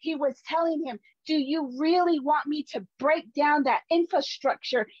healed? He was telling him, do you really want me to break down that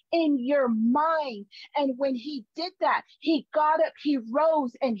infrastructure in your mind? And when he did that, he got up, he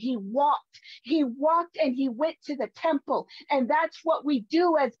rose, and he walked. He walked and he went to the temple. And that's what we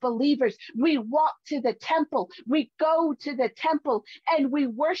do as believers. We walk to the temple. We go to the temple and we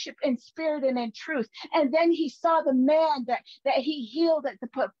worship in spirit and in truth. And then he saw the man that he healed at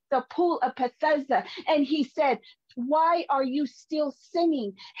the pool of Bethesda. And he said, why are you still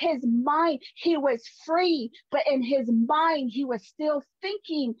sinning? His mind, he was free, but in his mind, he was still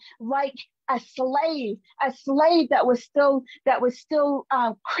thinking like a slave that was still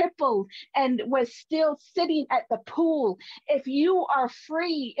crippled and was still sitting at the pool. If you are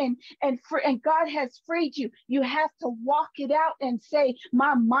free and God has freed you, you have to walk it out and say,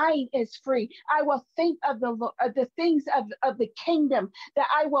 my mind is free. I will think of the things of the kingdom, that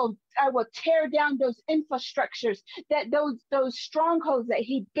I will tear down those infrastructures, that those strongholds that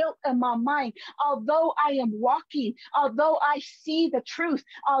he built in my mind. Although I am walking, although I see the truth,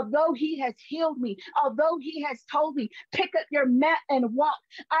 although he has healed me, although he has told me, pick up your mat and walk,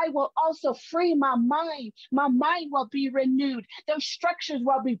 I will also free my mind. My mind will be renewed. Those structures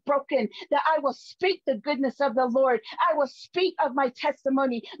will be broken, that I will speak the goodness of the Lord. I will speak of my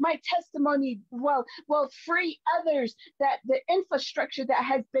testimony. My testimony will free others, that the infrastructure that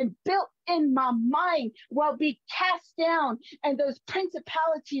has been built in my mind will be cast down, and those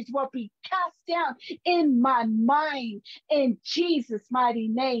principalities will be cast down in my mind. In Jesus' mighty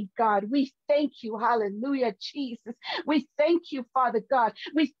name, God, we thank you. Hallelujah, Jesus. We thank you, Father God.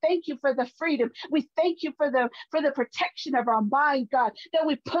 We thank you for the freedom. We thank you for the protection of our mind, God, that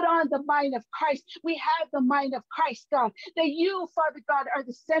we put on the mind of Christ. We have the mind of Christ, God, that you, Father God, are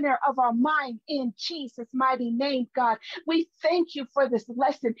the center of our mind. In Jesus' mighty name, God, we thank you for this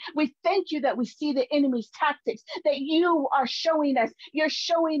lesson. We thank you that we see the enemy's tactics, that you are showing us. You're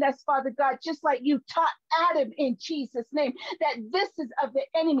showing us, Father God, just like you taught Adam, in Jesus' name, that this is of the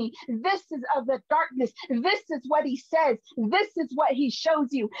enemy. This is of the darkness. This is what he says. This is what he shows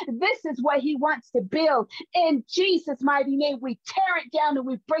you. This is what he wants to build. In Jesus' mighty name, we tear it down and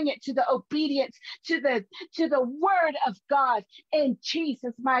we bring it to the obedience, to the word of God. In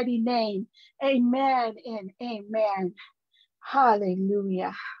Jesus' mighty name, amen and amen.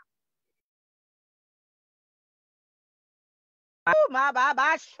 Hallelujah. Oh, my,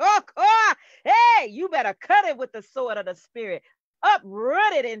 shoko. Hey, you better cut it with the sword of the Spirit.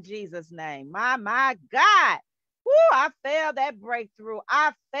 Uproot it in Jesus' name. My God. Woo, I felt that breakthrough.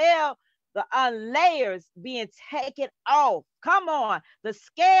 I felt the layers being taken off. Come on. The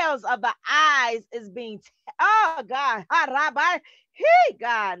scales of the eyes is being, oh, God. Hey,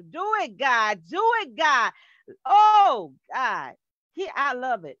 God. Do it, God. Do it, God. Oh, God. I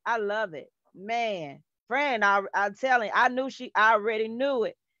love it. I love it. Man. Friend, I'm telling you, I already knew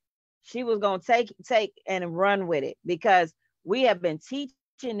it. She was going to take and run with it, because we have been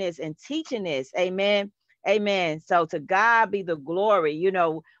teaching this and teaching this. Amen. Amen. So to God be the glory.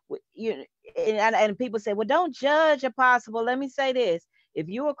 And people say, well, don't judge, Apostle. Well, let me say this. If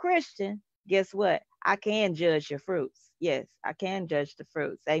you're a Christian, guess what? I can judge your fruits. Yes, I can judge the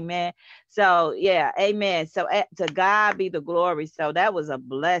fruits. Amen. So yeah, amen. So to God be the glory. So that was a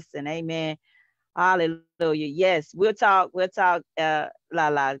blessing. Amen. Hallelujah. Yes, we'll talk. La.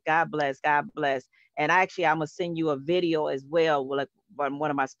 God bless. God bless. And actually, I'm gonna send you a video as well. Like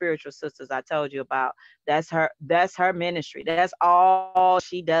one of my spiritual sisters I told you about. That's her ministry. That's all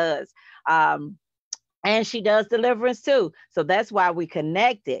she does. And she does deliverance too. So that's why we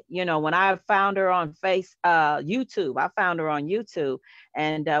connected. When I found her on YouTube, I found her on YouTube.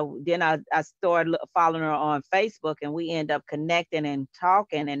 And then I started following her on Facebook, and we end up connecting and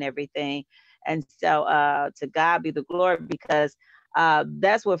talking and everything. And so to God be the glory, because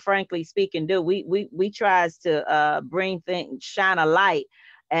That's what frankly speaking do. We tries to bring things, shine a light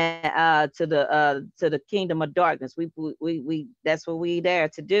and to the kingdom of darkness. We that's what we there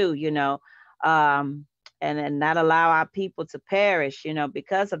to do, um and not allow our people to perish,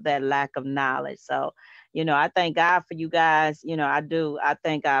 because of that lack of knowledge. So, I thank God for you guys. I do. I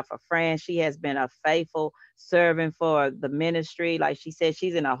thank God for Fran. She has been a faithful servant for the ministry. Like she said,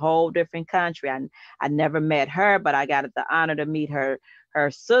 she's in a whole different country. I never met her, but I got the honor to meet her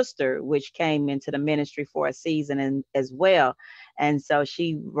sister, which came into the ministry for a season and as well. And so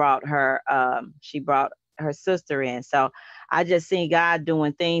she brought her sister in. So I just seen God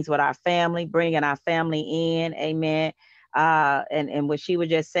doing things with our family, bringing our family in. Amen. And what she was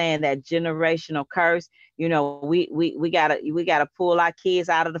just saying, that generational curse, we gotta pull our kids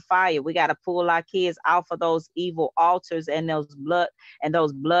out of the fire. We gotta pull our kids off of those evil altars and those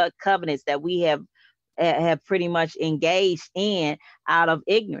blood covenants that we have pretty much engaged in out of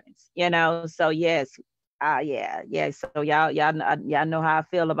ignorance. So yes, yeah. So y'all know how I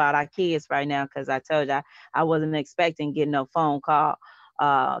feel about our kids right now, because I told you I wasn't expecting getting no phone call.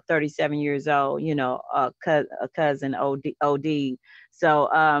 37 years old, a cousin OD.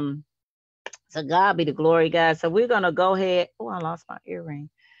 So God be the glory, guys. So we're gonna go ahead. Oh, I lost my earring.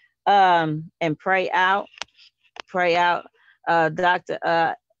 And pray out. Dr.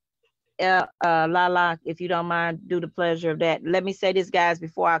 Lala, if you don't mind, do the pleasure of that. Let me say this, guys,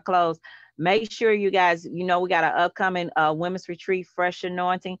 before I close. Make sure you guys, we got an upcoming women's retreat, Fresh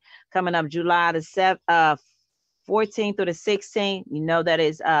Anointing, coming up July the 14th through the 16th. That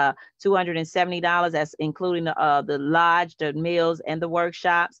is $270. That's including the lodge, the meals, and the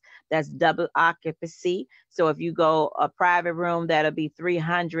workshops. That's double occupancy. So if you go a private room, that'll be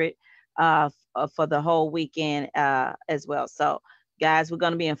 $300 for the whole weekend as well. So guys, we're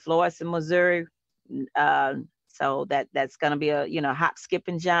going to be in Florissant, Missouri. So that's going to be a, hop, skip,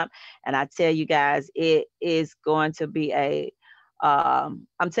 and jump. And I tell you guys, it is going to be I'm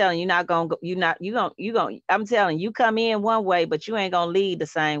telling you, I'm telling you, come in one way, but you ain't going to leave the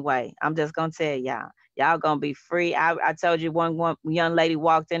same way. I'm just going to tell y'all going to be free. I told you one young lady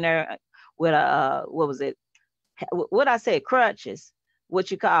walked in there with what was it? What I said, crutches, what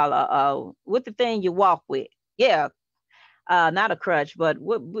you call, with the thing you walk with. Yeah. Not a crutch, but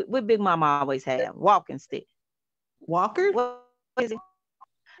what Big Mama always had, walking stick. Walker? What is it?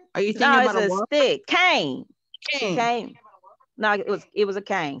 Are you thinking No, about it's a a walker? stick. Cane. She Cane. came. No, it was a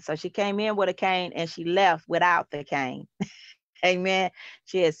cane. So she came in with a cane and she left without the cane. Amen.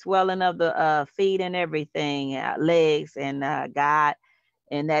 She had swelling of the feet and everything, legs, and God.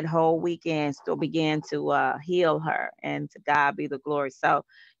 And that whole weekend still began to heal her, and to God be the glory. So,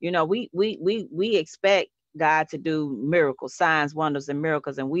 we expect God to do miracles, signs, wonders, and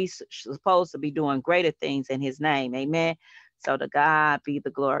miracles, and we supposed to be doing greater things in His name. Amen. So to God be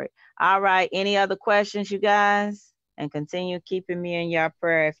the glory. All right. Any other questions, you guys? And continue keeping me in your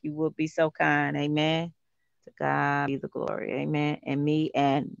prayer if you would be so kind. Amen. To God be the glory. Amen. And me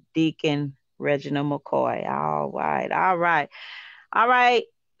and Deacon Reginald McCoy. All right. All right. All right.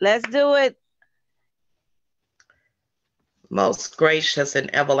 Let's do it. Most gracious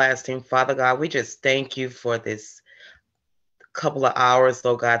and everlasting Father God, we just thank you for this couple of hours,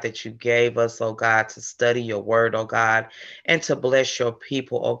 oh God, that you gave us, oh God, to study your word, oh God, and to bless your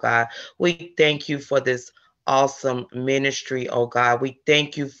people, oh God. We thank you for this awesome ministry, oh God. We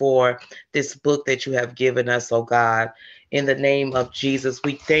thank you for this book that you have given us, oh God. In the name of Jesus,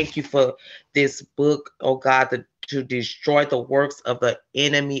 we thank you for this book, oh God, to destroy the works of the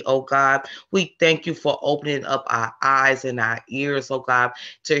enemy, oh God. We thank you for opening up our eyes and our ears, oh God,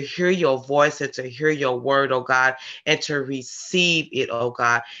 to hear your voice and to hear your word, oh God, and to receive it, oh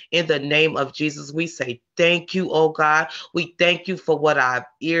God. In the name of Jesus, we say thank you, oh God. We thank you for what our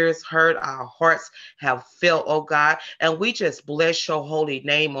ears heard, our hearts have felt, oh God. And we just bless your holy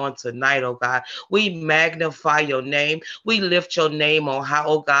name on tonight, oh God. We magnify your name. We lift your name on high,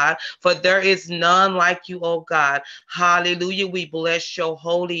 oh God, for there is none like you, oh God. Hallelujah. We bless your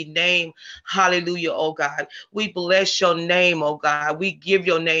holy name. Hallelujah, oh God. We bless your name, oh God. We give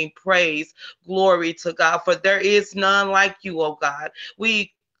your name praise. Glory to God, for there is none like you, oh God.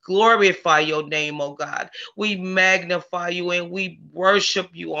 We glorify your name, oh God. We magnify you and we worship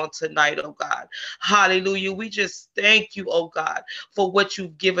you on tonight, oh God. Hallelujah. We just thank you, oh God, for what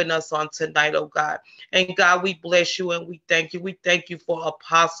you've given us on tonight, oh God. And God, we bless you and we thank you. We thank you for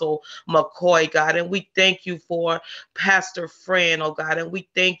Apostle McCoy, God, and we thank you for Pastor Fran, oh God, and we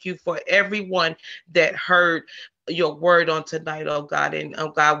thank you for everyone that heard your word on tonight, oh God. And oh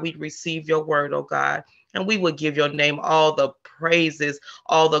God, we receive your word, oh God. And we will give your name all the praises,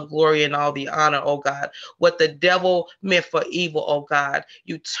 all the glory, and all the honor, oh God. What the devil meant for evil, oh God,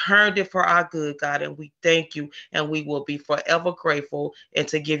 you turned it for our good, God. And we thank you, and we will be forever grateful, and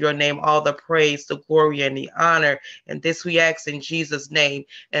to give your name all the praise, the glory, and the honor. And this we ask in Jesus' name.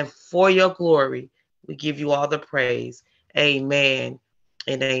 And for your glory, we give you all the praise. Amen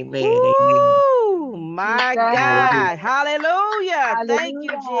and amen. Amen. Woo! My Hallelujah. God. Hallelujah. Thank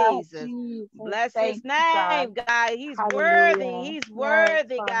you, Hallelujah. Jesus. Jesus. Bless his Thank you, God. name, God. He's worthy. Hallelujah. He's Yes,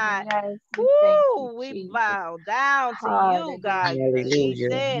 worthy, Father. God. Yes, we thank you, Woo! We Jesus. bow down to you, God, Hallelujah. because he Hallelujah.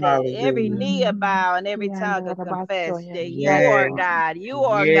 said it. Every Hallelujah. knee a bow and every tongue a confess Kiandarabasoya. that you Yes, are Yes. Father. God. You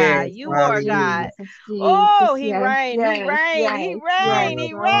are God. Yes. You Jesus, are Hallelujah. God. Jesus, Oh, Jesus. he Yes, reigned. He yes, reigned. He yes, yes, reigned. Yes.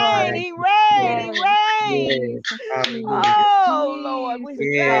 He reigned. Lord. He Hallelujah. reigned. He Yes, reigned. Yes. Jesus, Hallelujah. Jesus, Oh, Lord, we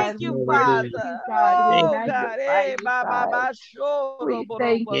Jesus, Yes. thank God. you, We Father. worship Hallelujah. you, God. We Thank Oh, you. God. magnify Hey, you, ba, ba, God. ba, sho, ro, We bo, ro,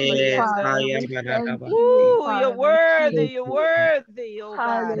 thank bo, ro, you, Yes. yanda. Father. I am We thank Badadaba. you, Ooh, you're Father, worthy. Thank You're Jesus. you. worthy, oh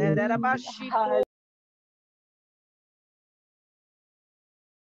God. Yes. Hallelujah.